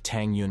life that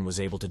Tang Yun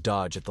was able to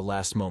dodge at the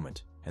last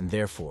moment, and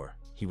therefore,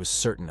 he was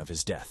certain of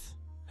his death.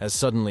 As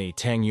suddenly,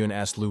 Tang Yun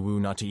asked Lu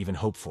Wu not to even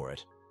hope for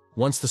it.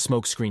 Once the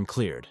smoke screen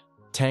cleared,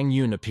 Tang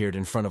Yun appeared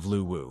in front of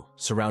Lu Wu,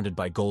 surrounded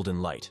by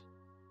golden light.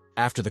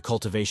 After the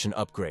cultivation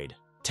upgrade,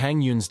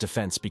 Tang Yun's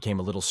defense became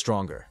a little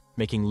stronger,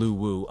 making Lu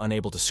Wu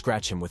unable to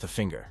scratch him with a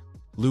finger.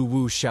 Lu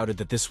Wu shouted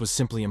that this was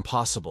simply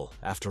impossible.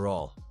 After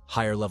all,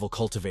 higher-level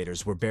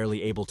cultivators were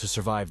barely able to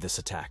survive this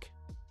attack.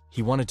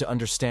 He wanted to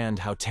understand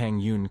how Tang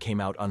Yun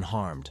came out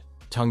unharmed.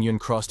 Tang Yun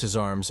crossed his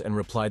arms and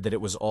replied that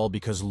it was all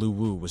because Lu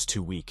Wu was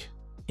too weak.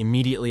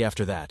 Immediately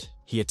after that,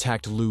 he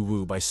attacked Lu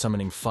Wu by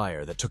summoning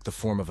fire that took the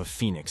form of a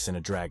phoenix and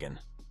a dragon,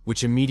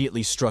 which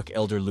immediately struck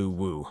Elder Lu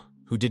Wu,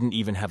 who didn't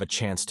even have a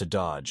chance to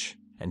dodge,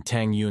 and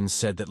Tang Yun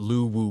said that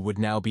Lu Wu would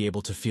now be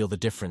able to feel the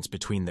difference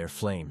between their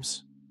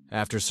flames.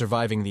 After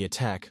surviving the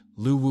attack,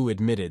 Lu Wu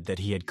admitted that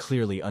he had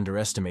clearly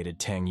underestimated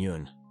Tang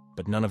Yun,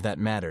 but none of that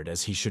mattered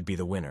as he should be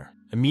the winner.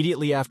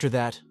 Immediately after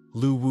that,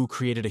 Lu Wu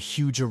created a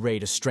huge array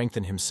to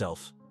strengthen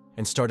himself,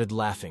 and started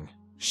laughing,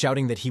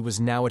 shouting that he was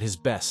now at his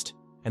best,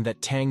 and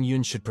that Tang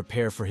Yun should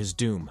prepare for his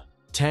doom.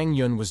 Tang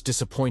Yun was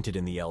disappointed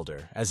in the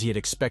elder, as he had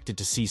expected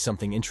to see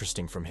something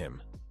interesting from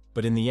him.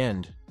 But in the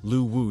end,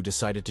 Lu Wu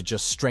decided to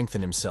just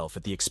strengthen himself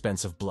at the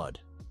expense of blood.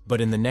 But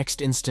in the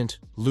next instant,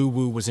 Lu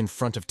Wu was in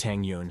front of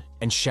Tang Yun,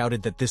 and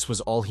shouted that this was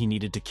all he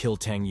needed to kill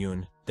Tang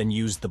Yun, then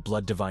used the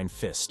Blood Divine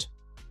Fist.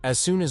 As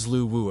soon as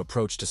Lu Wu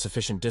approached a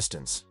sufficient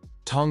distance,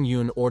 Tang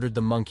Yun ordered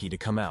the monkey to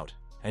come out,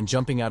 and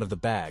jumping out of the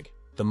bag,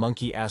 the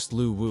monkey asked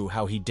Lu Wu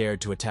how he dared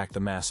to attack the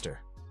master.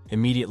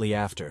 Immediately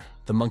after,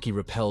 the monkey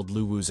repelled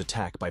Lu Wu's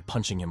attack by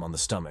punching him on the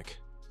stomach.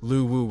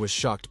 Lu Wu was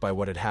shocked by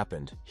what had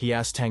happened. He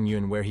asked Tang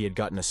Yun where he had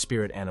gotten a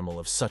spirit animal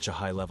of such a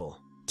high level.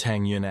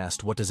 Tang Yun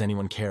asked, "What does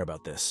anyone care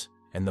about this?"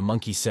 And the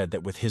monkey said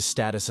that with his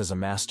status as a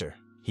master,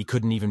 he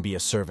couldn't even be a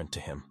servant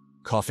to him.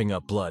 Coughing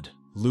up blood,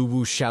 Lu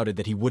Wu shouted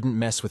that he wouldn't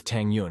mess with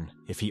Tang Yun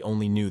if he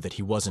only knew that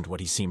he wasn't what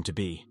he seemed to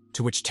be.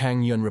 To which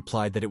Tang Yun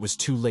replied that it was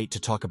too late to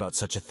talk about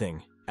such a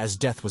thing, as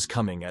death was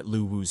coming at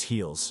Lu Wu's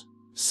heels.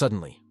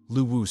 Suddenly,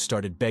 Lu Wu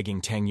started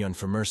begging Tang Yun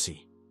for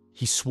mercy.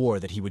 He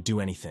swore that he would do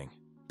anything.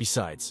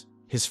 Besides,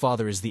 his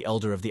father is the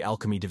elder of the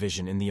alchemy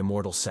division in the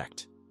immortal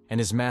sect, and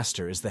his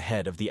master is the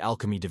head of the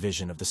alchemy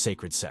division of the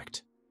sacred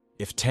sect.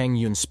 If Tang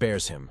Yun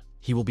spares him,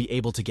 he will be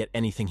able to get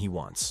anything he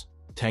wants.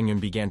 Tang Yun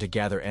began to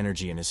gather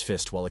energy in his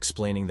fist while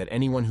explaining that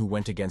anyone who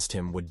went against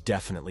him would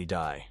definitely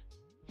die.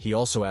 He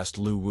also asked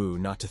Lu Wu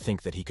not to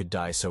think that he could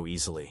die so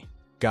easily.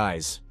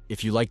 Guys,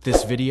 if you liked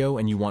this video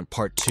and you want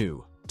part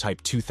 2,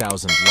 type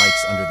 2,000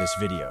 likes under this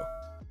video.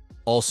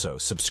 Also,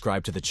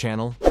 subscribe to the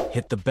channel,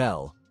 hit the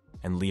bell,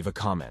 and leave a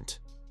comment.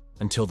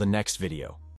 Until the next video.